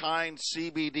My Kind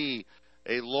CBD.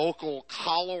 a local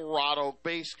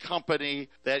Colorado-based company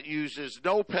that uses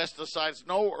no pesticides,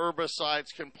 no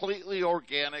herbicides, completely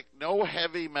organic, no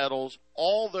heavy metals.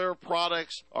 All their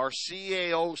products are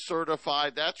CAO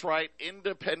certified. That's right,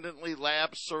 independently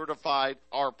lab certified.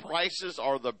 Our prices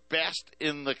are the best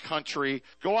in the country.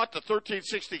 Go out to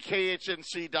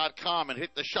 1360khnc.com and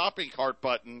hit the shopping cart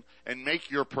button and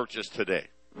make your purchase today.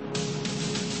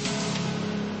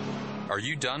 Are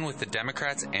you done with the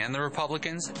Democrats and the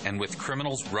Republicans, and with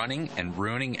criminals running and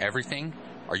ruining everything?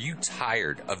 Are you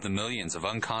tired of the millions of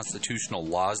unconstitutional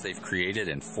laws they've created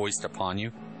and foisted upon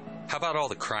you? How about all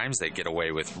the crimes they get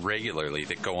away with regularly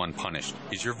that go unpunished?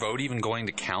 Is your vote even going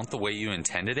to count the way you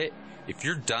intended it? If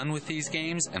you're done with these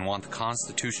games and want the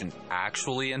Constitution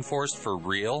actually enforced for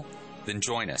real, then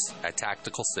join us at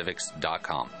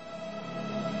tacticalcivics.com.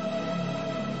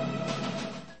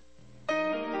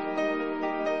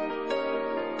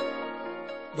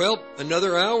 Well,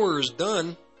 another hour is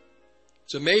done.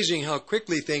 It's amazing how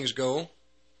quickly things go.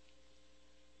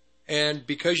 And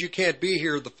because you can't be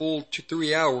here the full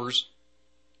 3 hours,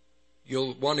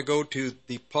 you'll want to go to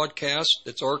the podcast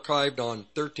that's archived on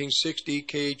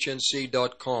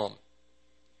 1360khnc.com.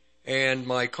 And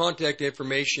my contact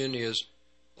information is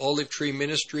Olive Tree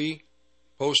Ministry,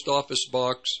 Post Office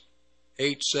Box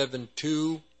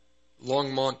 872,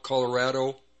 Longmont,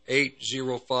 Colorado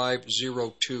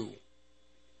 80502.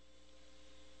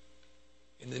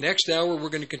 In the next hour, we're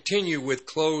going to continue with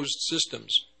closed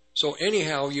systems. So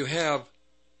anyhow, you have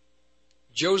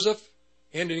Joseph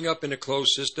ending up in a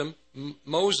closed system,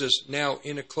 Moses now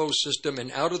in a closed system,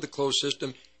 and out of the closed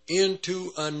system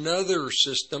into another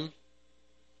system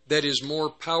that is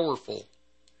more powerful.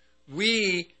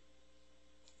 We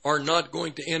are not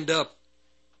going to end up,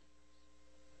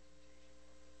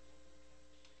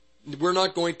 we're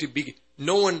not going to be,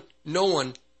 no one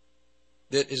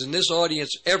that is in this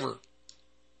audience ever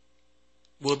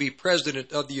will be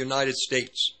president of the United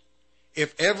States.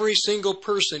 If every single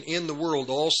person in the world,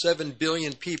 all 7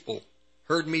 billion people,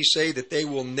 heard me say that they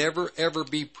will never ever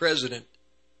be president,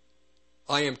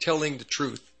 I am telling the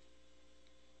truth.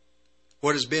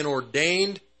 What has been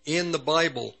ordained in the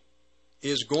Bible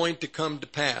is going to come to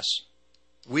pass.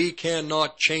 We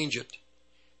cannot change it.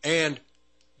 And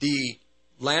the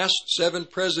last 7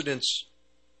 presidents,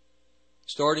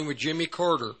 starting with Jimmy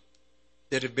Carter,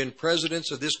 that have been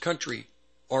presidents of this country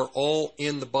are all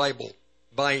in the Bible.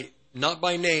 Not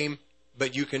by name,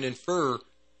 but you can infer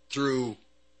through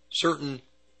certain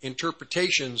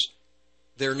interpretations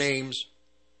their names.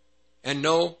 And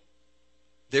no,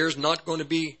 there's not going to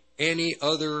be any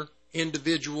other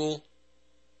individual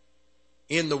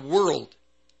in the world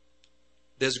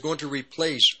that's going to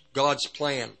replace God's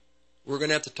plan. We're going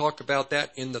to have to talk about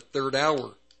that in the 3rd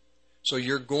hour. So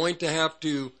you're going to have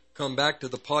to come back to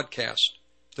the podcast,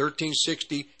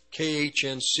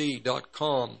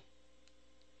 1360khnc.com.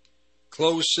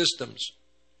 Closed systems.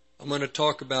 I'm going to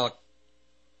talk about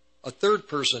a third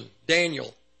person,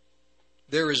 Daniel.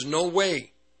 There is no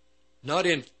way, not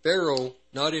in Pharaoh,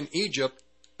 not in Egypt,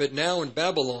 but now in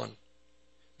Babylon,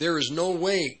 there is no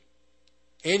way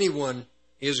anyone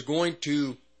is going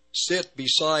to sit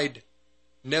beside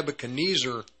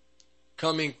Nebuchadnezzar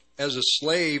coming as a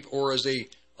slave or as a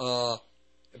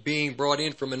being brought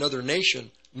in from another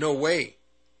nation. No way.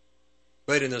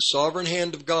 But in the sovereign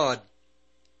hand of God,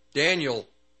 Daniel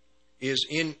is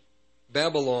in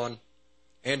Babylon,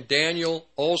 and Daniel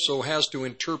also has to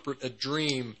interpret a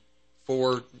dream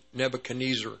for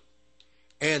Nebuchadnezzar.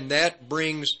 And that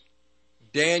brings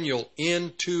Daniel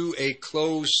into a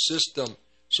closed system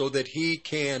so that he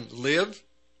can live,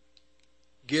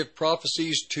 give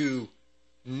prophecies to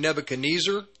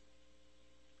Nebuchadnezzar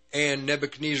and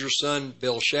Nebuchadnezzar's son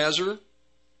Belshazzar,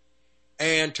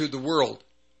 and to the world.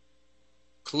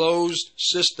 Closed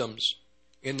systems.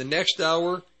 In the next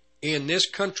hour, in this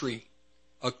country,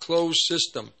 a closed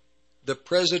system. The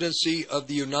presidency of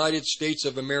the United States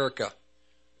of America.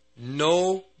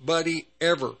 Nobody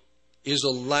ever is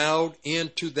allowed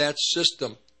into that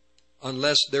system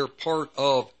unless they're part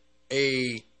of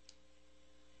a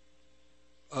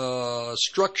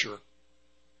structure.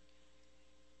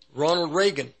 Ronald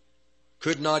Reagan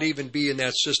could not even be in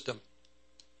that system,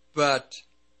 but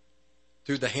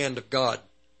through the hand of God.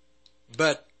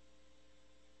 But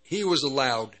he was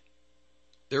allowed.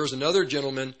 There was another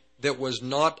gentleman that was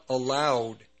not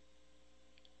allowed,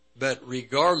 but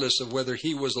regardless of whether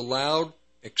he was allowed,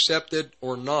 accepted,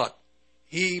 or not,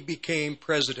 he became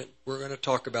president. We're going to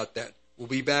talk about that. We'll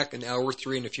be back in hour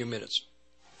 3 in a few minutes.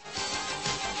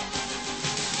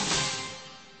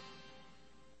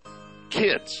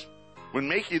 Kids, when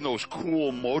making those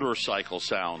cool motorcycle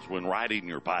sounds when riding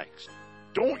your bikes,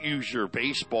 Don't use your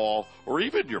baseball or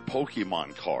even your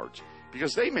Pokemon cards,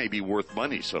 because they may be worth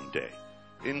money someday.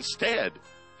 Instead,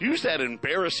 use that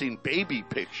embarrassing baby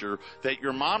picture that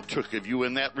your mom took of you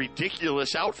in that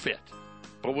ridiculous outfit.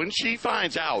 But when she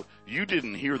finds out, you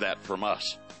didn't hear that from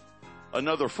us.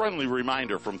 Another friendly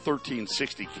reminder from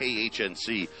 1360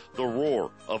 KHNC, the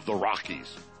roar of the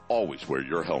Rockies. Always wear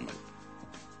your helmet.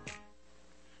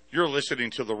 You're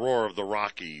listening to the roar of the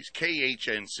Rockies,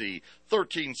 KHNC,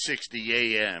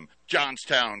 1360 AM,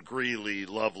 Johnstown, Greeley,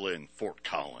 Loveland, Fort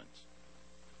Collins.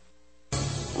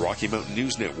 Rocky Mountain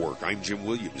News Network, I'm Jim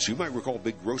Williams. You might recall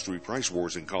big grocery price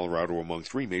wars in Colorado among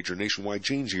three major nationwide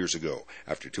chains years ago.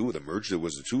 After two of them merged, it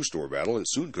was a two-store battle. It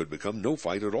soon could become no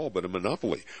fight at all, but a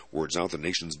monopoly. Word's out the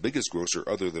nation's biggest grocer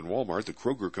other than Walmart, the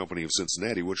Kroger Company of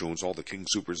Cincinnati, which owns all the King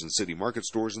Soopers and City Market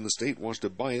stores in the state, wants to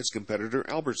buy its competitor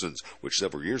Albertsons, which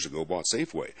several years ago bought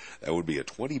Safeway. That would be a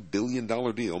 $20 billion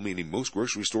deal, meaning most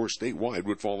grocery stores statewide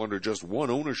would fall under just one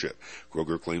ownership.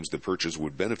 Kroger claims the purchase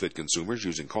would benefit consumers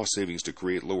using cost savings to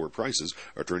create lower prices.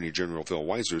 Attorney General Phil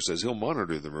Weiser says he'll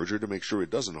monitor the merger to make sure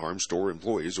it doesn't harm store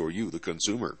employees or you, the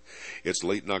consumer. It's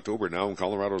late in October now, and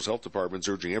Colorado's health department's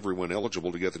urging everyone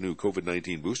eligible to get the new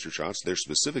COVID-19 booster shots. They're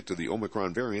specific to the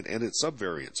Omicron variant and its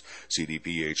subvariants.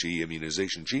 CDPHE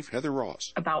Immunization Chief Heather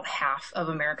Ross. About half of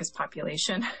America's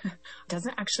population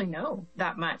doesn't actually know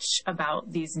that much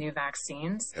about these new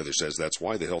vaccines. Heather says that's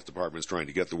why the health department's trying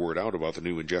to get the word out about the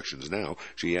new injections now.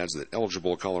 She adds that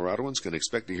eligible Coloradoans can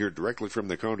expect to hear directly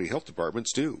from their county health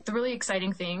departments too. The really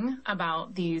exciting thing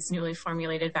about these newly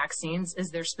formulated vaccines is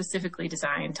they're specifically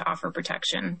designed to offer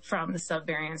protection from the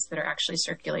subvariants that are actually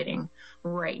circulating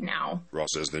right now.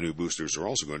 Ross says the new boosters are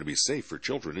also going to be safe for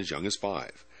children as young as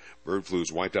 5. Bird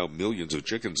flu's wiped out millions of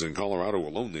chickens in Colorado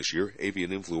alone this year.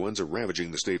 Avian influenza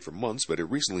ravaging the state for months, but it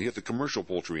recently hit the commercial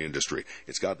poultry industry.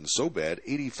 It's gotten so bad,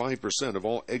 85% of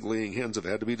all egg-laying hens have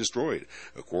had to be destroyed.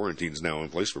 A quarantine is now in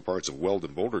place for parts of Weld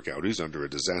and Boulder counties under a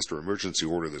disaster emergency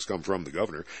order that's come from the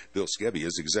governor. Bill Skebby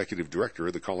is executive director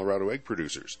of the Colorado Egg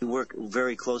Producers. We work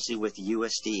very closely with the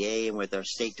USDA and with our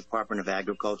State Department of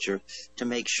Agriculture to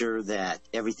make sure that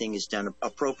everything is done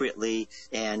appropriately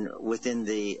and within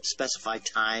the specified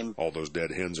time. All those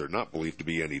dead hens are not believed to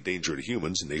be any danger to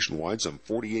humans. Nationwide, some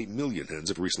 48 million hens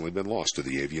have recently been lost to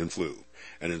the avian flu.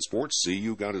 And in sports,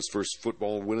 CU got its first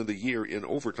football win of the year in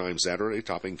overtime Saturday,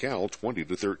 topping Cal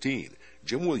 20-13.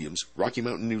 Jim Williams, Rocky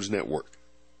Mountain News Network.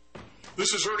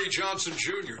 This is Ernie Johnson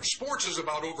Jr. Sports is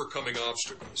about overcoming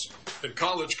obstacles, and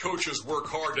college coaches work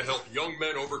hard to help young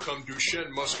men overcome Duchenne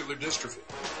muscular dystrophy.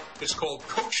 It's called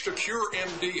Coach to Cure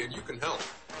MD, and you can help.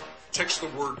 Text the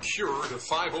word CURE to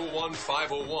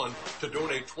 501-501 to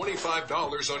donate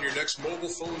 $25 on your next mobile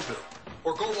phone bill.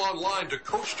 Or go online to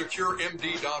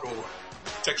CoachToCureMD.org.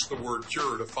 Text the word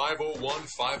CURE to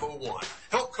 501-501.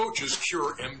 Help coaches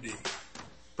cure MD.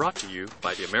 Brought to you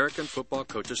by the American Football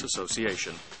Coaches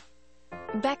Association.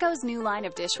 Becco's new line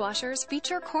of dishwashers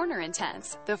feature Corner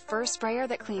Intense, the first sprayer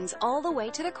that cleans all the way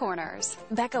to the corners.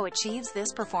 Becco achieves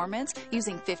this performance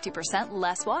using 50%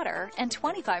 less water and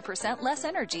 25% less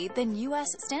energy than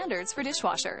U.S. standards for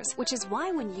dishwashers, which is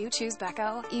why when you choose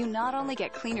Becco, you not only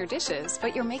get cleaner dishes,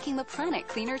 but you're making the planet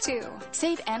cleaner too.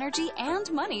 Save energy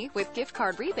and money with gift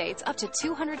card rebates up to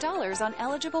 $200 on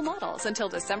eligible models until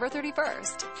December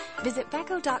 31st. Visit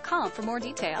Becco.com for more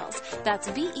details. That's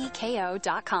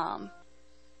BEKO.com.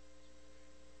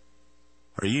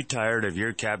 Are you tired of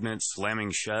your cabinet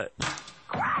slamming shut?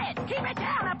 Quiet! Keep it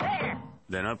down up there!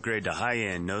 Then upgrade to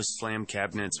high-end no-slam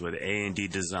cabinets with A&D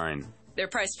Design. They're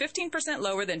priced 15%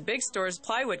 lower than big stores'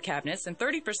 plywood cabinets and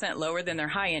 30% lower than their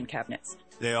high-end cabinets.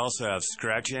 They also have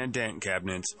scratch and dent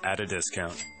cabinets at a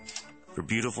discount. For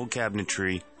beautiful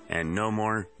cabinetry and no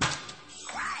more,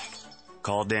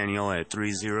 call Daniel at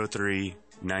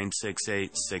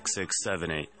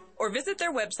 303-968-6678. Or visit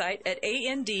their website at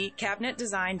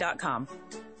andcabinetdesign.com.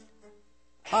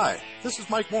 Hi, this is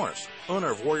Mike Morris, owner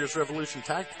of Warriors Revolution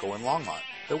Tactical in Longmont.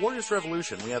 At Warriors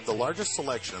Revolution, we have the largest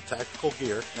selection of tactical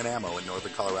gear and ammo in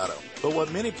northern Colorado. But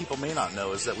what many people may not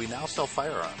know is that we now sell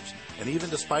firearms. And even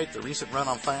despite the recent run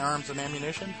on firearms and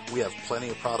ammunition, we have plenty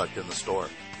of product in the store,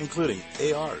 including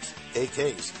ARs,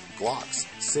 AKs, Glocks,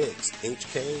 SIGs,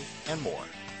 HK, and more.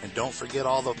 And don't forget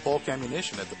all the bulk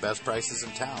ammunition at the best prices in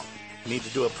town. Need to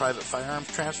do a private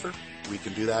firearms transfer? We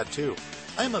can do that too.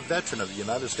 I am a veteran of the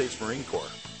United States Marine Corps,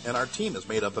 and our team is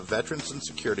made up of veterans and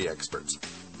security experts,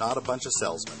 not a bunch of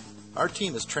salesmen. Our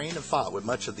team is trained and fought with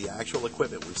much of the actual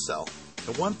equipment we sell.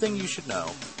 And one thing you should know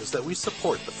is that we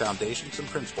support the foundations and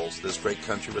principles this great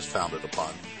country was founded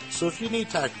upon. So if you need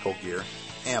tactical gear,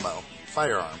 ammo,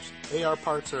 firearms, AR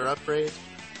parts or upgrades,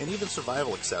 and even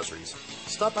survival accessories,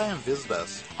 Stop by and visit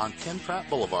us on Ken Pratt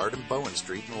Boulevard and Bowen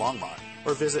Street in Longmont,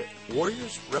 or visit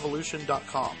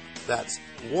warriorsrevolution.com. That's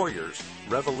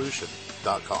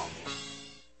warriorsrevolution.com.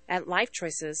 At Life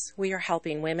Choices, we are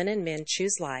helping women and men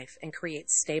choose life and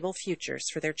create stable futures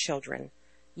for their children.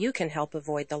 You can help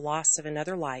avoid the loss of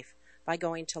another life by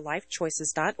going to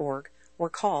lifechoices.org or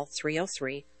call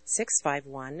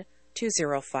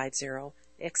 303-651-2050,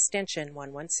 extension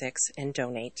 116, and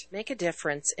donate. Make a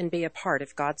difference and be a part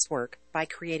of God's work by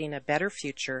creating a better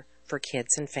future for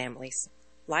kids and families.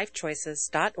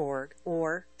 lifechoices.org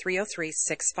or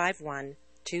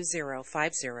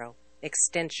 303-651-2050,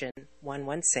 extension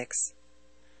 116.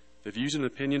 The views and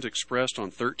opinions expressed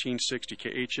on 1360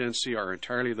 KHNC are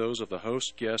entirely those of the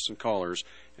host, guests, and callers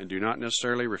and do not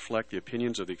necessarily reflect the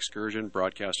opinions of the Excursion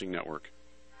Broadcasting Network.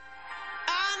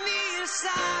 I need a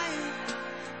sign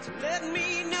to let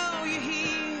me know you're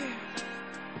here.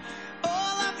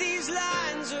 All of these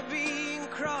lines are being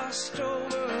crossed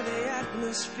over the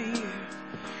atmosphere.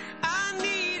 I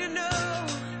need to know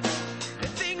that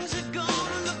things are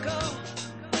gonna look up,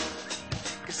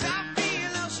 'cause I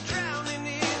feel us drowning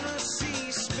in a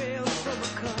sea spilled from a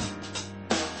cup.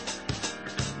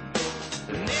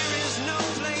 And there is no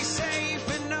place safe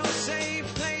and no safe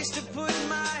place to put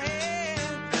my head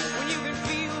when you can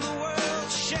feel the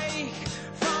world shake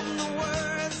from the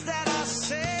words that I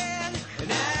said.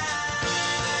 And I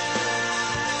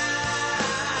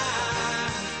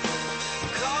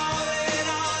call it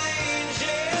all angels.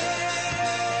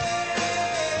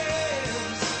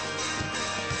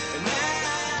 And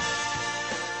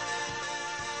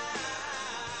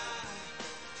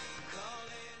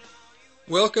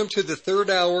Welcome to the third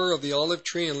hour of the Olive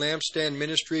Tree and Lampstand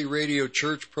Ministry Radio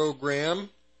Church program.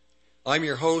 I'm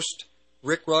your host,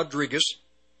 Rick Rodriguez.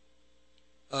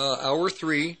 Hour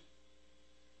 3.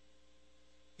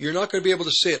 You're not going to be able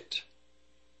to sit,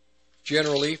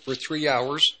 generally, for 3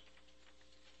 hours.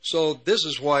 So this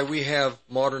is why we have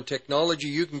modern technology.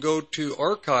 You can go to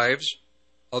archives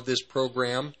of this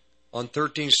program on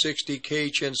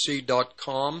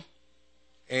 1360khnc.com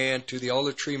and to the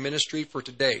Olive Tree Ministry for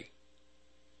today.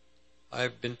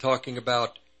 I've been talking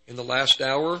about, in the last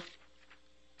hour,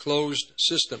 closed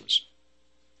systems.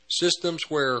 Systems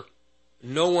where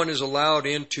no one is allowed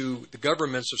into the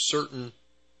governments of certain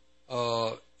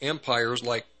empires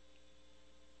like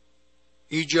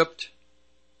Egypt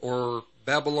or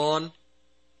Babylon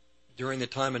during the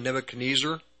time of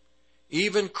Nebuchadnezzar.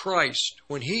 Even Christ,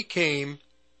 when he came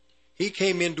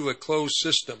into a closed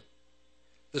system,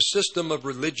 the system of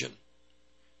religion,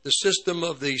 the system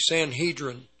of the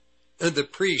Sanhedrin, and the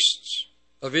priests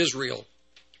of Israel.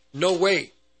 No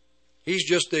way. He's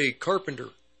just a carpenter.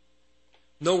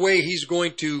 No way he's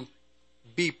going to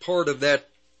be part of that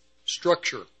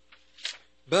structure.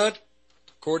 But,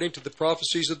 according to the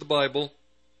prophecies of the Bible,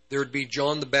 there would be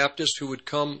John the Baptist who would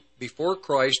come before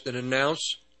Christ and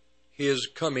announce his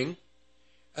coming.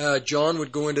 John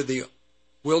would go into the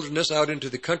wilderness, out into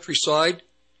the countryside,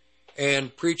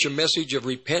 and preach a message of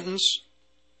repentance,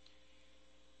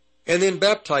 and then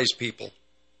baptize people.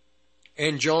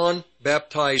 And John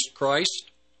baptized Christ,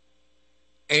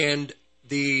 and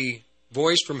the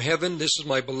voice from heaven, "This is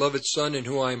my beloved Son in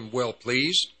whom I am well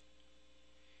pleased."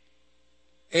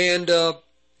 And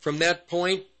from that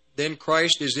point, then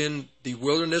Christ is in the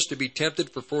wilderness to be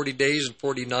tempted for 40 days and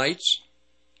 40 nights.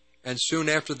 And soon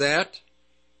after that,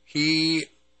 he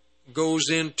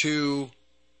goes into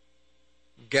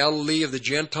Galilee of the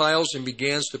Gentiles and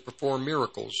begins to perform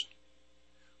miracles.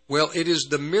 Well, it is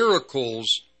the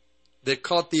miracles that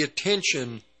caught the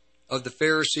attention of the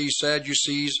Pharisees,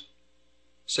 Sadducees,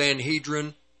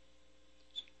 Sanhedrin,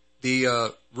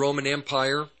 the Roman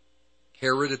Empire,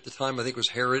 Herod at the time, I think it was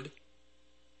Herod.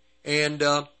 And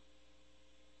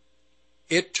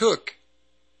it took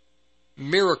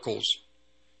miracles.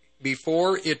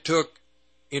 Before, it took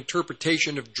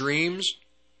interpretation of dreams.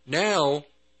 Now,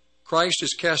 Christ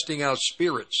is casting out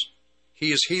spirits.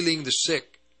 He is healing the sick,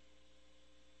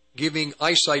 giving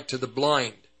eyesight to the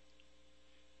blind.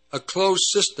 A closed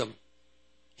system.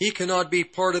 He cannot be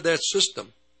part of that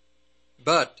system.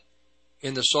 But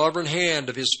in the sovereign hand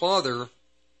of his Father,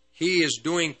 he is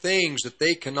doing things that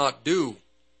they cannot do.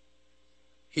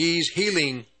 He's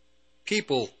healing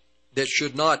people that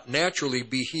should not naturally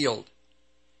be healed.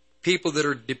 People that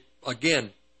are,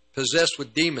 again, possessed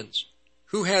with demons.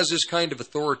 Who has this kind of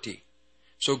authority?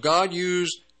 So God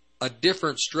used a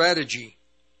different strategy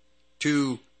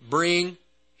to bring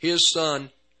his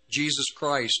Son, Jesus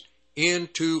Christ,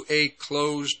 into a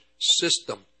closed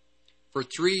system. For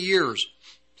 3 years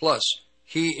plus,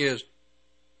 he is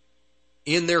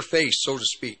in their face, so to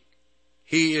speak.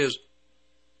 He is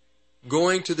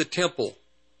going to the temple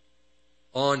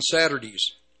on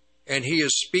Saturdays, and he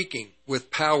is speaking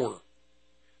with power.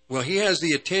 Well, he has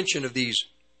the attention of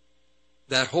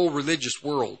that whole religious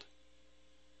world.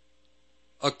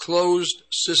 A closed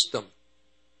system.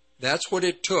 That's what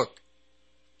it took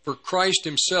for Christ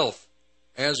himself,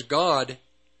 as God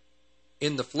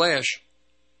in the flesh,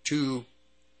 to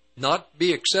not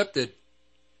be accepted,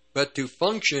 but to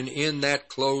function in that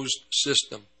closed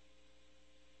system.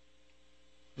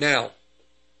 Now,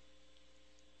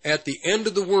 at the end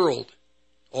of the world,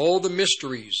 all the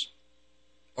mysteries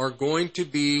are going to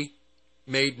be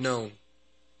made known.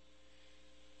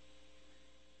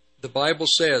 The Bible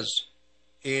says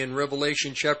in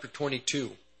Revelation chapter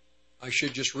 22, I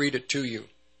should just read it to you,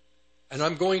 and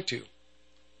I'm going to,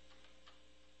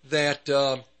 that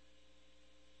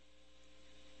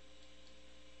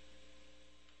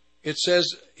it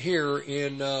says here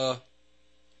in,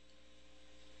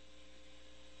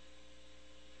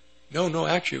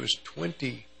 actually it was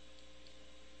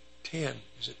 2010.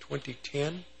 Is it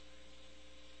 2010?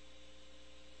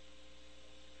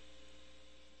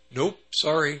 Nope,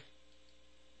 sorry.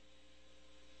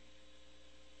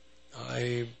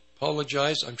 I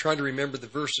apologize. I'm trying to remember the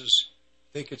verses.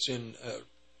 I think it's in,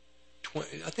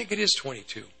 I think it is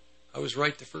 22. I was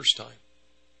right the first time.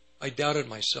 I doubted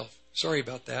myself. Sorry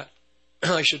about that.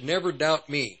 I should never doubt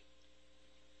me.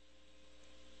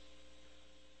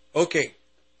 Okay,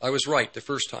 I was right the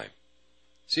first time.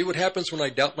 See what happens when I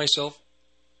doubt myself?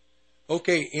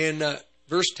 Okay, in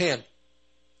verse 10.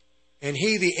 And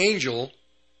he, the angel,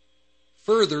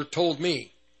 further told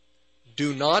me,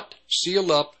 do not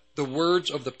seal up the words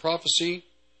of the prophecy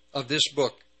of this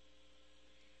book,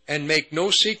 and make no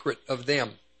secret of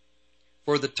them,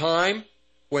 for the time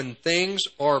when things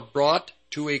are brought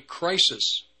to a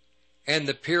crisis, and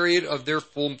the period of their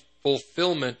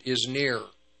fulfillment is near.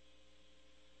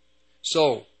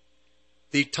 So,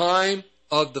 the time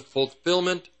of the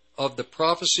fulfillment of the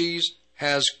prophecies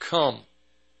has come.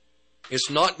 It's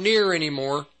not near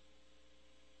anymore.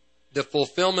 The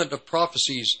fulfillment of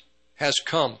prophecies has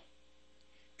come.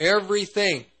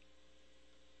 Everything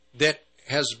that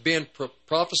has been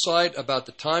prophesied about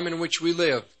the time in which we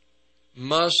live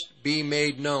must be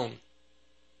made known.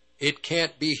 It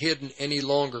can't be hidden any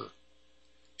longer.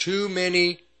 Too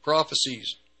many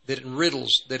prophecies and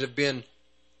riddles that have been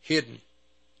hidden.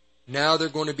 Now they're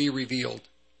going to be revealed.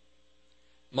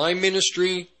 My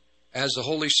ministry, as the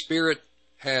Holy Spirit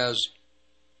has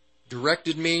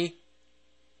directed me,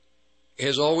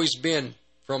 has always been,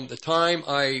 from the time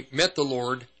I met the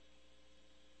Lord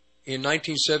in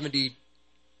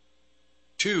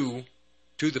 1972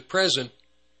 to the present,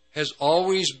 has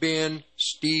always been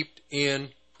steeped in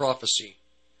prophecy.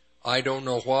 I don't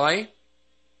know why.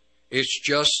 It's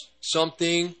just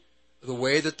something, the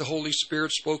way that the Holy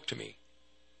Spirit spoke to me.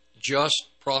 Just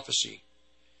prophecy.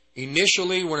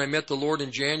 Initially, when I met the Lord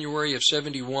in January of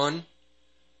 71,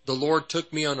 the Lord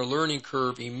took me on a learning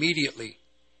curve immediately.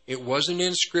 It wasn't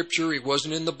in Scripture, it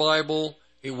wasn't in the Bible,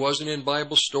 it wasn't in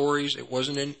Bible stories, it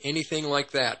wasn't in anything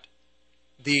like that.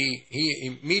 He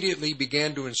immediately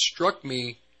began to instruct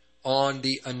me on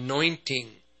the anointing.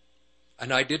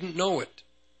 And I didn't know it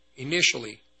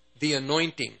initially, the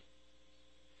anointing.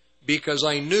 Because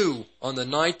I knew on the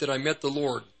night that I met the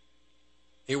Lord,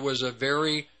 it was a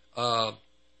very, I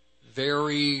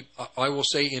will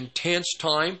say, intense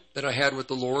time that I had with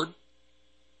the Lord.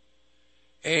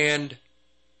 And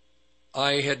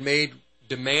I had made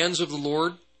demands of the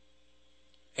Lord,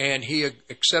 and He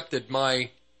accepted my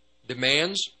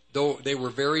demands, though they were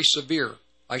very severe.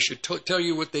 I should tell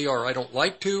you what they are. I don't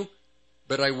like to,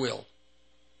 but I will.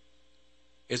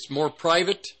 It's more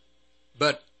private,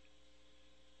 but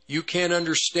you can't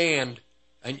understand,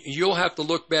 and you'll have to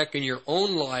look back in your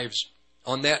own lives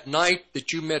on that night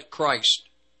that you met Christ,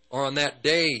 or on that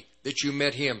day that you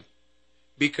met Him.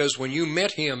 Because when you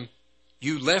met Him,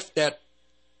 you left that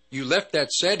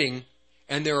setting,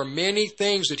 and there are many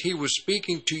things that He was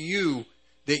speaking to you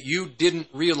that you didn't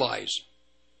realize.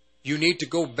 You need to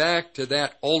go back to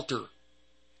that altar,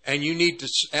 and you need to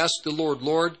ask the Lord,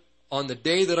 Lord, on the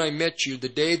day that I met you, the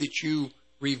day that you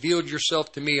revealed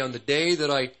yourself to me, on the day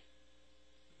that I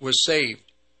was saved,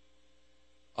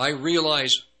 I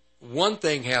realize one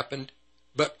thing happened,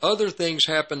 but other things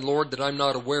happened, Lord, that I'm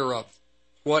not aware of.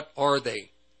 What are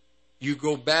they? You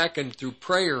go back, and through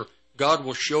prayer, God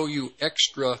will show you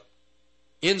extra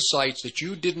insights that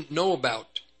you didn't know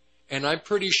about. And I'm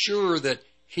pretty sure that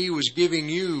He was giving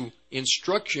you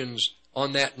instructions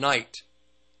on that night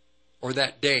or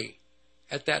that day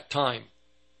at that time.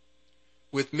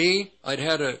 With me, I'd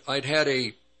had a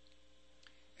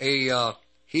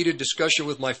heated discussion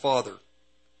with my father,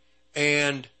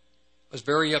 and I was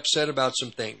very upset about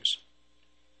some things.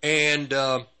 And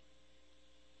I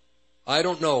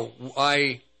don't know.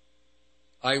 I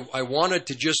wanted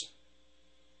to just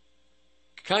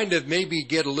kind of maybe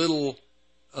get a little,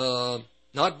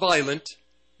 not violent,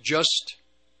 just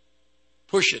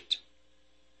push it.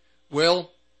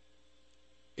 Well,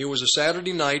 it was a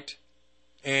Saturday night,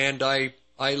 and I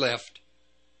left.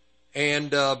 And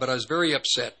but I was very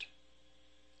upset.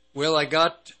 Well, I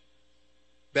got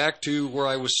back to where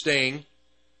I was staying,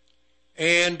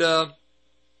 and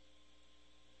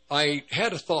I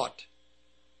had a thought.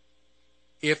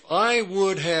 If I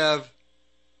would have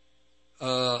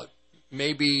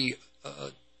maybe,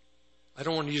 I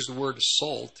don't want to use the word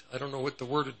assault. I don't know what the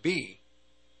word would be.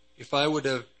 If I would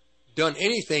have done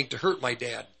anything to hurt my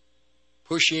dad,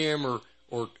 push him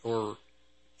or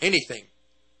anything,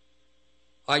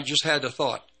 I just had a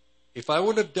thought. If I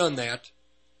would have done that,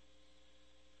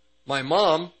 my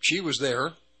mom, she was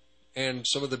there, and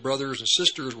some of the brothers and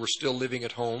sisters were still living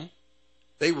at home.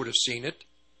 They would have seen it.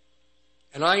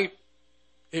 And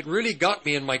it really got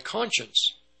me in my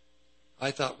conscience.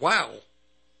 I thought, wow,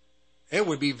 it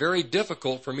would be very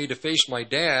difficult for me to face my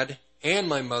dad and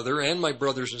my mother and my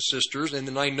brothers and sisters, and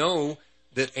then I know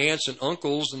that aunts and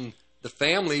uncles and the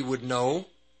family would know.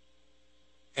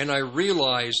 And I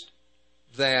realized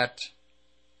that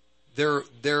there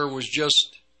was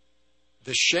just,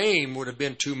 the shame would have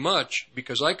been too much,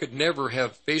 because I could never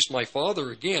have faced my father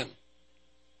again.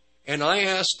 And I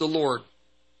asked the Lord,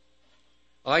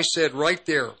 I said right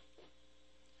there,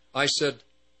 I said,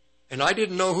 and I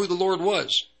didn't know who the Lord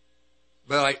was,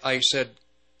 but I said,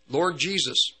 Lord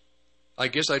Jesus, I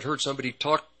guess I'd heard somebody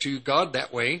talk to God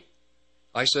that way.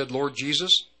 I said, Lord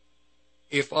Jesus,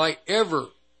 if I ever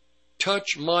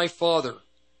touch my father,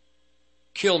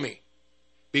 kill me,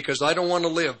 because I don't want to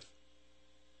live.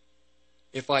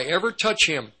 If I ever touch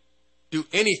him, do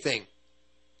anything,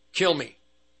 kill me.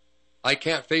 I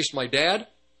can't face my dad,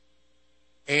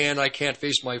 and I can't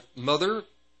face my mother.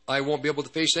 I won't be able to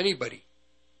face anybody.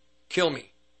 Kill me.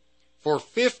 For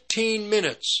 15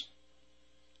 minutes,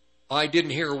 I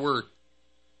didn't hear a word.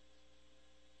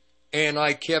 And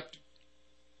I kept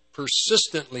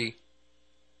persistently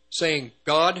saying,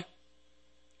 God,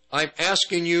 I'm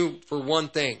asking you for one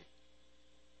thing.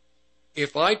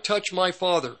 If I touch my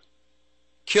father,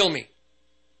 kill me.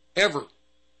 Ever.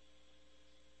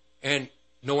 And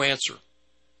no answer.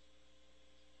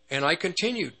 And I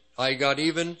continued. I got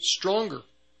even stronger.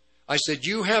 I said,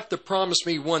 you have to promise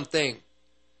me one thing.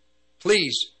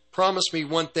 Please, promise me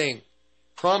one thing.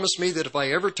 Promise me that if I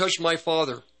ever touch my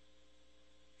father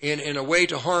in a way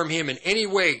to harm him in any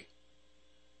way,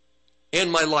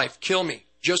 end my life, kill me.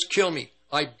 Just kill me.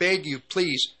 I beg you,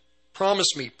 please.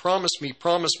 Promise me, promise me,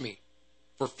 promise me.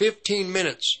 For 15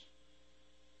 minutes.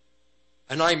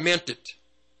 And I meant it.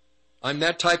 I'm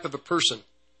that type of a person.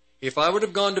 If I would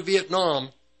have gone to Vietnam,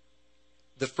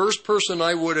 the first person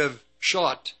I would have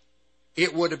shot,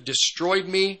 it would have destroyed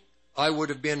me. I would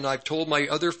have been, I've told my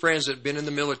other friends that have been in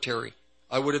the military,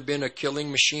 I would have been a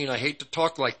killing machine. I hate to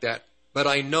talk like that, but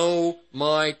I know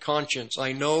my conscience.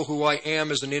 I know who I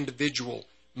am as an individual.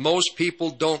 Most people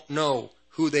don't know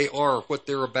who they are, what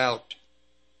they're about.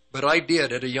 But I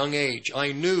did at a young age.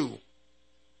 I knew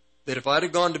that if I'd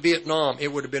have gone to Vietnam,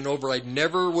 it would have been over. I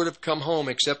never would have come home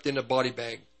except in a body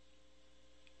bag.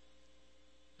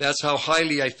 That's how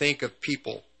highly I think of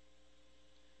people.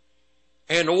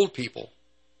 And old people.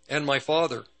 And my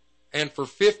father. And for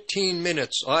 15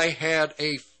 minutes, I had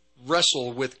a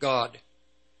wrestle with God.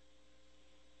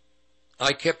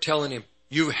 I kept telling him,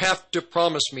 you have to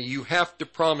promise me. You have to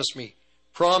promise me.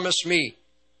 Promise me.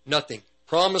 Nothing.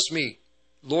 Promise me.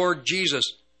 Lord Jesus,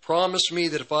 promise me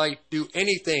that if I do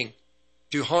anything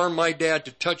to harm my dad,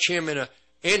 to touch him in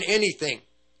anything,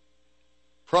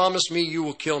 promise me you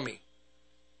will kill me.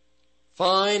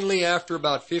 Finally, after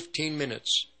about 15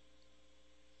 minutes,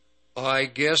 I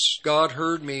guess God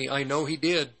heard me. I know He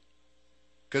did.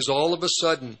 Because all of a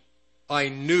sudden, I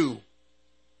knew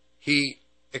He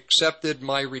accepted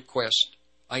my request.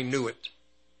 I knew it.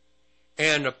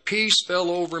 And a peace fell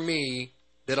over me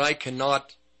that I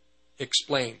cannot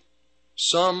explain.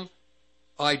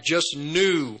 I just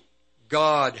knew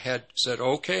God had said,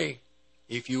 okay,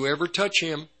 if you ever touch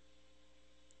him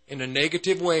in a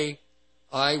negative way,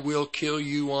 I will kill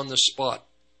you on the spot.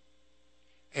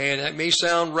 And that may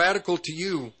sound radical to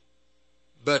you,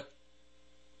 but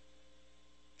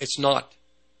it's not.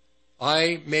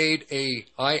 I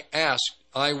asked,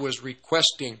 I was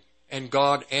requesting, and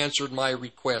God answered my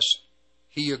request.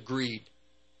 He agreed.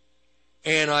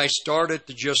 And I started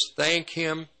to just thank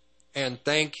Him and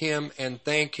thank Him and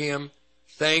thank Him.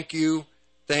 Thank you,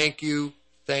 thank you,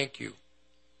 thank you.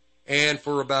 And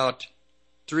for about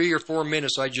 3 or 4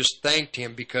 minutes, I just thanked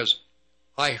him because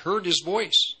I heard his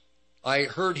voice. I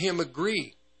heard him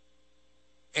agree.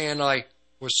 And I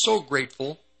was so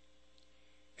grateful.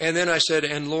 And then I said,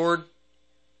 and Lord,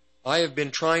 I have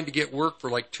been trying to get work for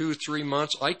like 2 or 3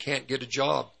 months. I can't get a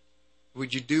job.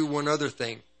 Would you do one other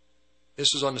thing?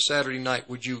 This is on a Saturday night.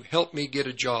 Would you help me get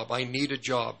a job? I need a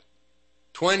job.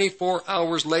 24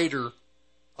 hours later,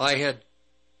 I had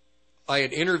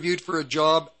interviewed for a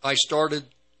job. I started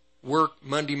work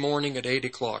Monday morning at 8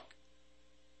 o'clock.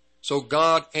 So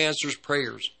God answers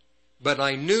prayers. But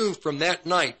I knew from that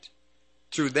night,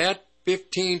 through that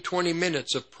 15, 20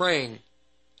 minutes of praying,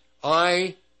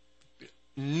 I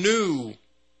knew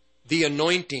the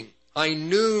anointing. I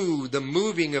knew the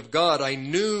moving of God. I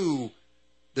knew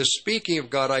the speaking of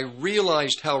God. I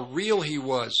realized how real He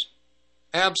was.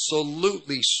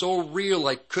 Absolutely so real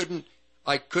I couldn't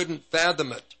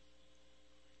fathom it.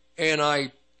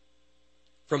 And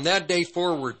from that day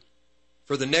forward,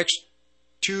 for the next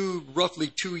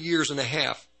roughly 2 years and a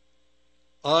half,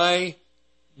 I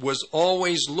was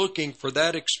always looking for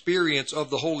that experience of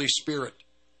the Holy Spirit.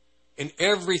 In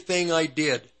everything I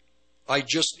did, I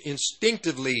just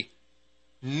instinctively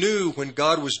knew when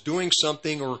God was doing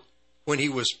something or when He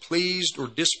was pleased or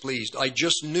displeased. I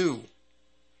just knew.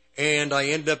 And I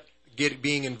ended up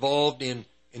being involved in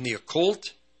the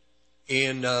occult,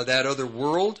 in that other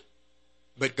world.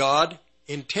 But God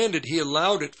intended, He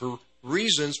allowed it for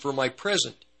reasons for my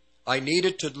present. I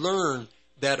needed to learn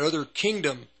that other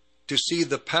kingdom to see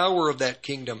the power of that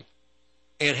kingdom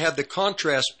and have the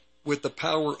contrast with the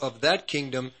power of that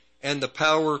kingdom and the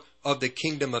power of the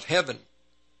kingdom of heaven.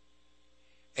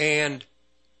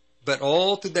 But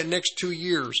all through that next 2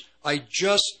 years, I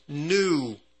just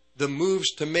knew the moves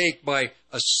to make by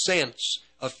a sense,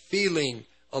 a feeling,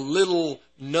 a little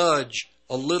nudge,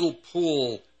 a little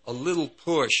pull, a little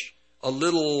push, a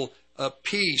little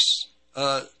peace.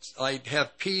 I'd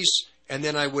have peace and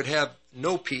then I would have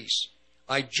no peace.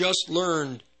 I just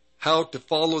learned how to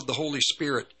follow the Holy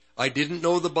Spirit. I didn't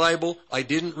know the Bible. I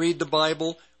didn't read the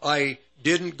Bible. I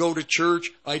didn't go to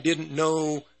church. I didn't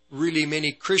know really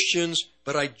many Christians,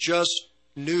 but I just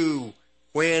knew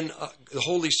when the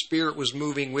Holy Spirit was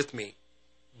moving with me.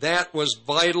 That was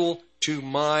vital to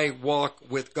my walk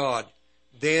with God.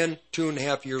 Then,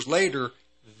 2.5 years later,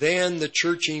 then the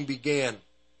churching began.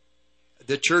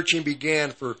 The churching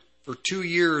began for 2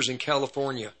 years in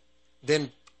California.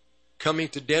 Then coming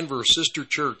to Denver, sister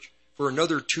church, for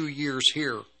another 2 years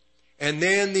here. And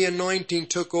then the anointing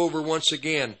took over once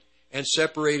again and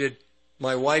separated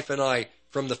my wife and I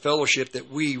from the fellowship that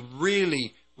we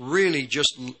really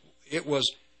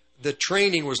the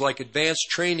training was like advanced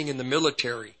training in the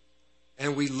military.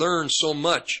 And we learned so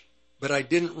much, but I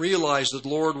didn't realize that the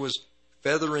Lord was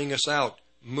feathering us out,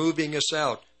 moving us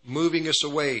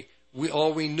away.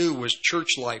 All we knew was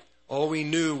church life. All we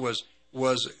knew was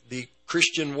the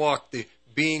Christian walk, the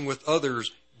being with others,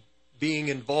 being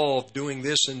involved, doing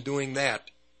this and doing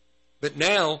that. But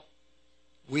now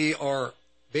we are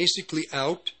basically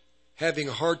out, having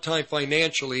a hard time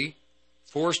financially,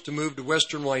 forced to move to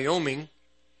western Wyoming,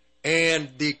 and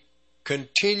the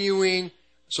continuing,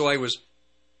 so I was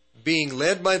being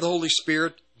led by the Holy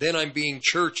Spirit, then I'm being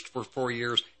churched for 4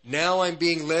 years. Now I'm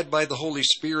being led by the Holy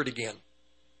Spirit again.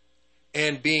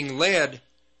 And being led,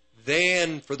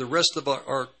 then for the rest of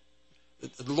the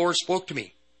Lord spoke to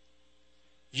me.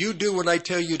 You do what I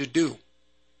tell you to do.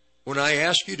 When I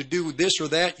ask you to do this or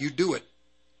that, you do it.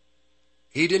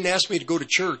 He didn't ask me to go to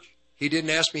church. He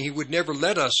didn't ask me. He would never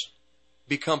let us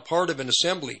become part of an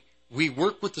assembly. We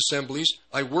worked with assemblies.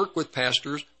 I worked with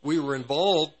pastors. We were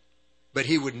involved, but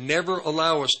He would never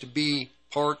allow us to be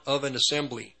part of an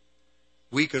assembly.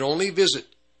 We could only visit.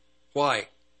 Why?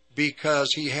 Because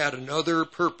He had another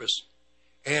purpose.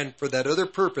 And for that other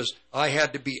purpose, I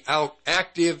had to be out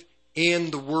active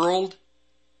in the world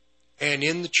and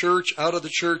in the church, out of the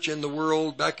church, in the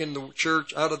world, back in the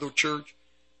church, out of the church,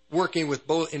 working with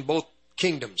in both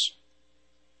kingdoms.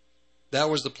 That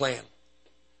was the plan.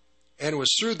 And it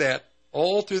was through that,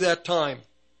 all through that time,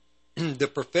 the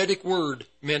prophetic word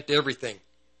meant everything.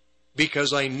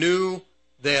 Because I knew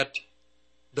that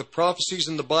the prophecies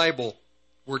in the Bible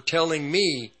were telling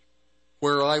me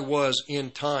where I was in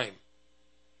time.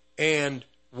 And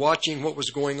watching what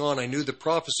was going on, I knew the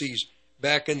prophecies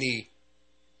back in the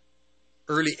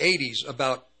early 80s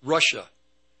about Russia,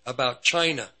 about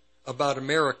China, about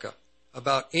America,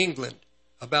 about England,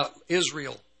 about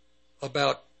Israel,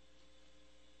 about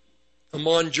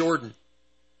Amman, Jordan,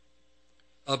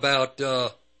 about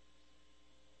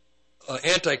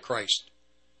Antichrist.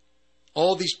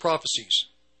 All these prophecies.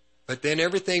 But then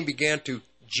everything began to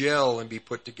gel and be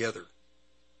put together.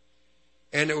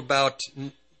 And about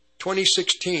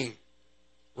 2016,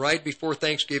 right before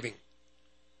Thanksgiving,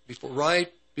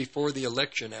 right before the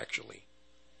election, actually.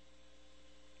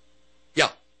 Yeah,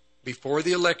 before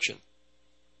the election.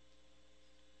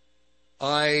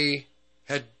 I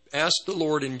had asked the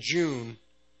Lord in June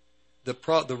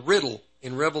the riddle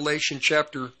in Revelation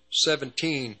chapter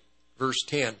 17, verse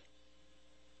 10.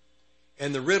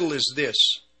 And the riddle is this.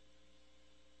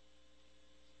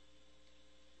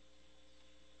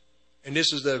 And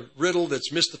this is the riddle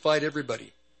that's mystified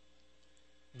everybody.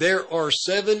 There are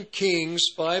 7 kings,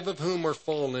 5 of whom are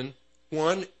fallen.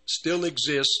 1 still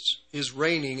exists, is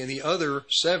reigning, and the other,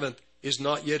 7th, is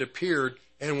not yet appeared.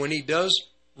 And when he does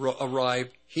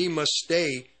arrive, he must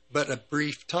stay but a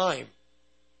brief time.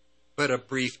 But a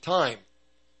brief time.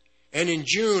 And in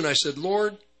June, I said,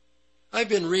 Lord, I've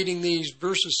been reading these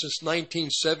verses since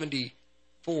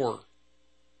 1974.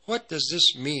 What does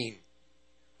this mean?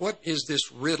 What is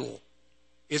this riddle?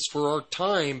 It's for our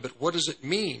time, but what does it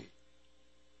mean?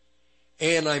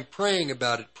 And I'm praying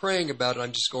about it.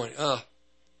 I'm just going,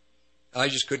 I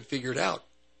just couldn't figure it out.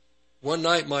 One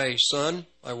night, my son,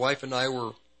 my wife and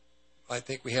I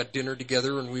think we had dinner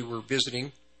together and we were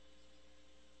visiting.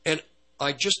 And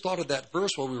I just thought of that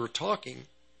verse while we were talking.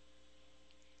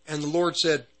 And the Lord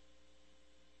said,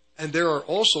 and there are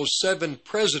also 7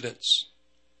 presidents.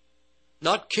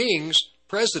 Not kings,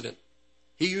 president.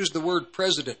 He used the word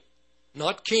president.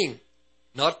 Not king.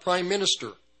 Not prime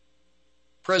minister.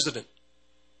 President.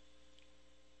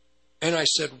 And I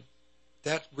said,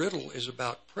 that riddle is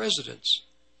about presidents.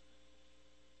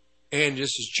 And this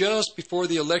is just before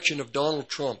the election of Donald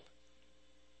Trump.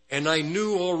 And I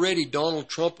knew already Donald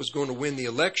Trump was going to win the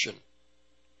election.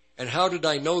 And how did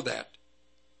I know that?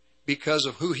 Because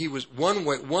of who he was. One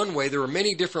way, there were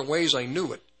many different ways I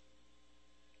knew it.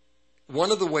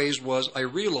 One of the ways was I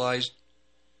realized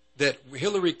that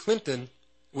Hillary Clinton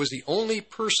was the only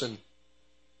person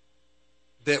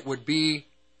that would be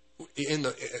in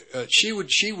the she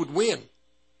would win,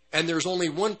 and there's only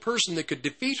one person that could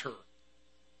defeat her,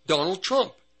 Donald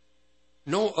Trump.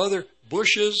 No other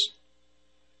Bushes,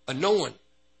 no one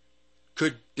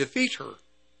could defeat her.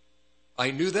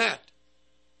 I knew that,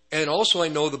 and also I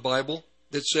know the Bible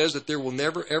that says that there will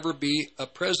never ever be a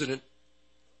president,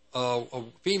 a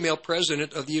female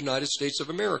president of the United States of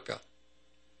America.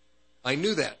 I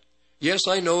knew that. Yes,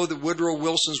 I know that Woodrow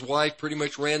Wilson's wife pretty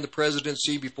much ran the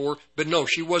presidency before, but no,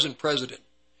 she wasn't president.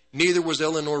 Neither was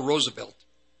Eleanor Roosevelt.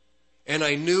 And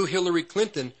I knew Hillary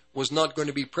Clinton was not going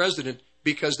to be president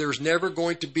because there's never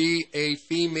going to be a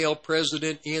female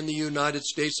president in the United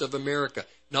States of America.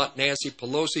 Not Nancy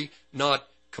Pelosi, not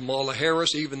Kamala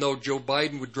Harris, even though Joe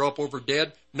Biden would drop over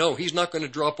dead. No, he's not going to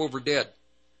drop over dead.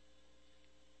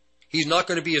 He's not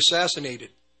going to be assassinated.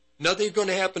 Nothing's going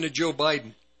to happen to Joe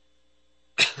Biden.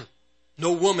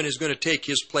 No woman is going to take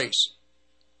his place.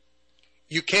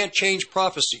 You can't change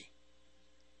prophecy.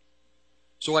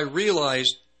 So I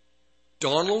realized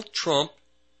Donald Trump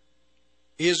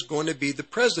is going to be the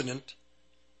president.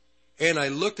 And I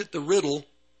looked at the riddle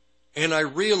and I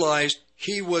realized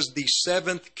he was the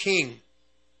 7th king.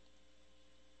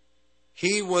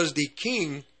 He was the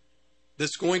king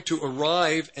that's going to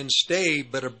arrive and stay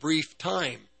but a brief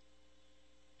time.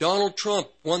 Donald Trump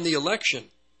won the election,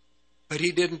 but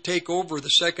he didn't take over the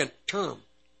second term.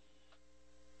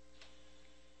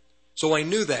 So I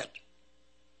knew that.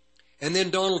 And then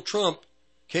Donald Trump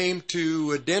came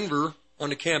to Denver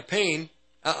on a campaign.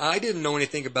 I didn't know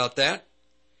anything about that.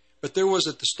 But there was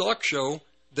at the stock show,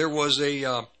 there was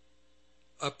a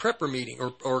prepper meeting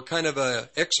or kind of a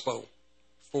expo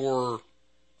for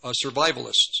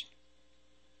survivalists.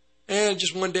 And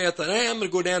just one day I thought, I'm going to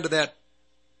go down to that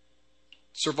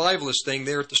survivalist thing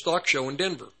there at the stock show in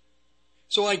Denver.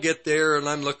 So I get there and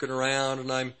I'm looking around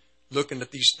and I'm looking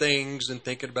at these things and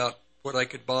thinking about what I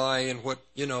could buy and what,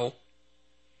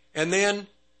 And then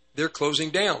they're closing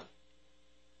down.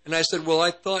 And I said, well,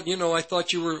 I thought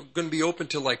you were going to be open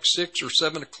till like 6 or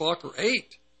 7 o'clock or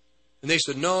 8. And they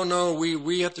said, no,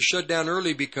 we have to shut down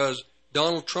early because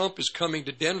Donald Trump is coming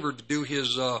to Denver to do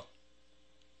his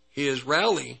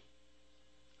rally.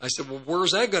 I said, well,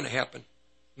 where's that going to happen?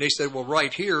 And they said, well,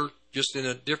 right here, just in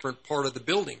a different part of the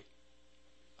building.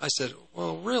 I said,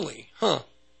 well, really? Huh.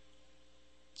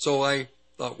 So I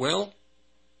thought, well.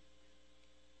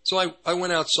 So I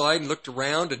went outside and looked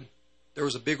around, and there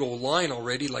was a big old line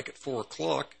already, like at 4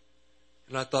 o'clock.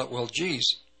 And I thought, well,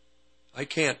 geez, I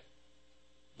can't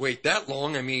wait that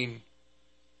long. I mean,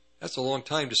 that's a long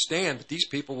time to stand, but these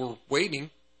people were waiting.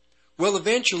 Well,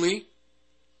 eventually,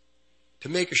 to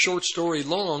make a short story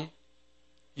long,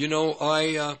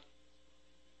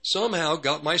 somehow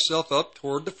got myself up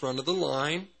toward the front of the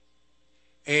line,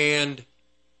 and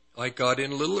I got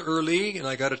in a little early, and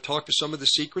I got to talk to some of the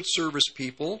Secret Service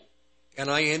people, and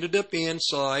I ended up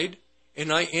inside,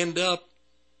 and I end up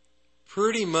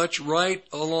pretty much right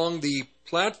along the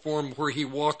platform where he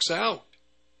walks out.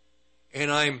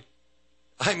 And I'm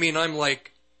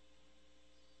like,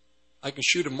 I can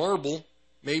shoot a marble,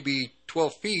 maybe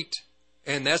 12 feet,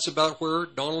 and that's about where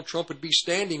Donald Trump would be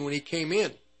standing when he came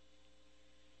in.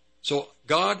 So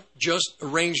God just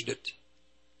arranged it.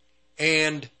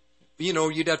 And, you know,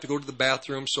 you'd have to go to the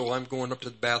bathroom, so I'm going up to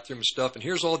the bathroom and stuff, and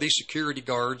here's all these security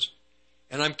guards,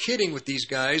 and I'm kidding with these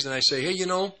guys, and I say, hey, you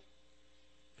know,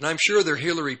 and I'm sure they're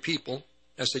Hillary people.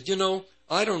 I said, you know,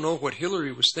 I don't know what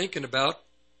Hillary was thinking about.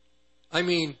 I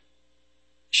mean,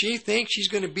 she thinks she's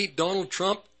going to beat Donald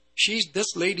Trump.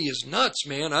 This lady is nuts,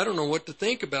 man. I don't know what to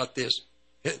think about this.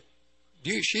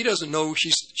 She doesn't know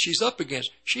she's up against.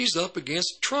 She's up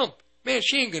against Trump. Man,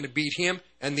 she ain't going to beat him.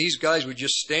 And these guys would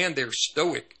just stand there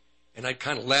stoic. And I'd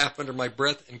kind of laugh under my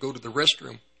breath and go to the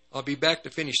restroom. I'll be back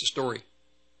to finish the story.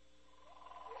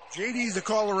 JD the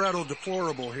Colorado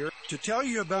Deplorable here to tell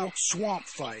you about Swamp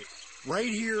Fight. Right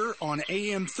here on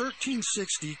AM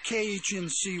 1360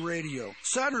 KHNC Radio.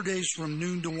 Saturdays from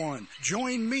noon to 1.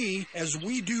 Join me as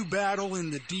we do battle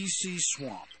in the D.C.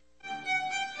 swamp.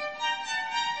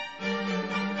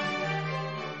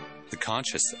 The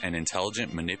conscious and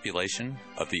intelligent manipulation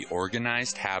of the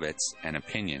organized habits and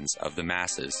opinions of the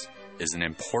masses is an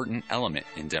important element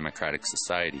in democratic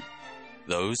society.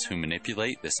 Those who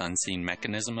manipulate this unseen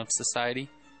mechanism of society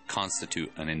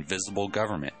constitute an invisible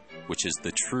government, which is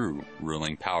the true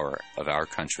ruling power of our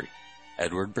country.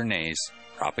 Edward Bernays,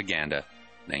 Propaganda,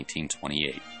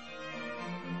 1928.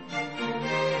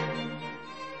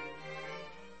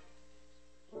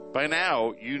 By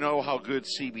now, you know how good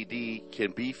CBD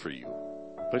can be for you.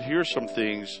 But here's some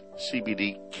things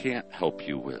CBD can't help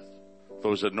you with.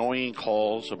 Those annoying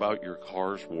calls about your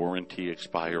car's warranty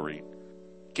expiring,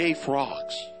 gay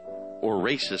frogs, or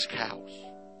racist cows,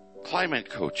 climate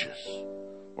coaches,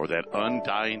 or that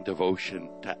undying devotion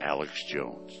to Alex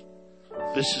Jones.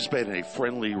 This has been a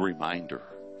friendly reminder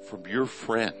from your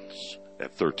friends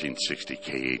at 1360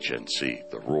 KHNC,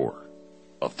 the roar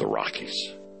of the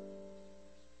Rockies.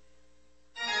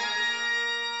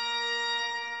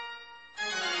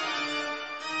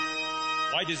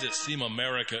 Why does it seem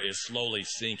America is slowly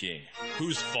sinking?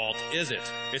 Whose fault is it?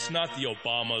 It's not the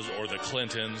Obamas or the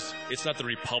Clintons. It's not the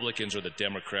Republicans or the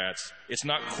Democrats. It's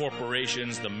not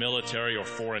corporations, the military, or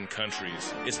foreign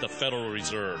countries. It's the Federal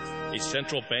Reserve, a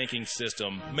central banking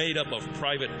system made up of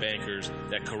private bankers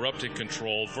that corrupt and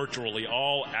control virtually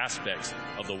all aspects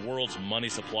of the world's money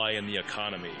supply and the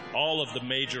economy. All of the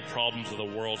major problems of the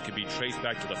world can be traced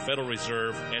back to the Federal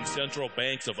Reserve and central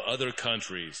banks of other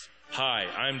countries. Hi,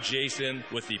 I'm Jason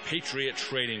with the Patriot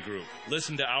Trading Group.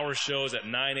 Listen to our shows at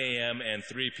 9 a.m. and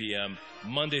 3 p.m.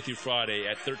 Monday through Friday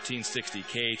at 1360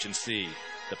 KHNC,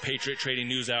 the Patriot Trading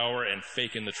News Hour and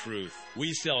Faking the Truth.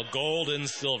 We sell gold and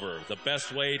silver, the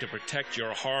best way to protect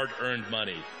your hard-earned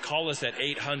money. Call us at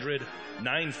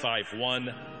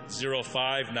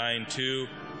 800-951-0592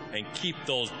 and keep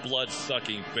those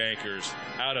blood-sucking bankers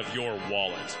out of your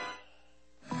wallet.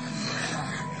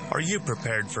 Are you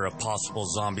prepared for a possible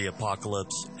zombie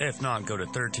apocalypse? If not, go to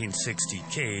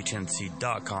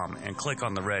 1360KHNC.com and click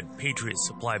on the red Patriot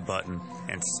Supply button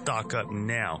and stock up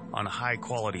now on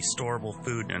high-quality storable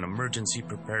food and emergency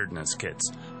preparedness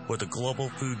kits. With a global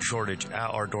food shortage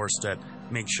at our doorstep,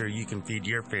 make sure you can feed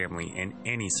your family in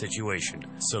any situation.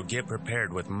 So get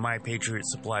prepared with My Patriot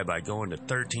Supply by going to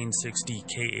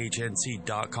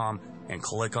 1360KHNC.com and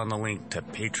click on the link to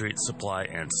Patriot Supply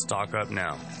and stock up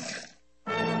now.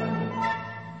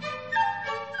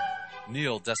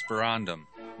 Nil desperandum,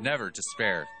 never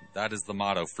despair. That is the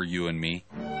motto for you and me.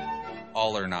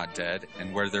 All are not dead,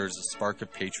 and where there is a spark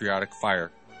of patriotic fire,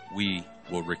 we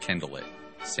will rekindle it.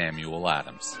 Samuel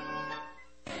Adams.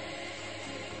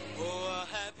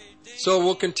 So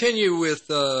we'll continue with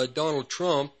Donald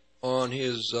Trump on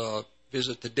his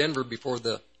visit to Denver before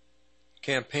the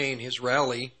campaign, his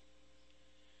rally.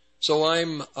 So I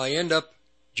end up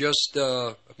just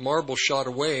a marble shot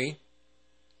away.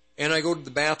 And I go to the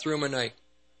bathroom, and I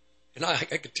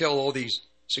could tell all these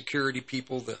security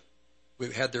people that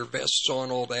we've had their vests on,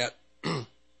 all that.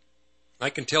 I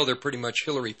can tell they're pretty much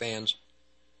Hillary fans.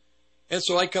 And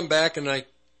so I come back, and I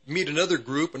meet another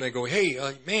group, and I go, hey,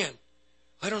 man,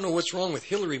 I don't know what's wrong with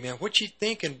Hillary, man. What's she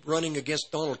thinking running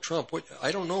against Donald Trump?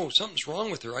 I don't know. Something's wrong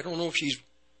with her. I don't know if she's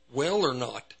well or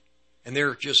not. And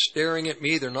they're just staring at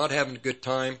me. They're not having a good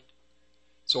time.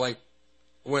 So I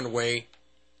went away.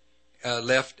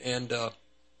 Left, and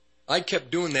I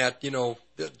kept doing that,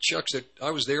 Chuck said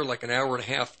I was there like an hour and a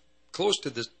half close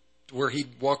to where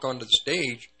he'd walk onto the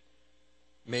stage,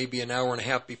 maybe an hour and a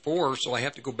half before, so I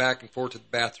have to go back and forth to the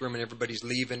bathroom and everybody's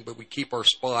leaving, but we keep our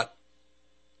spot.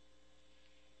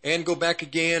 And go back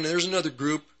again, and there's another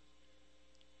group,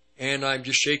 and I'm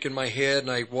just shaking my head,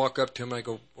 and I walk up to him, and I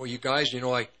go, well, you guys,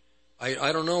 I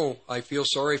don't know. I feel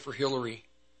sorry for Hillary.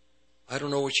 I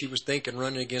don't know what she was thinking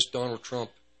running against Donald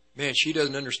Trump. Man, she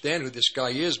doesn't understand who this guy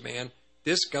is, man.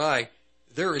 This guy,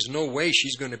 there is no way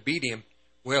she's going to beat him.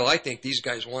 Well, I think these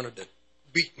guys wanted to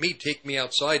beat me, take me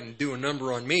outside and do a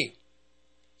number on me.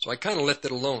 So I kind of left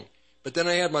it alone. But then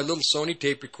I had my little Sony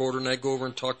tape recorder, and I go over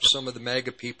and talk to some of the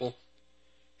MAGA people.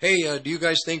 Hey, do you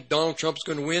guys think Donald Trump's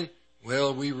going to win?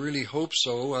 Well, we really hope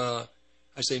so.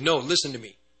 I say, no, listen to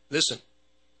me. Listen.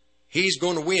 He's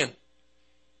going to win.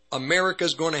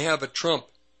 America's going to have a Trump.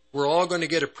 We're all going to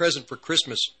get a present for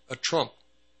Christmas, a Trump.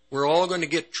 We're all going to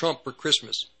get Trump for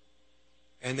Christmas.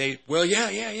 And they, well,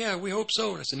 yeah, we hope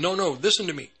so. And I said, no, listen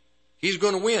to me. He's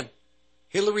going to win.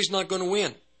 Hillary's not going to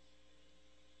win.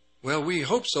 Well, we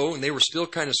hope so. And they were still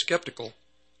kind of skeptical.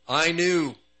 I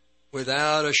knew,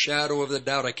 without a shadow of a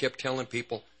doubt, I kept telling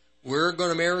people,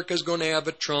 America's going to have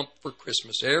a Trump for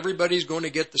Christmas. Everybody's going to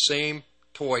get the same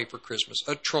toy for Christmas,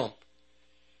 a Trump.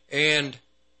 And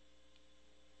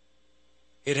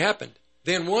it happened.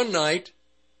 Then one night,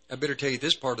 I better tell you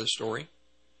this part of the story.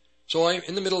 So I'm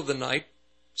in the middle of the night,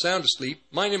 sound asleep,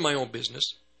 minding my own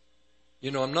business.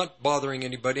 I'm not bothering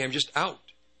anybody. I'm just out.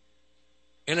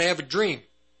 And I have a dream.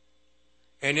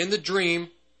 And in the dream,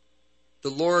 the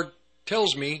Lord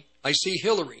tells me I see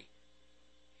Hillary.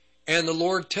 And the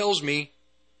Lord tells me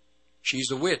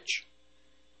she's a witch.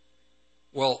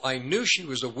 Well, I knew she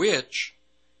was a witch,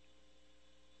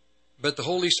 but the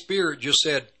Holy Spirit just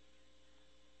said,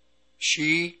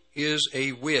 she is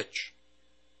a witch.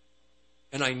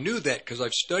 And I knew that because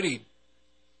I've studied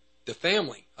the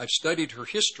family. I've studied her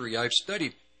history.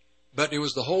 But it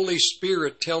was the Holy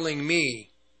Spirit telling me,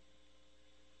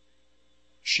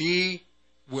 she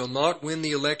will not win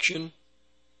the election.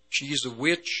 She is a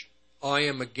witch. I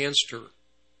am against her.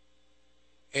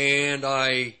 And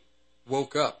I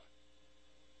woke up.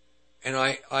 And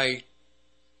I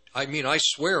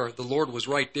swear the Lord was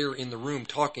right there in the room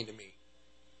talking to me.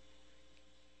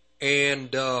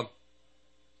 And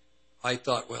I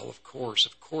thought, well, of course.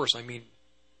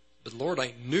 But Lord,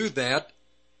 I knew that,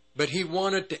 but He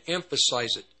wanted to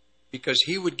emphasize it because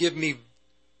He would give me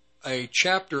a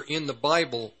chapter in the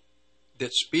Bible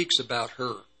that speaks about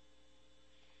her.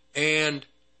 And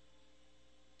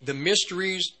the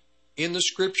mysteries in the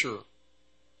Scripture,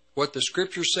 what the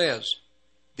Scripture says,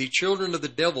 the children of the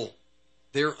devil,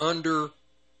 they're under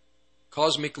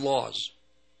cosmic laws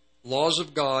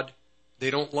of God. They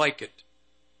don't like it.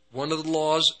 One of the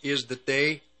laws is that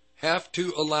they have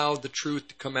to allow the truth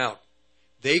to come out.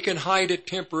 They can hide it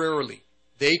temporarily.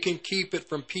 They can keep it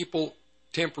from people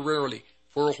temporarily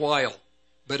for a while.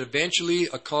 But eventually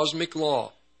a cosmic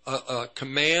law, a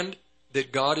command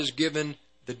that God has given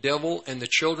the devil and the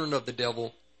children of the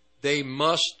devil, they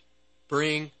must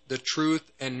bring the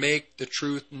truth and make the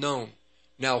truth known.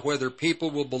 Now, whether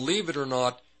people will believe it or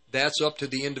not, that's up to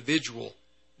the individual.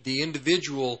 The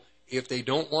individual, if they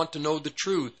don't want to know the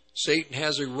truth, Satan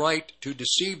has a right to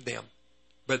deceive them.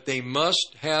 But they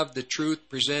must have the truth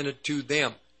presented to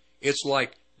them. It's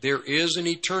like there is an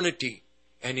eternity,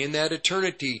 and in that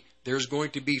eternity, there's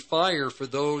going to be fire for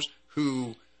those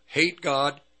who hate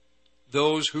God,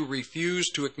 those who refuse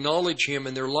to acknowledge Him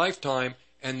in their lifetime,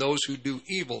 and those who do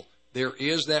evil. There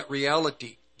is that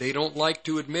reality. They don't like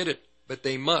to admit it, but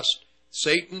they must.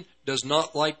 Satan does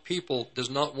not like people, does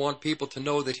not want people to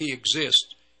know that he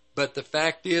exists. But the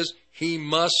fact is, he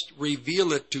must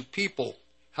reveal it to people.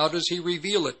 How does he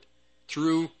reveal it?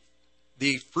 Through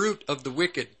the fruit of the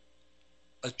wicked.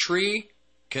 The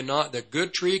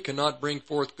good tree cannot bring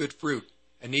forth good fruit.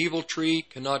 An evil tree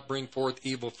cannot bring forth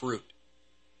evil fruit.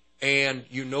 And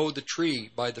you know the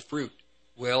tree by the fruit.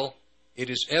 Well, it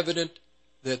is evident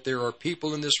that there are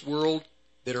people in this world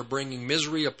that are bringing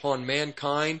misery upon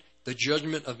mankind, the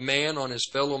judgment of man on his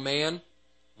fellow man.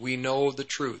 We know the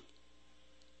truth.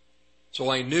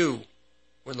 So I knew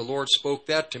when the Lord spoke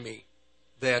that to me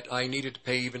that I needed to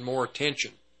pay even more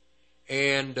attention.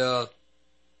 And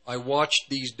I watched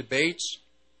these debates.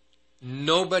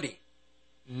 Nobody,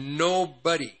 no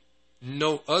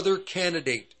other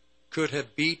candidate could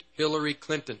have beat Hillary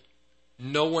Clinton.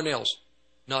 No one else.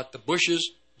 Not the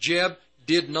Bushes. Jeb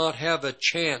did not have a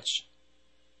chance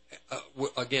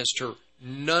against her.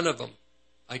 None of them.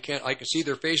 I can see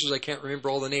their faces. I can't remember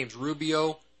all the names.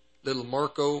 Rubio, little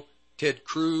Marco, Ted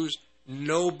Cruz.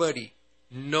 Nobody.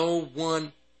 No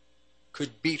one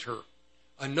could beat her.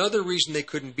 Another reason they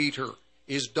couldn't beat her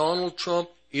is Donald Trump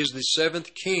is the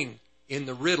seventh king in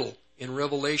the riddle in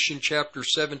Revelation chapter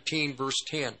 17, verse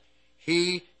 10.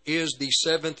 He is the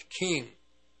seventh king.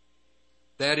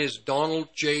 That is Donald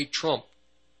J. Trump.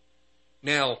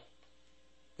 Now,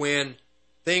 when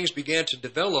things began to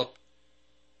develop,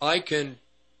 I can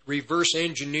reverse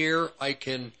engineer, I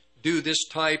can do this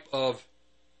type of,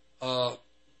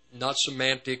 not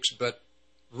semantics, but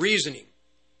reasoning.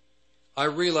 I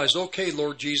realized, okay,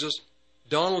 Lord Jesus,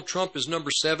 Donald Trump is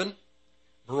number 7,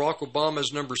 Barack Obama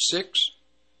is number 6,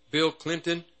 Bill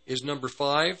Clinton is number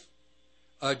 5,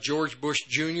 George Bush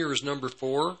Jr. is number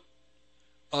 4,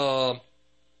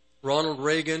 Ronald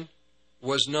Reagan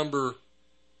was number,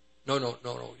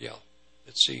 yeah.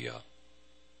 Let's see,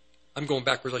 I'm going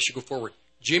backwards, I should go forward.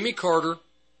 Jimmy Carter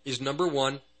is number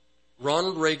 1,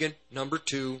 Ronald Reagan, number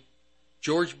 2,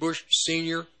 George Bush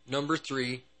Sr., number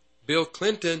 3, Bill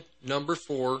Clinton, number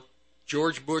 4,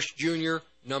 George Bush Jr.,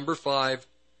 number 5,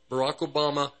 Barack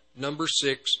Obama, number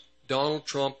 6, Donald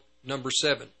Trump, number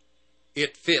 7.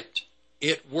 It fit.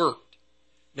 It worked.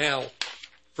 Now,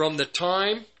 from the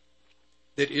time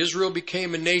that Israel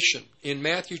became a nation, in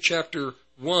Matthew chapter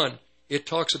 1, it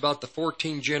talks about the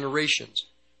 14 generations.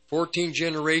 14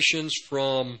 generations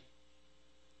from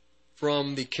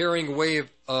the carrying away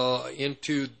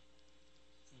into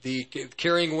the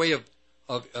carrying away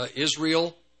of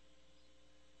Israel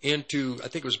into, I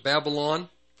think it was Babylon.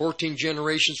 14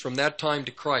 generations from that time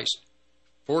to Christ.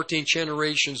 14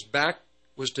 generations back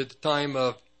was to the time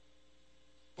of,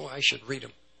 I should read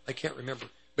them. I can't remember.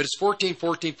 But it's 14,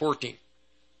 14, 14.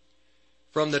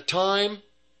 From the time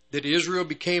that Israel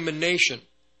became a nation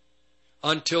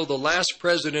until the last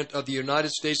president of the United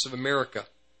States of America,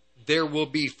 there will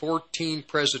be 14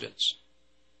 presidents.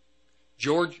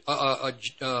 Joe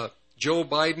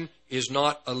Biden is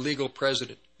not a legal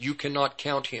president. You cannot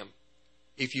count him.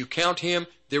 If you count him,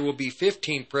 there will be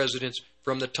 15 presidents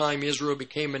from the time Israel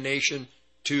became a nation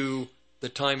to the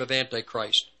time of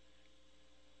Antichrist.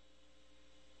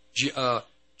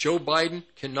 Joe Biden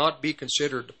cannot be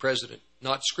considered the president,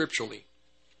 not scripturally.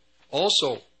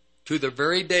 Also, to the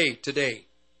very day today,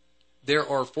 there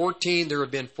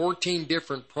have been 14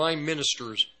 different prime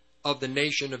ministers of the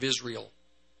nation of Israel.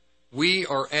 We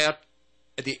are at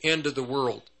the end of the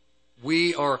world.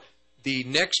 We are the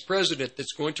next president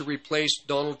that's going to replace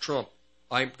Donald Trump.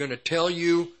 I'm going to tell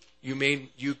you,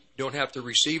 you don't have to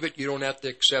receive it, you don't have to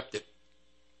accept it.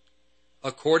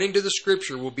 According to the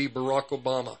scripture will be Barack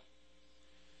Obama.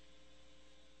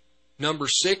 Number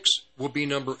 6 will be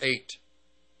number 8.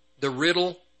 The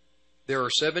riddle, there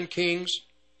are 7 kings,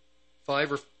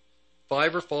 5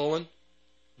 are fallen,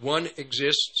 1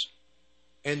 exists,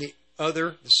 and the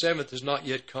 7th has not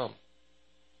yet come.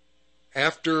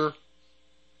 After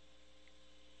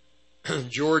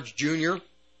George Jr.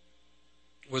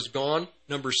 was gone,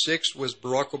 number 6 was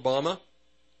Barack Obama,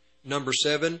 number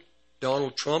 7,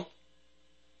 Donald Trump.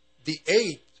 The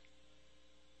 8th,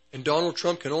 and Donald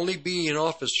Trump can only be in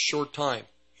office a short time,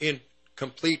 in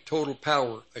complete total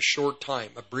power, a short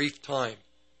time, a brief time.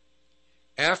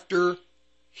 After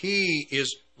he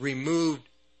is removed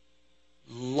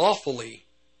lawfully,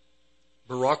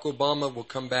 Barack Obama will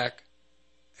come back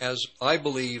as, I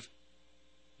believe,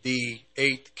 the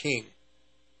 8th king.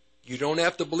 You don't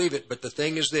have to believe it, but the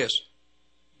thing is this.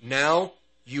 Now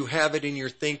you have it in your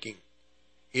thinking.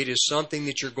 It is something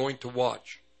that you're going to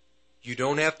watch. You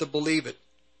don't have to believe it.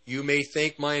 You may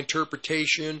think my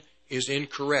interpretation is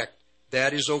incorrect.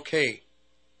 That is okay.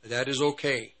 That is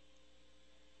okay.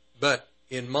 But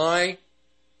in my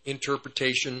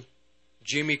interpretation,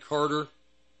 Jimmy Carter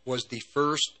was the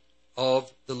first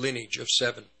of the lineage of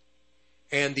 7.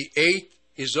 And the 8th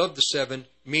is of the 7,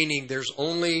 meaning there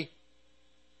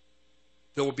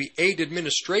will be 8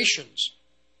 administrations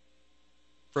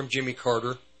from Jimmy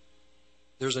Carter.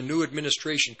 There's a new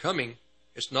administration coming.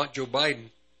 It's not Joe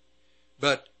Biden.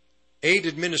 But 8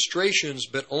 administrations,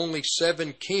 but only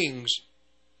 7 kings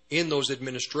in those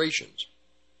administrations.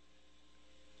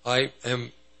 I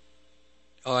am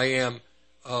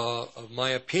of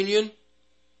my opinion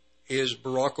is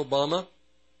Barack Obama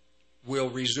will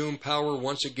resume power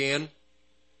once again.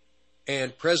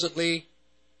 And presently,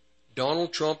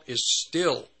 Donald Trump is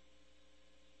still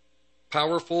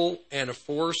powerful and a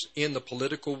force in the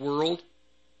political world,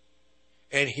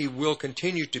 and he will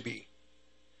continue to be.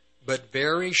 But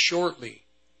very shortly,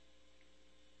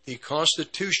 the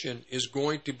Constitution is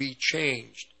going to be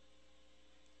changed.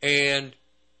 And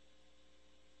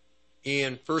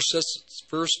in 2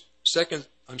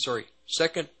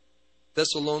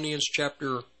 Thessalonians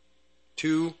chapter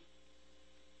 2,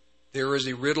 there is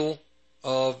a riddle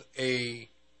of a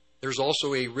there's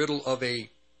also a riddle of a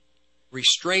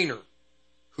restrainer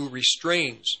who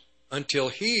restrains until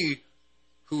he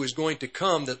who is going to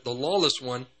come, that the lawless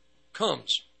one,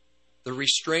 comes. The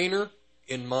restrainer,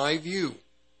 in my view,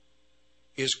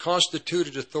 is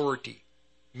constituted authority,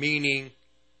 meaning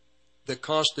the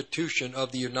Constitution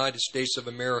of the United States of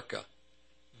America.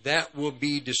 That will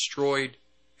be destroyed,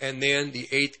 and then the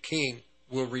eighth king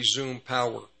will resume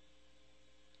power.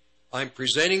 I'm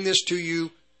presenting this to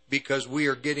you because we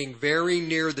are getting very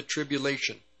near the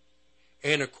tribulation.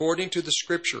 And according to the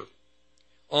Scripture,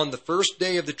 on the first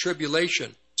day of the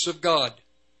tribulation of God,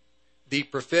 the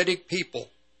prophetic people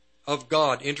of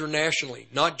God internationally,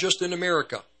 not just in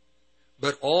America,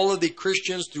 but all of the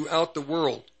Christians throughout the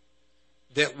world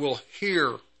that will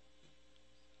hear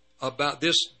about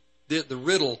this, the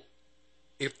riddle,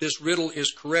 if this riddle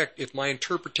is correct, if my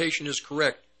interpretation is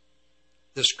correct,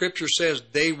 the Scripture says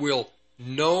they will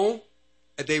know,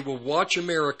 and they will watch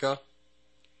America,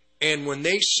 and when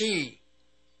they see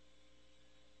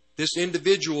this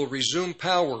individual resume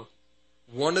power,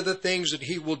 one of the things that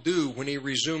he will do when he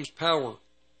resumes power,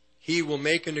 he will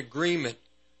make an agreement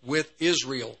with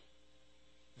Israel.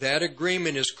 That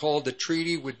agreement is called the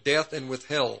Treaty with Death and with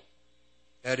Hell.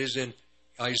 That is in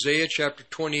Isaiah chapter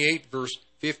 28, verse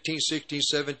 15, 16,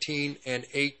 17, and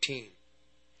 18.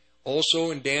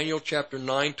 Also in Daniel chapter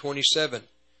 9, 27,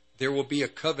 there will be a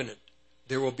covenant.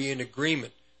 There will be an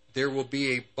agreement. There will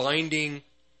be a binding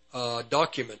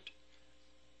document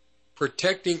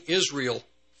protecting Israel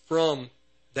from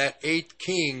that eighth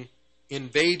king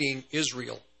invading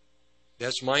Israel.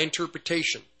 That's my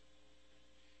interpretation.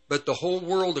 But the whole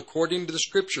world, according to the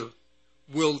Scripture,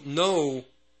 will know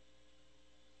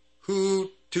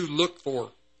who to look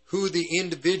for, who the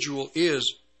individual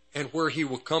is, and where he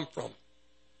will come from.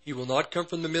 He will not come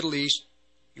from the Middle East.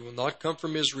 He will not come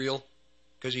from Israel,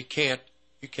 because he can't.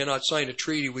 You cannot sign a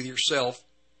treaty with yourself.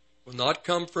 He will not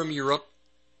come from Europe,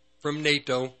 from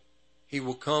NATO. He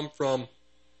will come from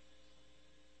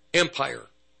empire,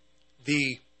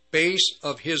 the base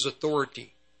of his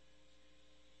authority.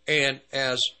 And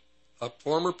as a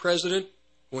former president,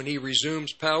 when he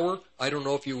resumes power, I don't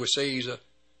know if you would say he's a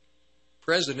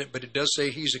president, but it does say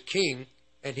he's a king,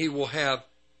 and he will have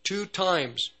 2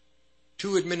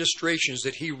 administrations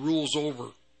that he rules over.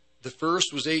 The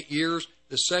first was 8 years.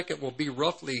 The second will be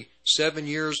roughly 7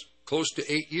 years, close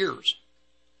to 8 years.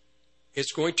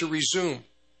 It's going to resume.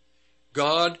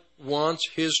 God wants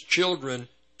his children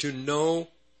to know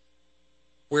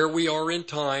where we are in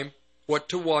time, what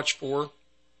to watch for.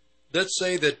 Let's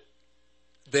say that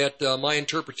my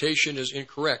interpretation is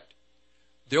incorrect.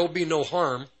 There'll be no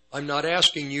harm. I'm not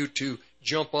asking you to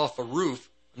jump off a roof.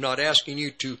 I'm not asking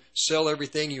you to sell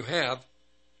everything you have.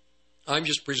 I'm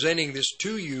just presenting this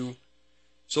to you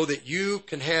so that you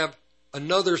can have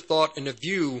another thought and a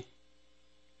view.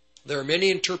 There are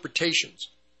many interpretations.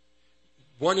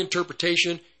 One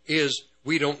interpretation is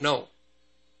we don't know.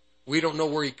 We don't know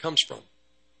where he comes from.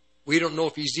 We don't know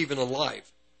if he's even alive.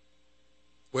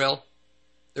 Well,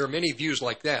 there are many views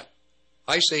like that.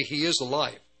 I say he is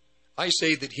alive. I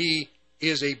say that he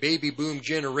is a baby boom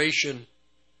generation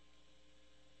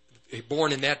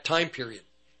born in that time period.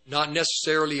 Not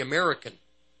necessarily American,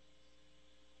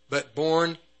 but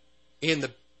born in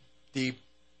the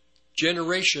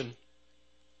generation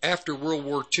after World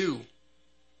War II,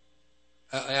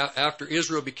 after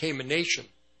Israel became a nation,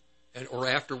 or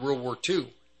after World War II.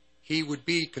 He would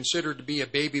be considered to be a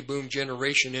baby boom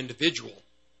generation individual.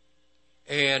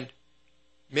 And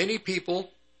many people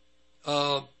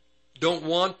don't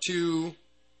want to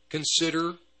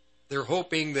consider, they're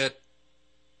hoping that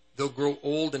they'll grow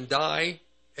old and die,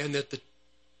 and that the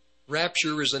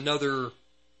rapture is another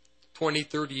 20,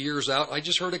 30 years out. I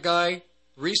just heard a guy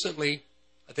recently,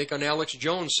 I think on Alex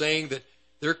Jones, saying that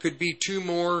there could be 2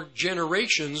 more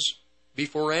generations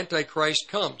before Antichrist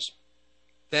comes.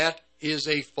 That is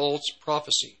a false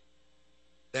prophecy.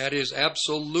 That is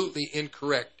absolutely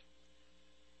incorrect.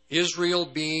 Israel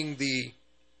being the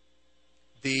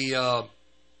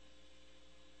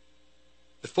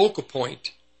focal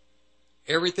point,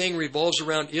 everything revolves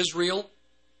around Israel,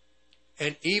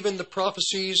 and even the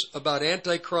prophecies about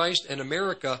Antichrist and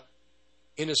America,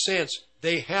 in a sense,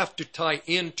 they have to tie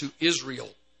into Israel.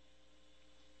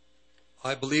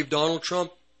 I believe Donald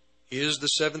Trump is the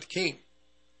 7th king.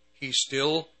 He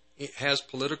still has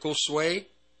political sway,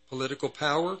 political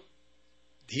power.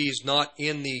 He's not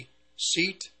in the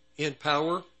seat in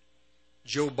power.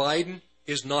 Joe Biden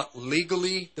is not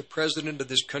legally the president of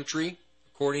this country,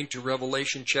 according to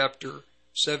Revelation chapter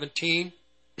 17,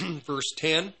 verse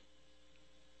 10.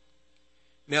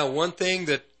 Now, one thing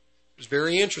that is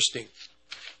very interesting,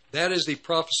 That is the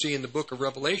prophecy in the book of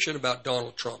Revelation about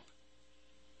Donald Trump.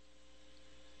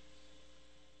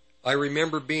 I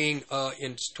remember being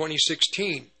in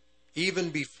 2016, even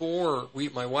before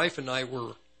my wife and I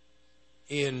were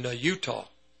in Utah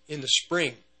in the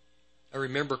spring. I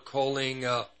remember calling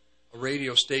a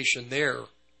radio station there,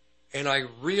 and I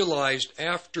realized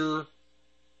after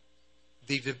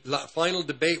the final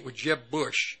debate with Jeb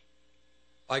Bush,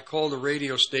 I called a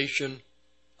radio station,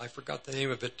 I forgot the name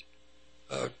of it,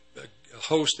 a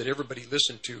host that everybody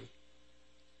listened to,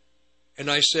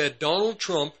 and I said, Donald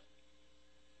Trump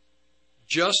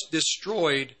just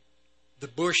destroyed the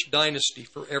Bush dynasty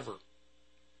forever.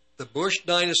 The Bush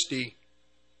dynasty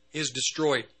is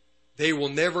destroyed. They will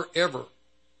never, ever,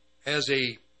 as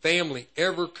a family,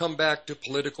 ever come back to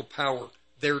political power.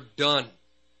 They're done.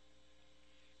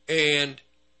 And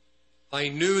I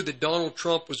knew that Donald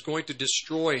Trump was going to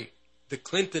destroy the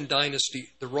Clinton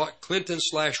dynasty, the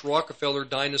Clinton/Rockefeller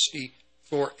dynasty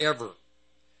forever,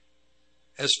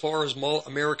 as far as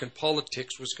American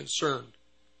politics was concerned.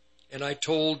 And I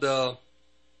told the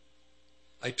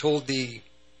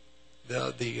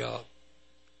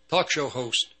talk show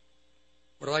host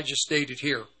what I just stated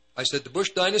here. I said, the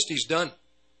Bush dynasty's done.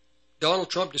 Donald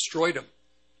Trump destroyed him.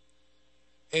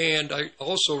 And I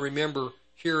also remember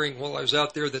hearing while I was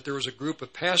out there that there was a group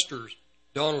of pastors.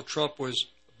 Donald Trump was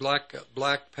black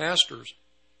pastors.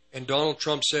 And Donald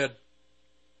Trump said,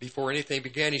 before anything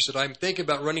began, he said, I'm thinking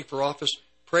about running for office.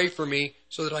 Pray for me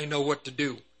so that I know what to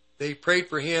do. They prayed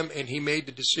for him, and he made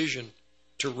the decision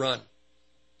to run.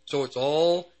 So it's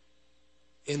all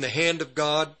in the hand of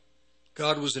God.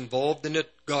 God was involved in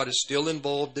it. God is still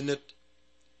involved in it.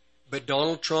 But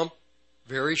Donald Trump,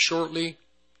 very shortly,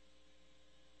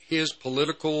 his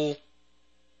political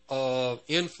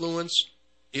influence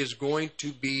is going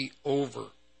to be over.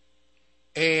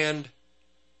 And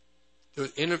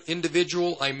the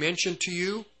individual I mentioned to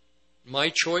you, my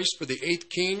choice for the 8th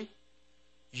king,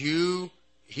 he's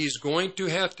going to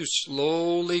have to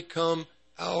slowly come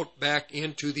out back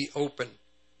into the open.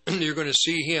 You're going to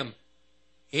see him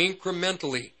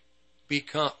incrementally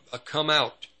come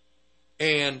out,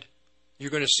 and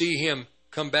you're going to see him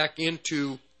come back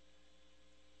into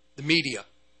the media.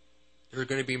 There's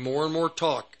going to be more and more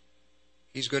talk.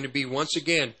 He's going to be, once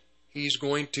again, he's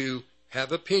going to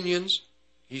have opinions.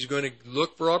 He's going to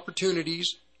look for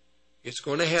opportunities. It's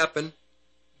going to happen,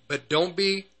 but don't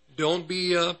be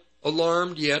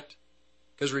alarmed yet,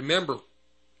 because remember,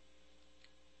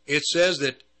 it says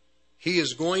that he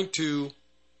is going to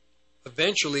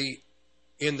eventually,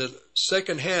 in the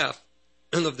second half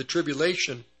of the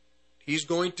tribulation, he's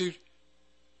going to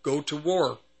go to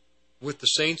war with the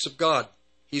saints of God.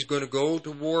 He's going to go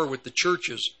to war with the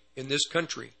churches in this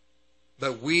country.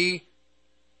 But we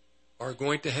are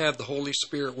going to have the Holy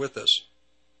Spirit with us.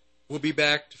 We'll be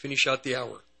back to finish out the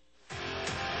hour.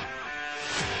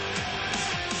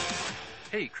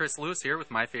 Hey, Chris Lewis here with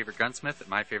My Favorite Gunsmith at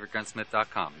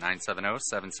MyFavoriteGunsmith.com,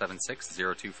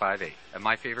 970-776-0258. At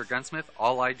My Favorite Gunsmith,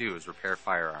 all I do is repair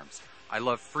firearms. I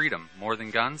love freedom more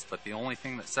than guns, but the only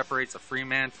thing that separates a free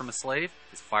man from a slave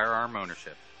is firearm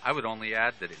ownership. I would only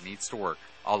add that it needs to work.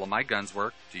 All of my guns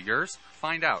work. Do yours?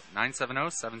 Find out.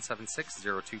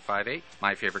 970-776-0258.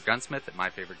 My Favorite Gunsmith at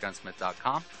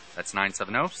MyFavoriteGunsmith.com. That's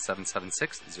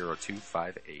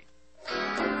 970-776-0258.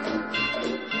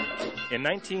 In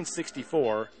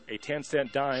 1964, a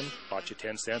 10-cent dime bought you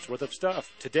 10 cents worth of stuff.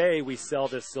 Today, we sell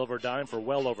this silver dime for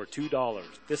well over $2.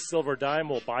 This silver dime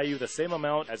will buy you the same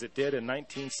amount as it did in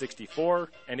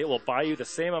 1964, and it will buy you the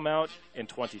same amount in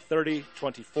 2030,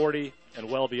 2040, and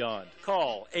well beyond.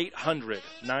 Call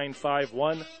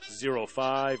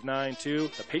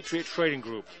 800-951-0592, the Patriot Trading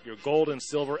Group, your gold and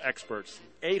silver experts.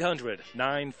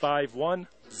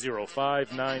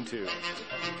 800-951-0592.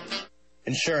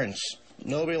 Insurance.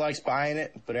 Nobody likes buying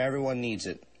it, but everyone needs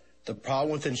it. The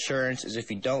problem with insurance is if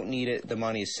you don't need it, the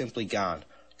money is simply gone.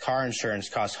 Car insurance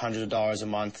costs hundreds of dollars a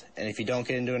month, and if you don't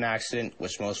get into an accident,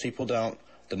 which most people don't,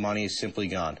 the money is simply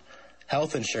gone.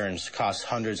 Health insurance costs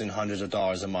hundreds and hundreds of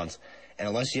dollars a month, and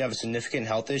unless you have a significant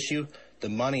health issue, the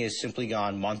money is simply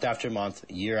gone month after month,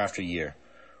 year after year.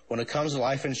 When it comes to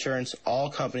life insurance,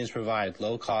 all companies provide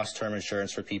low-cost term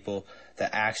insurance for people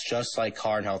that acts just like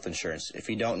car and health insurance. If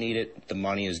you don't need it, the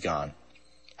money is gone.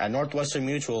 At Northwestern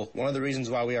Mutual, one of the reasons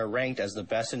why we are ranked as the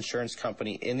best insurance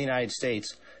company in the United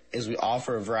States is we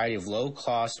offer a variety of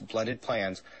low-cost blended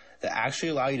plans that actually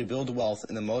allow you to build wealth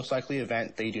in the most likely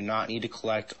event that you do not need to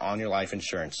collect on your life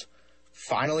insurance.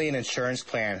 Finally, an insurance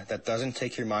plan that doesn't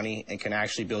take your money and can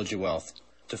actually build your wealth.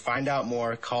 To find out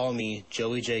more, call me,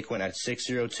 Joey Jaquin, at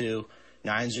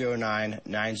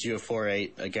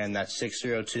 602-909-9048. Again, that's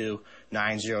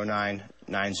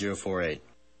 602-909-9048.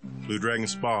 Blue Dragon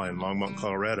Spa in Longmont,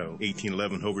 Colorado,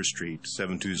 1811 Hover Street,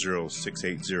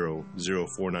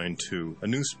 720-680-0492. A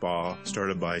new spa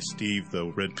started by Steve, the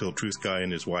Red Pill Truth Guy,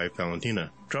 and his wife,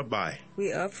 Valentina. Drop by.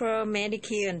 We offer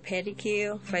manicure and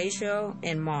pedicure, facial,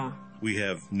 and more. We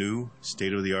have new,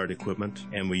 state-of-the-art equipment,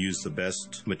 and we use the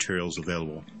best materials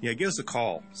available. Yeah, give us a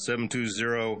call,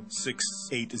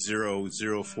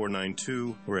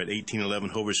 720-680-0492. We're at 1811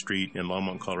 Hover Street in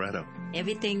Longmont, Colorado.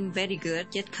 Everything very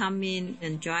good. Just come in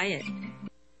and try it.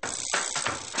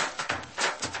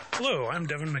 Hello, I'm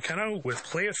Devin McKenna with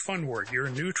Play It Funward, your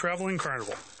new traveling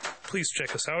carnival. Please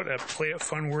check us out at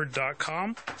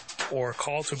playitfunward.com or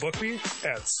call to book me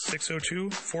at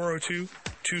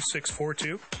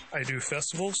 602-402-2642. I do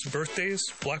festivals, birthdays,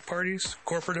 block parties,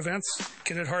 corporate events,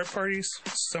 kid at heart parties,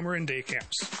 summer and day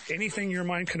camps. Anything your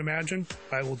mind can imagine,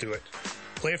 I will do it.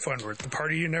 Play It Funward, the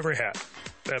party you never had.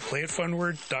 At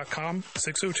playitfunward.com,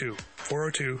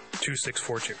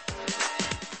 602-402-2642.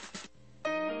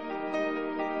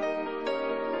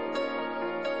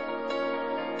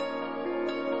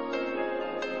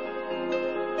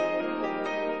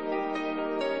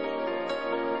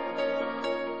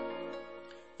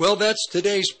 Well, that's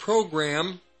today's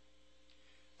program.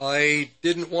 I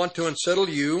didn't want to unsettle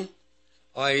you.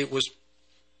 I was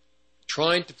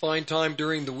trying to find time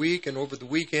during the week and over the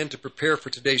weekend to prepare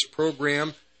for today's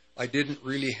program. I didn't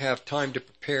really have time to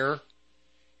prepare.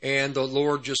 And the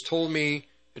Lord just told me,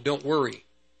 don't worry.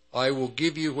 I will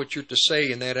give you what you're to say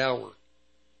in that hour.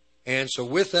 And so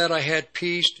with that, I had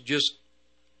peace to just,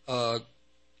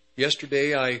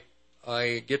 yesterday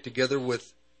I get together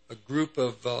with a group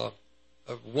of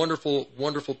wonderful,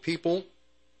 wonderful people,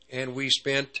 and we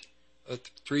spent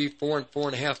 3, 4,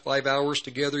 4.5, 5 hours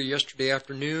together yesterday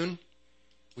afternoon.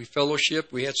 We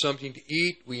fellowshiped. We had something to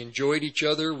eat. We enjoyed each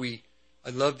other. I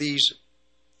love these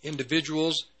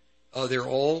individuals. They're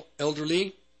all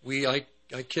elderly. I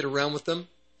kid around with them.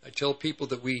 I tell people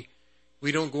that we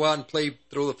don't go out and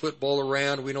throw the football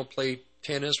around. We don't play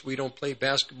tennis. We don't play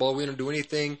basketball. We don't do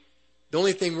anything. The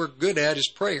only thing we're good at is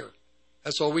prayer.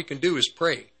 That's all we can do is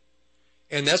pray.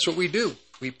 And that's what we do.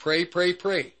 We pray, pray,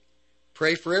 pray.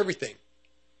 Pray for everything.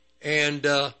 And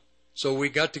so we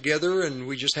got together and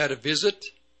we just had a visit.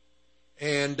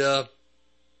 And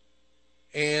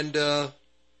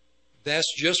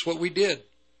that's just what we did.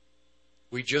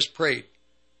 We just prayed.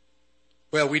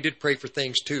 Well, we did pray for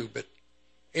things too. But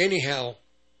anyhow,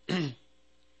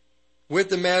 with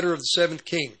the matter of the seventh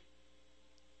king,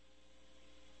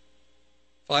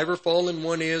 5 are fallen,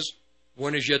 one is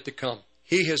yet to come.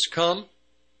 He has come.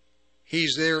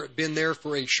 He's been there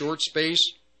for a short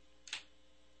space.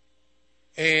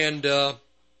 And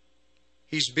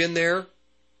he's been there.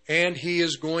 And he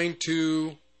is going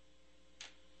to...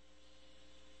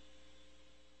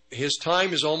 His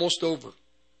time is almost over.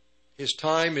 His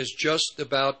time is just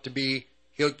about to be...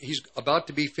 He's about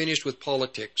to be finished with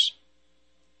politics.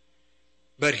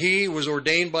 But he was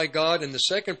ordained by God. And the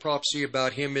second prophecy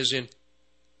about him is in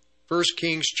 1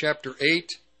 Kings chapter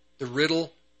 8, the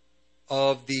riddle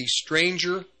of the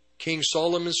stranger, King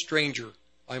Solomon's stranger.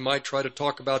 I might try to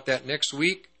talk about that next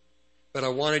week, but I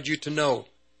wanted you to know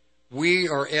we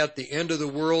are at the end of the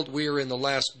world. We are in the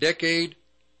last decade.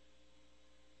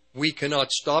 We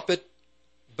cannot stop it,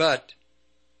 but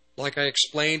like I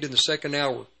explained in the second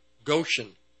hour,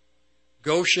 Goshen.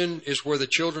 Goshen is where the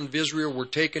children of Israel were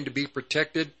taken to be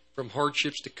protected from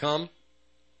hardships to come.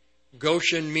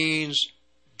 Goshen means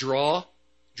draw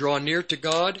near to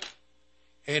God.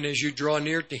 And as you draw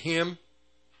near to him,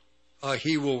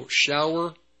 he will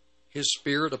shower his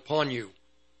Spirit upon you,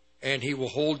 and he will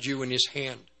hold you in his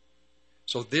hand.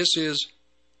 So this is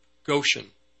Goshen.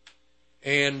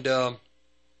 And so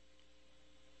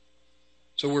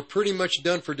we're pretty much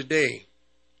done for today.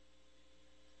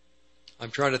 I'm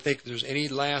trying to think if there's any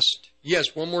last...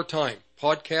 Yes, one more time.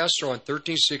 Podcasts are on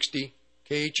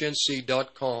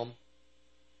 1360khnc.com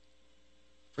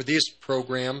for this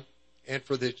program. And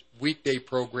for the weekday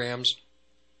programs,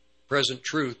 Present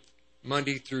Truth,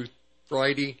 Monday through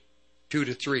Friday, 2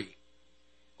 to 3.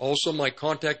 Also, my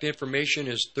contact information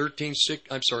is P.O.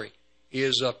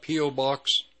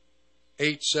 Box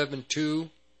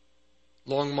 872,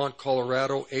 Longmont,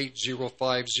 Colorado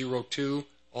 80502,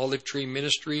 Olive Tree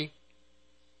Ministry,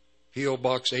 P.O.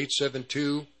 Box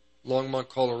 872, Longmont,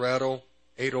 Colorado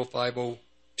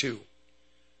 80502.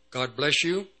 God bless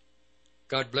you.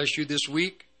 God bless you this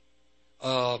week.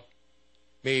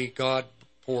 May God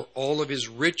pour all of his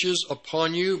riches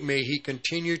upon you. May he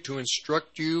continue to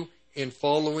instruct you in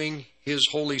following his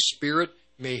Holy Spirit.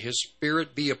 May his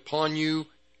Spirit be upon you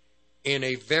in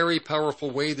a very powerful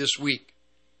way this week,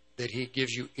 that he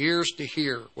gives you ears to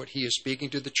hear what he is speaking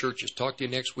to the churches. Talk to you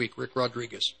next week. Rick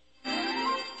Rodriguez.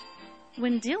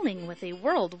 When dealing with a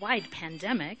worldwide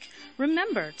pandemic,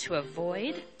 remember to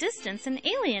avoid, distance, and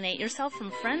alienate yourself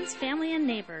from friends, family, and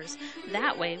neighbors.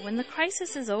 That way, when the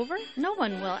crisis is over, no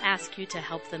one will ask you to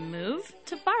help them move,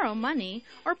 to borrow money,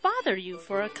 or bother you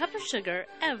for a cup of sugar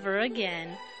ever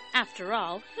again. After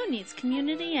all, who needs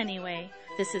community anyway?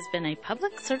 This has been a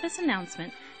public service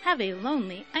announcement. Have a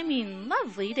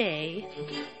lovely day.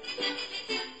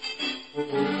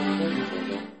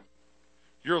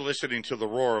 You're listening to the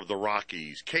Roar of the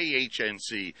Rockies,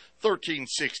 KHNC,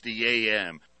 1360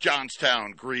 AM,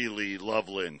 Johnstown, Greeley,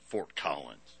 Loveland, Fort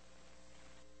Collins.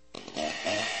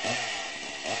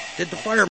 Did the fire